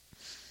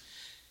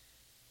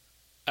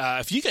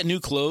 If you got new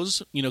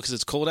clothes, because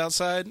it's cold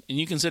outside, and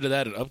you consider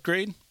that an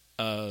upgrade,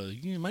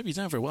 it might be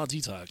time for a wild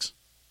detox.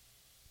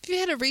 If you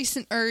had a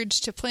recent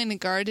urge to plant a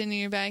garden in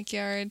your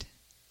backyard,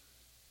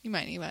 you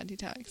might need a wild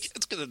detox.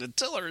 It's because of the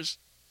tillers.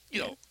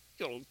 You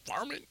know,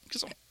 farm it.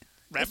 Because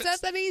rabbits. It's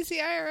not that easy,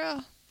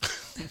 IRL.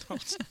 No,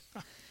 it's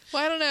not.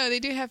 Well, I don't know. They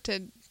do have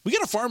to... We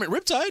got a farm at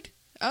Riptide.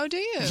 Oh, do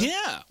you?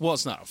 Yeah. Well,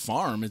 it's not a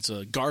farm. It's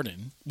a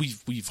garden.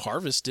 We've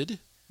harvested.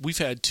 We've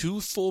had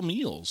 2 full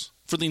meals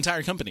for the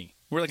entire company.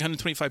 We're like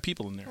 125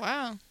 people in there.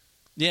 Wow.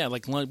 Yeah,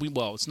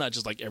 it's not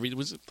just like it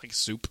was like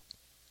soup.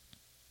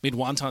 Made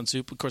wonton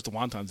soup. Of course, the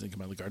wontons didn't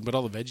come out of the garden, but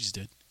all the veggies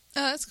did.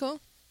 Oh, that's cool.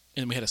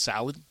 And we had a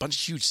salad,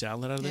 huge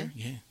salad out of there.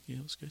 Yeah,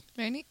 it was good.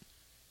 Very neat.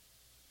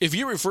 If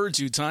you refer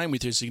to time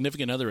with your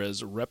significant other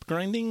as rep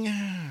grinding,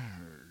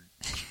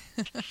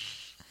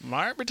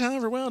 might be time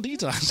for wild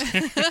detox.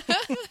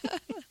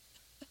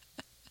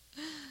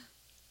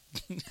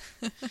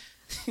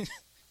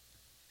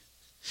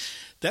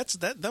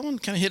 That one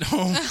kind of hit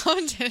home.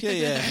 Oh, did it?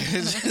 Yeah.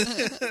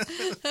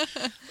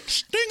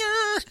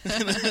 Stinger.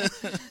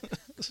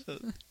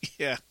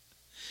 Yeah.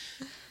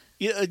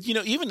 Yeah,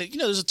 even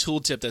there's a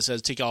tool tip that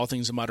says take all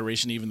things in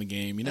moderation, even the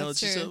game.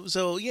 That's it's true.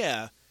 So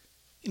yeah.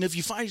 If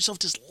you find yourself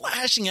just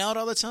lashing out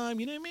all the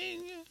time, you know what I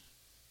mean?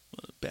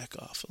 Back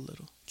off a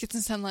little. Get some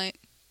sunlight.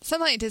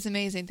 Sunlight does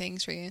amazing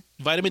things for you.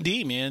 Vitamin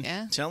D, man.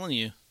 Yeah. I'm telling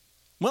you.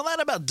 Well,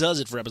 that about does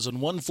it for episode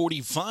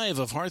 145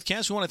 of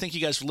Hearthcast. We want to thank you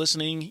guys for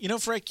listening.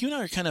 Frank, you and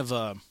I are kind of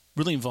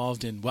really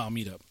involved in WoW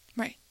Meetup.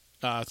 Right.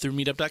 Through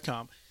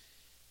meetup.com.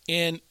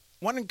 And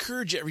want to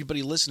encourage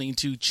everybody listening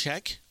to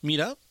check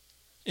Meetup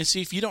and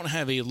see if you don't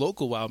have a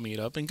local WoW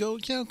Meetup and go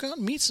out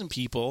and meet some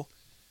people.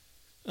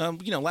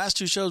 Last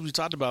 2 shows we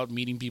talked about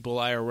meeting people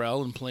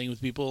IRL and playing with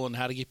people and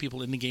how to get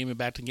people in the game and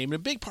back to the game. And a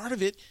big part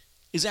of it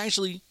is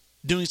actually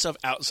doing stuff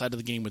outside of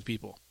the game with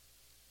people.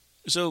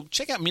 So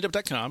check out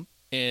meetup.com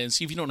and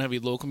see if you don't have a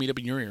local meetup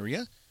in your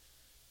area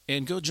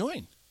and go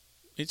join.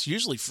 It's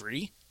usually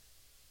free.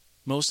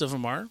 Most of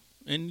them are.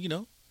 And,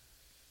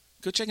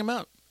 go check them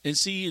out and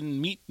see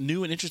and meet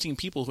new and interesting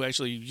people who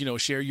actually,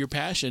 share your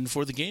passion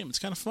for the game. It's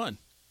kind of fun.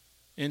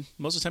 And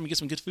most of the time you get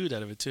some good food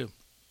out of it, too.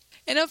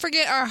 And don't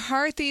forget our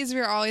Hearthies.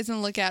 We're always on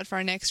the lookout for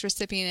our next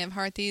recipient of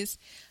Hearthies.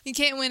 You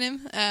can't win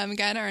him. You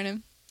got to earn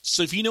him.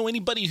 So if you know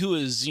anybody who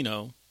is,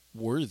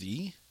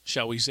 worthy,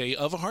 shall we say,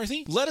 of a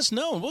Hearthie, let us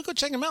know. And we'll go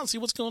check them out and see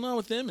what's going on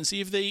with them and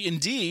see if they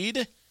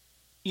indeed,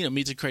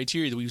 meet the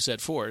criteria that we've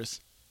set forth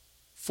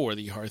for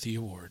the Hearthie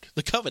Award,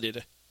 the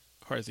coveted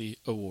Hearthie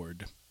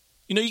Award.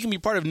 You can be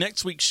part of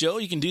next week's show.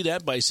 You can do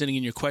that by sending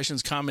in your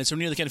questions, comments, or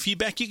any other kind of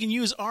feedback. You can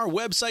use our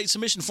website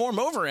submission form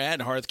over at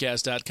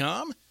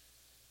hearthcast.com.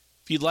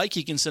 If you'd like,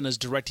 you can send us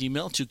direct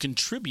email to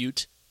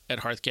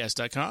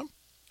contribute@hearthcast.com.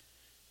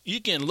 You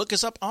can look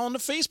us up on the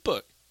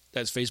Facebook.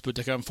 That's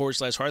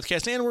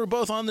facebook.com/Hearthcast, and we're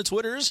both on the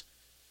Twitters.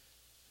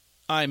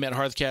 I'm at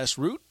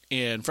HearthcastRoot,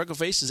 and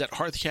Freckleface is at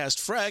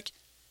HearthcastFreck,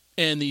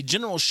 and the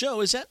general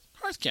show is at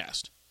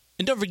Hearthcast.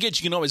 And don't forget,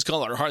 you can always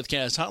call our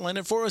Hearthcast hotline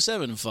at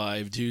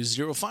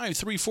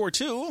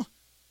 407-520-5342,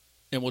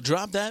 and we'll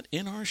drop that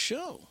in our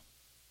show.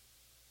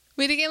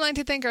 We'd again like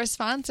to thank our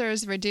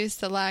sponsors,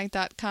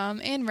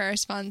 ReduceTheLag.com and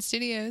Verispawn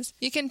Studios.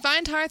 You can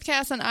find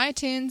Hearthcast on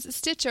iTunes,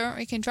 Stitcher,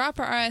 or you can drop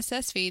our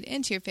RSS feed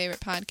into your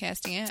favorite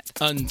podcasting app.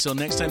 Until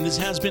next time, this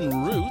has been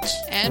Root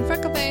and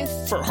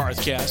Freckleface for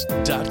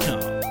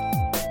Hearthcast.com.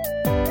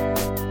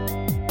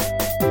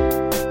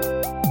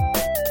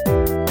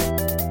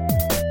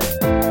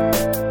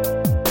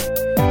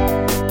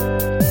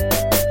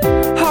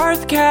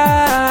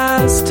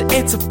 Hearthcast,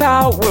 it's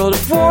about World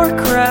of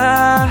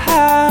Warcraft.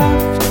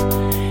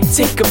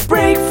 Take a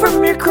break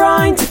from your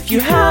grind if you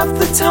have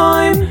the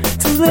time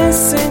to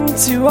listen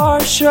to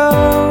our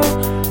show.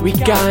 We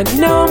got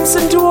gnomes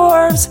and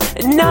dwarves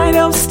and night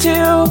elves too,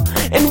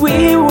 and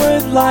we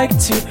would like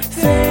to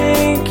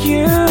thank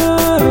you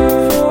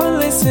for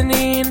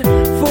listening.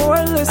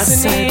 I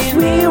said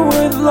we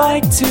would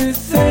like to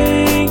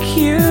thank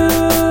you.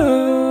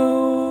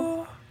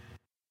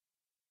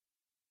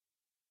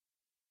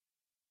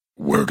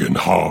 Working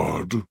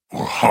hard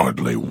or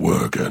hardly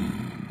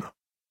working?